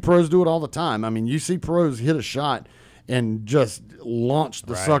you see pros do it all the time. I mean, you see pros hit a shot and just launch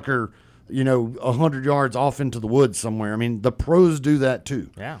the sucker, 100 yards off into the woods somewhere. I mean, the pros do that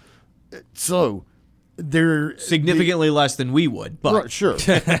too. Yeah. So they're significantly less than we would, but right, sure.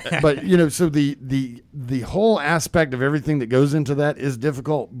 But so the whole aspect of everything that goes into that is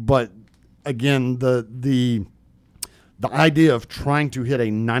difficult. But again, the idea of trying to hit a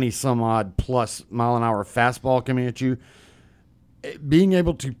 90-some-odd plus mile-an-hour fastball coming at you, being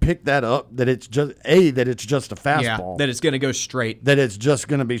able to pick that up, that it's just a fastball, that it's going to go straight, that it's just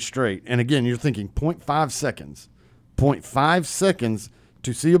going to be straight. And again, you're thinking 0.5 seconds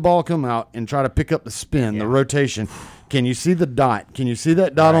to see a ball come out and try to pick up the spin, the rotation. Can you see the dot? Can you see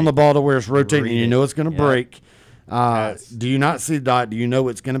that dot on the ball to where it's rotating and you know it's going to break? Do you not see the dot? Do you know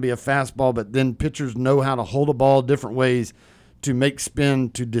it's going to be a fastball? But then pitchers know how to hold a ball different ways to make spin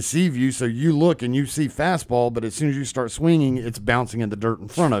to deceive you. So you look and you see fastball, but as soon as you start swinging, it's bouncing in the dirt in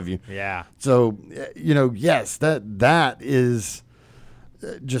front of you. Yeah. So, yes, that is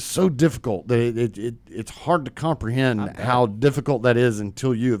just so difficult that it's hard to comprehend how difficult that is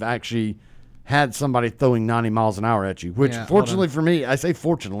until you have actually had somebody throwing 90 miles an hour at you, which fortunately for me, I say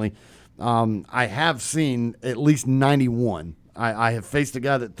fortunately, I have seen at least 91. I have faced a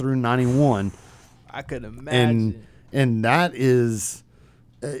guy that threw 91. I could imagine. And that is,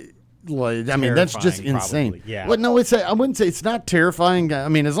 that's just insane. Probably. Yeah. Well, no, I wouldn't say it's not terrifying. I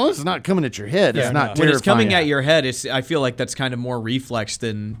mean, as long as it's not coming at your head, it's not terrifying. When it's coming at your head, I feel like that's kind of more reflex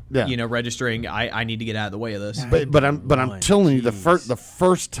than registering. I need to get out of the way of this. But I'm telling you, the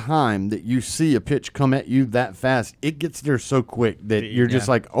first time that you see a pitch come at you that fast, it gets there so quick that you're just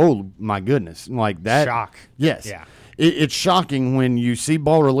like, oh my goodness, like that. Shock. Yes. Yeah. It's shocking when you see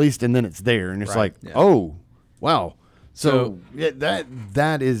ball released and then it's there, and it's oh, wow. So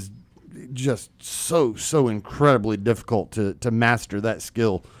that is just so incredibly difficult to master that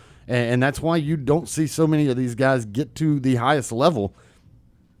skill, and that's why you don't see so many of these guys get to the highest level,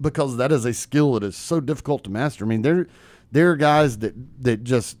 because that is a skill that is so difficult to master. I mean, there are guys that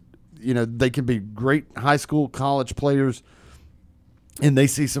just they can be great high school, college players, and they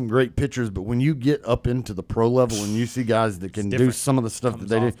see some great pitchers, but when you get up into the pro level and you see guys that can do some of the stuff that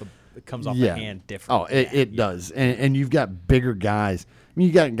they do. It comes off the hand different. Oh, it does. And you've got bigger guys. I mean,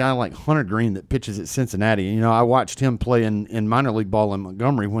 you got a guy like Hunter Green that pitches at Cincinnati. I watched him play in minor league ball in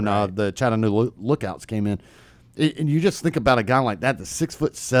Montgomery when the Chattanooga Lookouts came in. And you just think about a guy like that, the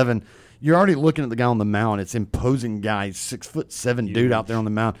 6'7". You're already looking at the guy on the mound. It's imposing guy, 6'7" dude out there on the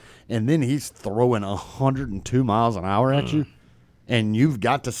mound. And then he's throwing 102 miles an hour at you. And you've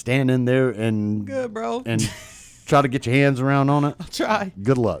got to stand in there and good, bro. And try to get your hands around on it. I'll try.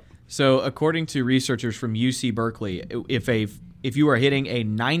 Good luck. So, according to researchers from UC Berkeley, if you are hitting a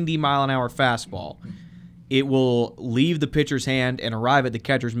 90-mile-an-hour fastball, it will leave the pitcher's hand and arrive at the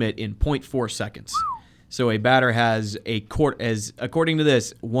catcher's mitt in 0.4 seconds. So, a batter has according to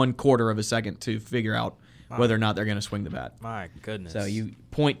this, 1/4 of a second to figure out whether or not they're going to swing the bat. My goodness. So,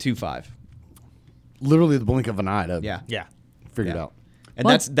 0.25. Literally the blink of an eye to figure it out. And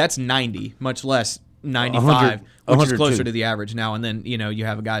that's 90, much less 95, which is closer to the average now. And then, you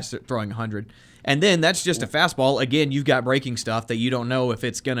have a guy throwing 100. And then that's just a fastball. Again, you've got breaking stuff that you don't know if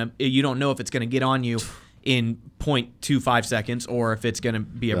it's gonna get on you in 0.25 seconds or if it's gonna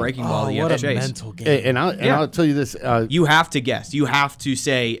be a breaking ball that you have to chase. Mental game. And I'll tell you this: you have to guess. You have to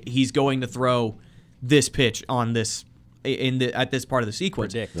say he's going to throw this pitch on this at this part of the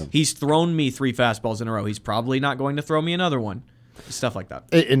sequence. He's thrown me 3 fastballs in a row. He's probably not going to throw me another one. Stuff like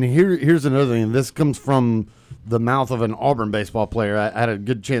that. And here's another thing. This comes from the mouth of an Auburn baseball player. I had a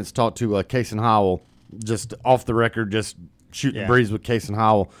good chance to talk to Cason Howell, just off the record, just shooting the breeze with Cason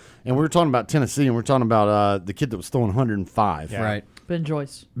Howell. And we were talking about Tennessee, and we were talking about the kid that was throwing 105. Yeah. Right. Ben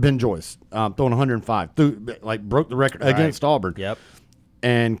Joyce. Throwing 105. Broke the record against Auburn. Yep.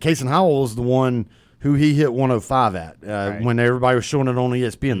 And Cason Howell was the one who he hit 105 at when everybody was showing it on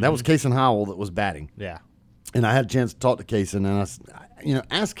ESPN. Mm-hmm. That was Cason Howell that was batting. Yeah. And I had a chance to talk to Cason, and I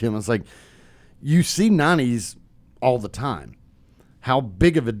ask him, it's like, you see 90s all the time. How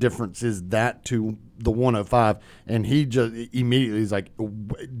big of a difference is that to the 105? And he just immediately is like,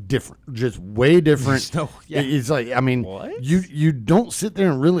 different, just way different. It's like, I mean, you don't sit there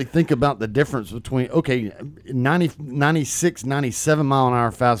and really think about the difference between, 96, 97 mile an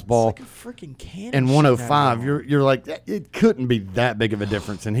hour fastball like a freaking cannon and 105. You're like, it couldn't be that big of a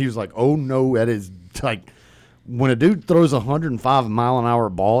difference. And he was like, oh no, that is like, when a dude throws 105 mile an hour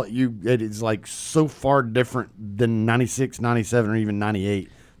ball at you, it is like so far different than 96, 97, or even 98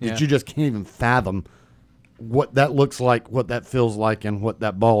 that you just can't even fathom what that looks like, what that feels like, and what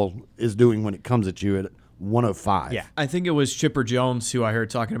that ball is doing when it comes at you at 105. Yeah, I think it was Chipper Jones who I heard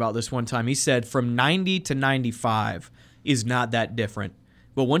talking about this one time. He said from 90 to 95 is not that different.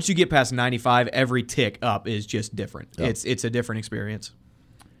 But once you get past 95, every tick up is just different. Yep. It's a different experience.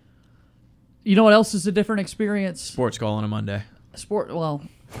 You know what else is a different experience? Sports call on a Monday.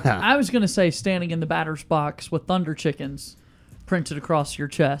 I was going to say standing in the batter's box with Thunder Chickens printed across your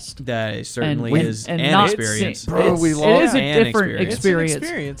chest. That certainly is an experience. It is a different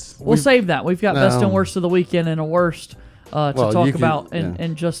experience. We'll save that. We've got best and worst of the weekend and a worst to talk about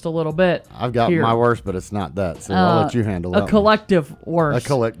in just a little bit. I've got my worst, but it's not that, so I'll let you handle that. A collective worst. A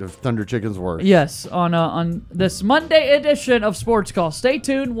collective Thunder Chickens worst. Yes, on this Monday edition of Sports Call. Stay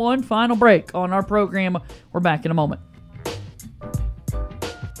tuned. One final break on our program. We're back in a moment.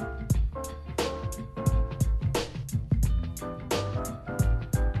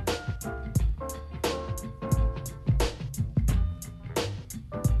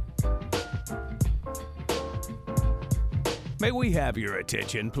 May we have your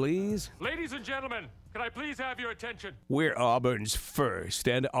attention, please? Ladies and gentlemen, can I please have your attention? We're Auburn's first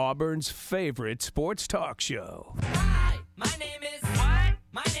and Auburn's favorite sports talk show. Hi, my name is... What?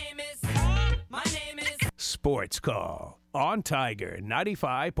 My name is... My name is... Sports Call on Tiger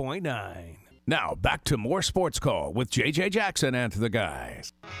 95.9. Now, back to more Sports Call with J.J. Jackson and the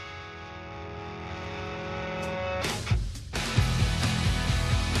guys.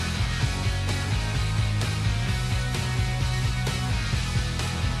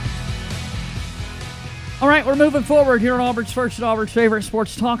 All right, we're moving forward here on Auburn's first and Auburn's favorite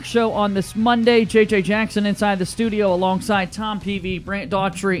sports talk show on this Monday. J.J. Jackson inside the studio alongside Tom Peavy, Brant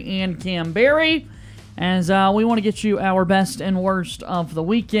Daughtry, and Cam Berry. As we want to get you our best and worst of the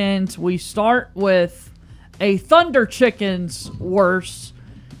weekend. We start with a Thunder Chickens worst.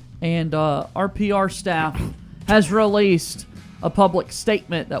 And our PR staff has released a public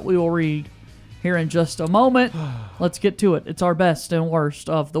statement that we will read here in just a moment. Let's get to it. It's our best and worst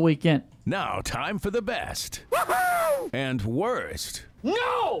of the weekend. Now, time for the best and worst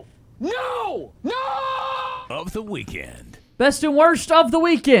No! of the weekend. Best and worst of the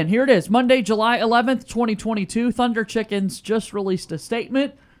weekend. Here it is. Monday, July 11th, 2022. Thunder Chickens just released a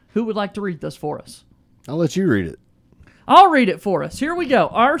statement. Who would like to read this for us? I'll let you read it. I'll read it for us. Here we go.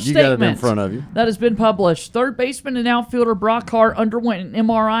 Our statement got it in front of you. That has been published. Third baseman and outfielder Brock Hart underwent an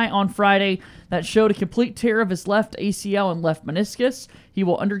MRI on Friday that showed a complete tear of his left ACL and left meniscus. He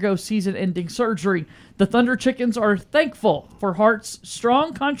will undergo season-ending surgery. The Thunder Chickens are thankful for Hart's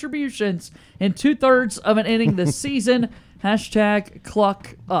strong contributions in 2/3 of an inning this season. Hashtag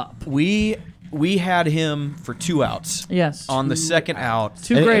cluck up. We had him for 2 outs. Yes. On the second out.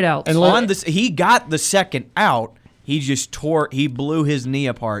 Two great outs. And he got the second out. He just he blew his knee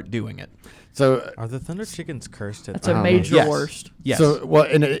apart doing it. So are the Thunder Chickens cursed? That's a major worst. Yes. So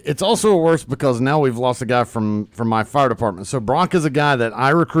and it's also a worst because now we've lost a guy from my fire department. So Brock is a guy that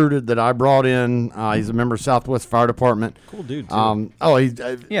I recruited, that I brought in. He's a member of Southwest Fire Department. Cool dude too. He's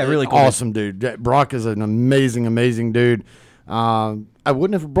really cool. Awesome dude. Brock is an amazing dude. I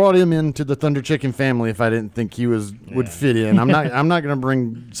wouldn't have brought him into the Thunder Chicken family if I didn't think he would fit in. I'm not going to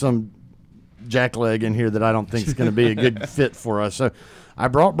bring some jackleg in here that I don't think is going to be a good fit for us. So I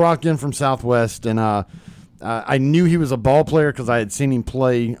brought Brock in from Southwest, and I knew he was a ball player because I had seen him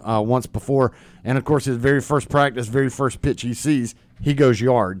play once before. And, of course, his very first practice, very first pitch he sees, he goes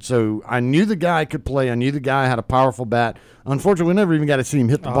yard. So I knew the guy could play. I knew the guy had a powerful bat. Unfortunately, we never even got to see him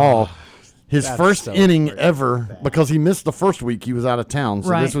hit the ball. His first inning ever, because he missed the first week. He was out of town.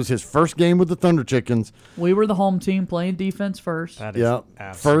 So this was his first game with the Thunder Chickens. We were the home team playing defense first. That is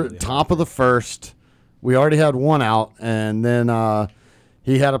absolutely top of the first. We already had one out, and then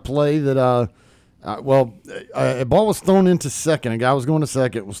he had a play that, a ball was thrown into second. A guy was going to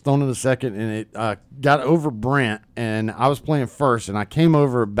second, was thrown into second, and it got over Brant, and I was playing first, and I came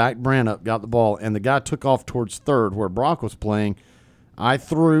over, backed Brant up, got the ball, and the guy took off towards third where Brock was playing. I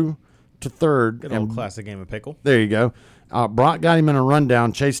threw to third. Good old classic game of pickle. There you go. Brock got him in a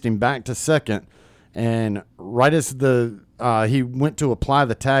rundown, chased him back to second, and right as he went to apply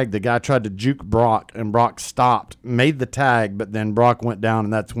the tag, the guy tried to juke Brock, and Brock stopped, made the tag, but then Brock went down,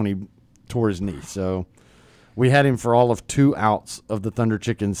 and that's when he tore his knee. So we had him for all of 2 outs of the Thunder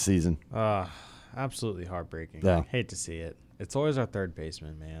Chickens season. Absolutely heartbreaking. Yeah. Hate to see it. It's always our third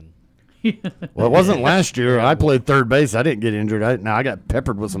baseman, man. Well, it wasn't last year. I played third base. I didn't get injured. I got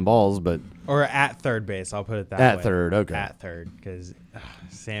peppered with some balls, but or at third base. I'll put it that way. At third, okay. At third, because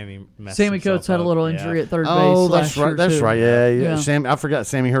Sammy Coates had a little injury at third base. Oh, that's right. That's too. right. Yeah. Sammy, I forgot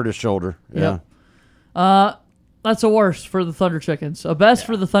Sammy hurt his shoulder. Yeah. That's a worst for the Thunder Chickens. A best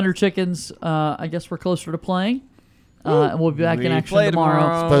for the Thunder Chickens. I guess we're closer to playing. And we'll be back in action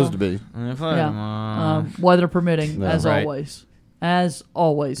tomorrow. Supposed to be. Weather permitting, Yeah. as Right. always. As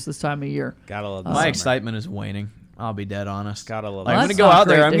always, this time of year. Gotta love My excitement is waning. I'll be dead honest. Gotta love I'm Well, going to that's go not out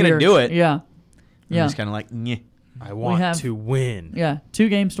there. great I'm to going to hear. do it. Yeah. I'm just kind of like, nyeh. I want to win. Yeah, 2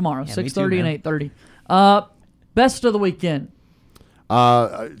 games tomorrow, Yeah, 6:30 me too, and 8:30. Best of the weekend.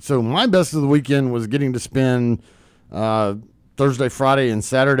 So my best of the weekend was getting to spend Thursday, Friday, and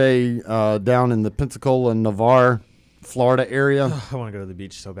Saturday down in the Pensacola, Navarre, Florida area. I want to go to the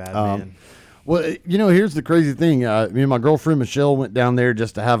beach so bad, man. Well, here's the crazy thing. Me and my girlfriend Michelle went down there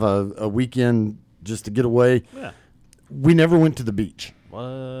just to have a weekend, just to get away. Yeah. We never went to the beach.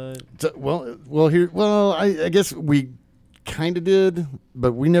 What? So, I guess we kind of did,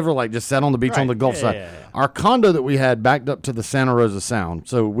 but we never just sat on the beach on the Gulf side. Yeah. Our condo that we had backed up to the Santa Rosa Sound.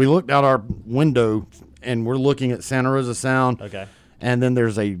 So we looked out our window and we're looking at Santa Rosa Sound. Okay. And then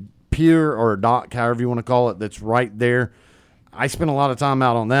there's a pier or a dock, however you want to call it, that's right there. I spent a lot of time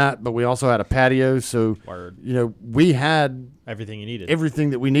out on that, but we also had a patio. So, we had everything you needed. Everything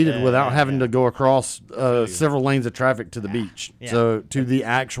that we needed without having to go across several lanes of traffic to the beach. Yeah. So, to the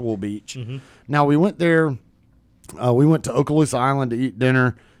actual beach. Mm-hmm. Now, we went there. We went to Okaloosa Island to eat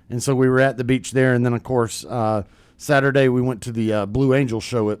dinner, and so we were at the beach there. And then, of course, Saturday we went to the Blue Angel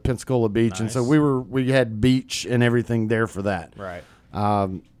show at Pensacola Beach, and so we had beach and everything there for that. Right.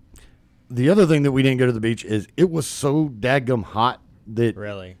 The other thing that we didn't go to the beach is it was so daggum hot that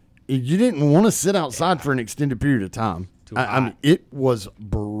you didn't want to sit outside for an extended period of time. I mean, it was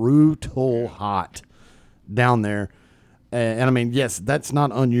brutal hot down there. And I mean, yes, that's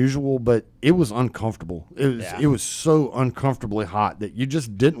not unusual, but it was uncomfortable. It was so uncomfortably hot that you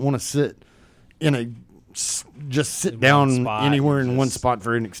just didn't want to sit down anywhere in one spot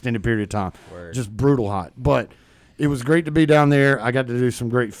for an extended period of time. Just brutal hot. But it was great to be down there. I got to do some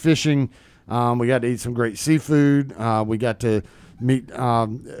great fishing. We got to eat some great seafood. We got to meet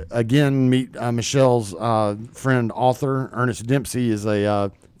Michelle's friend, author. Ernest Dempsey is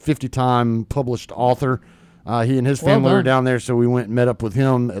a 50-time published author. He and his family were down there, so we went and met up with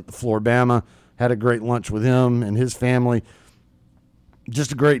him at the Floribama, had a great lunch with him and his family.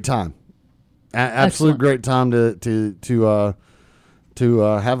 Just a great time. Absolute great time to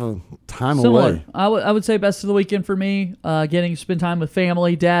have a time away. I would say best of the weekend for me, getting to spend time with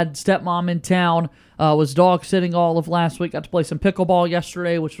family. Dad, stepmom in town, was dog sitting all of last week. Got to play some pickleball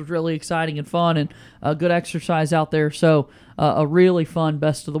yesterday, which was really exciting and fun, and good exercise out there. So a really fun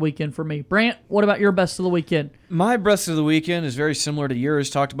best of the weekend for me. Brant, what about your best of the weekend? My best of the weekend is very similar to yours.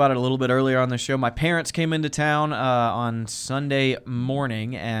 Talked about it a little bit earlier on the show. My parents came into town on Sunday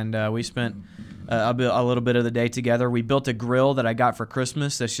morning, and we spent a little bit of the day together. We built a grill that I got for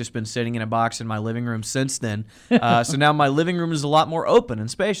Christmas that's just been sitting in a box in my living room since then. So now my living room is a lot more open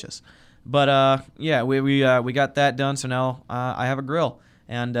and spacious. But we got that done, so now I have a grill.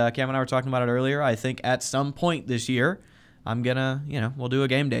 And Cam and I were talking about it earlier. I think at some point this year, I'm going to, we'll do a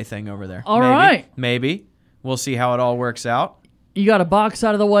game day thing over there. All right. Maybe. We'll see how it all works out. You got a box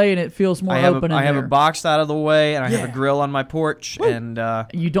out of the way, and it feels more open in there. I have a box out of the way, and I have a grill on my porch. Woo. And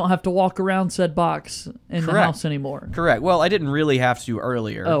you don't have to walk around said box in the house anymore. Correct. Well, I didn't really have to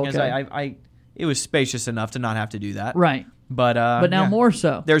earlier. Oh, because okay. it was spacious enough to not have to do that. Right. But now more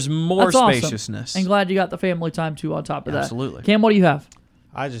so. There's more That's awesome. spaciousness. And glad you got the family time, too, on top of that. Absolutely. Cam, what do you have?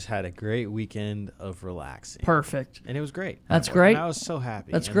 I just had a great weekend of relaxing. Perfect. And it was great. That's great. And I was so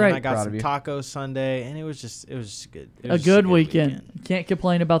happy. That's and great. Then I got Proud some of you. tacos Sunday, and it was just good. It A was just good weekend. Can't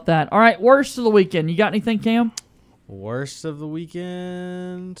complain about that. All right, worst of the weekend. You got anything, Cam? Worst of the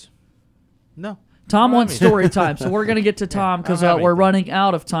weekend? No. Tom wants story time, so we're going to get to Tom because have we're running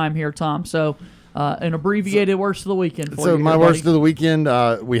out of time here, Tom. So an abbreviated worst of the weekend for you. So my here, worst buddy. of the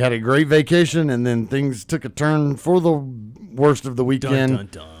weekend, we had a great vacation, and then things took a turn for the worst of the weekend. Dun,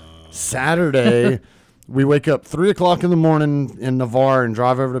 dun, dun. Saturday, we wake up 3 o'clock in the morning in Navarre and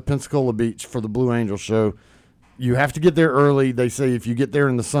drive over to Pensacola Beach for the Blue Angel show. You have to get there early. They say if you get there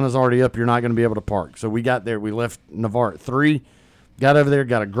and the sun is already up, you're not going to be able to park. So we got there. We left Navarre at 3, got over there,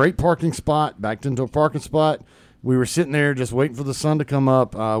 got a great parking spot, backed into a parking spot. We were sitting there just waiting for the sun to come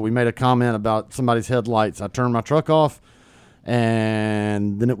up. We made a comment about somebody's headlights. I turned my truck off,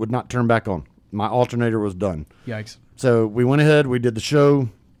 and then it would not turn back on. My alternator was done. Yikes. So we went ahead. We did the show.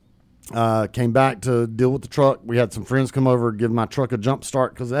 Came back to deal with the truck. We had some friends come over, give my truck a jump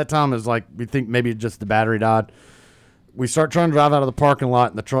start because at that time it was like we think maybe just the battery died. We start trying to drive out of the parking lot,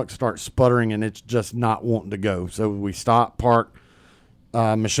 and the truck starts sputtering, and it's just not wanting to go. So we stop, park.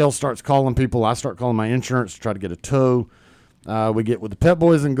 Michelle starts calling people. I start calling my insurance to try to get a tow. We get with the Pet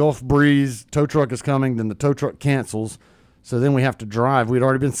Boys in Gulf Breeze. Tow truck is coming. Then the tow truck cancels. So then we have to drive. We'd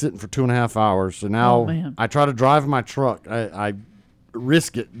already been sitting for 2.5 hours. So now I try to drive my truck. I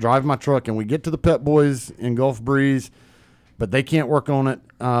risk it, drive my truck, and we get to the Pet Boys in Gulf Breeze, but they can't work on it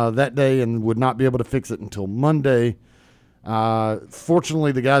that day and would not be able to fix it until Monday.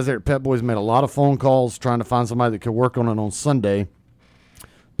 Fortunately, the guys there at Pep Boys made a lot of phone calls trying to find somebody that could work on it on Sunday.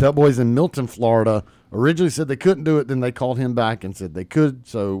 Pep Boys in Milton, Florida, originally said they couldn't do it. Then they called him back and said they could.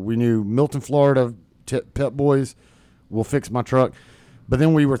 So we knew Milton, Florida, Pep Boys will fix my truck. But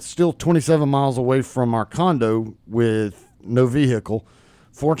then we were still 27 miles away from our condo with no vehicle.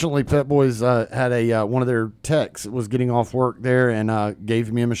 Fortunately, Pep Boys had one of their techs that was getting off work there and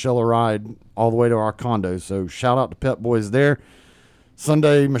gave me and Michelle a ride all the way to our condo. So shout out to Pep Boys there.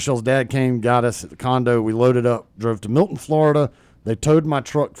 Sunday, Michelle's dad came, got us at the condo. We loaded up, drove to Milton, Florida. They towed my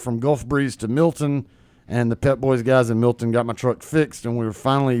truck from Gulf Breeze to Milton, and the Pep Boys guys in Milton got my truck fixed, and we were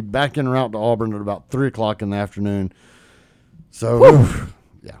finally back en route to Auburn at about 3 o'clock in the afternoon. So,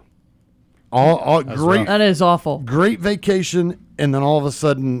 yeah. All great. That is awful. Great vacation, and then all of a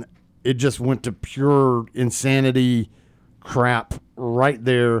sudden, it just went to pure insanity crap right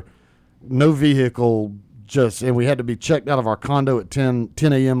there. No vehicle, and we had to be checked out of our condo at 10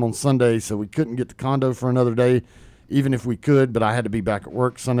 a.m. on Sunday, so we couldn't get the condo for another day, even if we could, but I had to be back at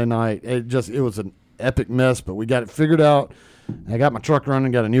work Sunday night. It was an epic mess, but we got it figured out. I got my truck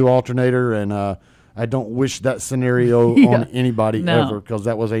running, got a new alternator, and I don't wish that scenario on anybody ever, because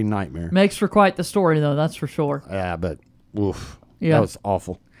that was a nightmare. Makes for quite the story, though, that's for sure. Yeah, but oof, yeah. That was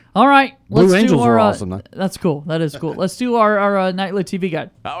awful. All right. Blue Angels were awesome. That's cool. That is cool. Let's do our nightly TV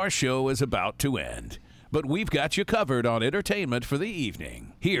guide. Our show is about to end, but we've got you covered on entertainment for the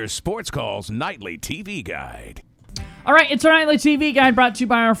evening. Here's Sports Call's Nightly TV Guide. All right, it's our nightly TV guide brought to you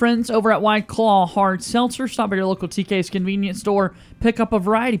by our friends over at White Claw Hard Seltzer. Stop at your local TK's convenience store. Pick up a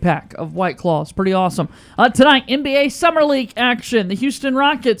variety pack of White Claws. Pretty awesome. Tonight, NBA Summer League action. The Houston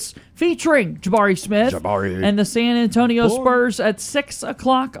Rockets featuring Jabari Smith and the San Antonio Spurs at 6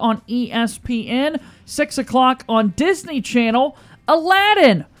 o'clock on ESPN. 6 o'clock on Disney Channel.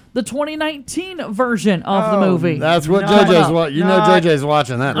 Aladdin, the 2019 version of the movie. That's what JJ's watching. JJ's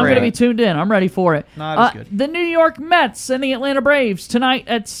watching that. I'm going to be tuned in. I'm ready for it. Not as good. The New York Mets and the Atlanta Braves tonight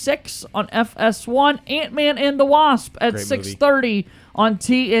at 6 on FS1. Ant-Man and the Wasp at 6:30 on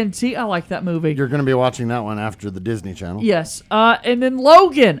TNT. I like that movie. You're going to be watching that one after the Disney Channel. Yes. And then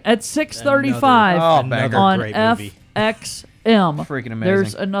Logan at 6:35 on FXM. Freaking amazing.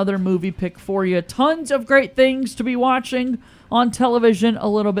 There's another movie pick for you. Tons of great things to be watching on television a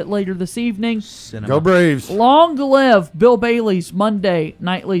little bit later this evening. Cinema. Go Braves. Long live Bill Bailey's Monday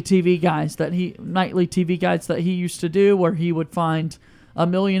nightly TV guides that he used to do, where he would find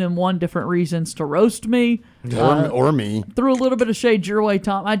 1,000,001 different reasons to roast me. Or me. Threw a little bit of shade your way,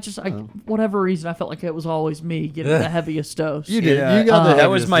 Tom. Whatever reason, I felt like it was always me getting the heaviest dose. You did. Yeah, You got that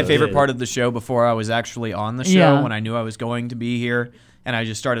was my favorite part of the show before I was actually on the show, when I knew I was going to be here. And I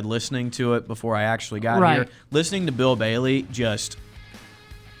just started listening to it before I actually got here. Listening to Bill Bailey just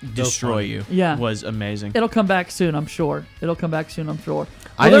destroy you was amazing. It'll come back soon, I'm sure. I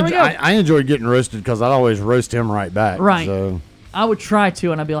enjoy getting roasted because I'd always roast him right back. Right. So. I would try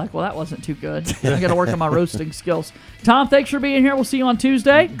to, and I'd be like, well, that wasn't too good. I got to work on my roasting skills. Tom, thanks for being here. We'll see you on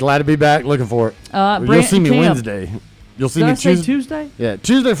Tuesday. Glad to be back. Looking for it. You'll see me Wednesday. You'll see me Tuesday? Yeah,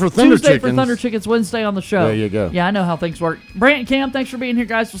 Tuesday for Thunder Chickens. Tuesday for Thunder Chickens, Wednesday on the show. There you go. Yeah, I know how things work. Brant and Cam, thanks for being here,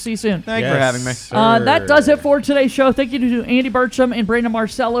 guys. We'll see you soon. Thanks for having me. That does it for today's show. Thank you to Andy Burcham and Brandon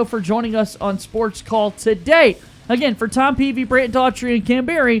Marcello for joining us on Sports Call today. Again, for Tom Peavy, Brant Daughtry, and Cam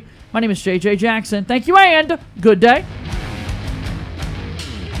Berry, my name is JJ Jackson. Thank you, and good day.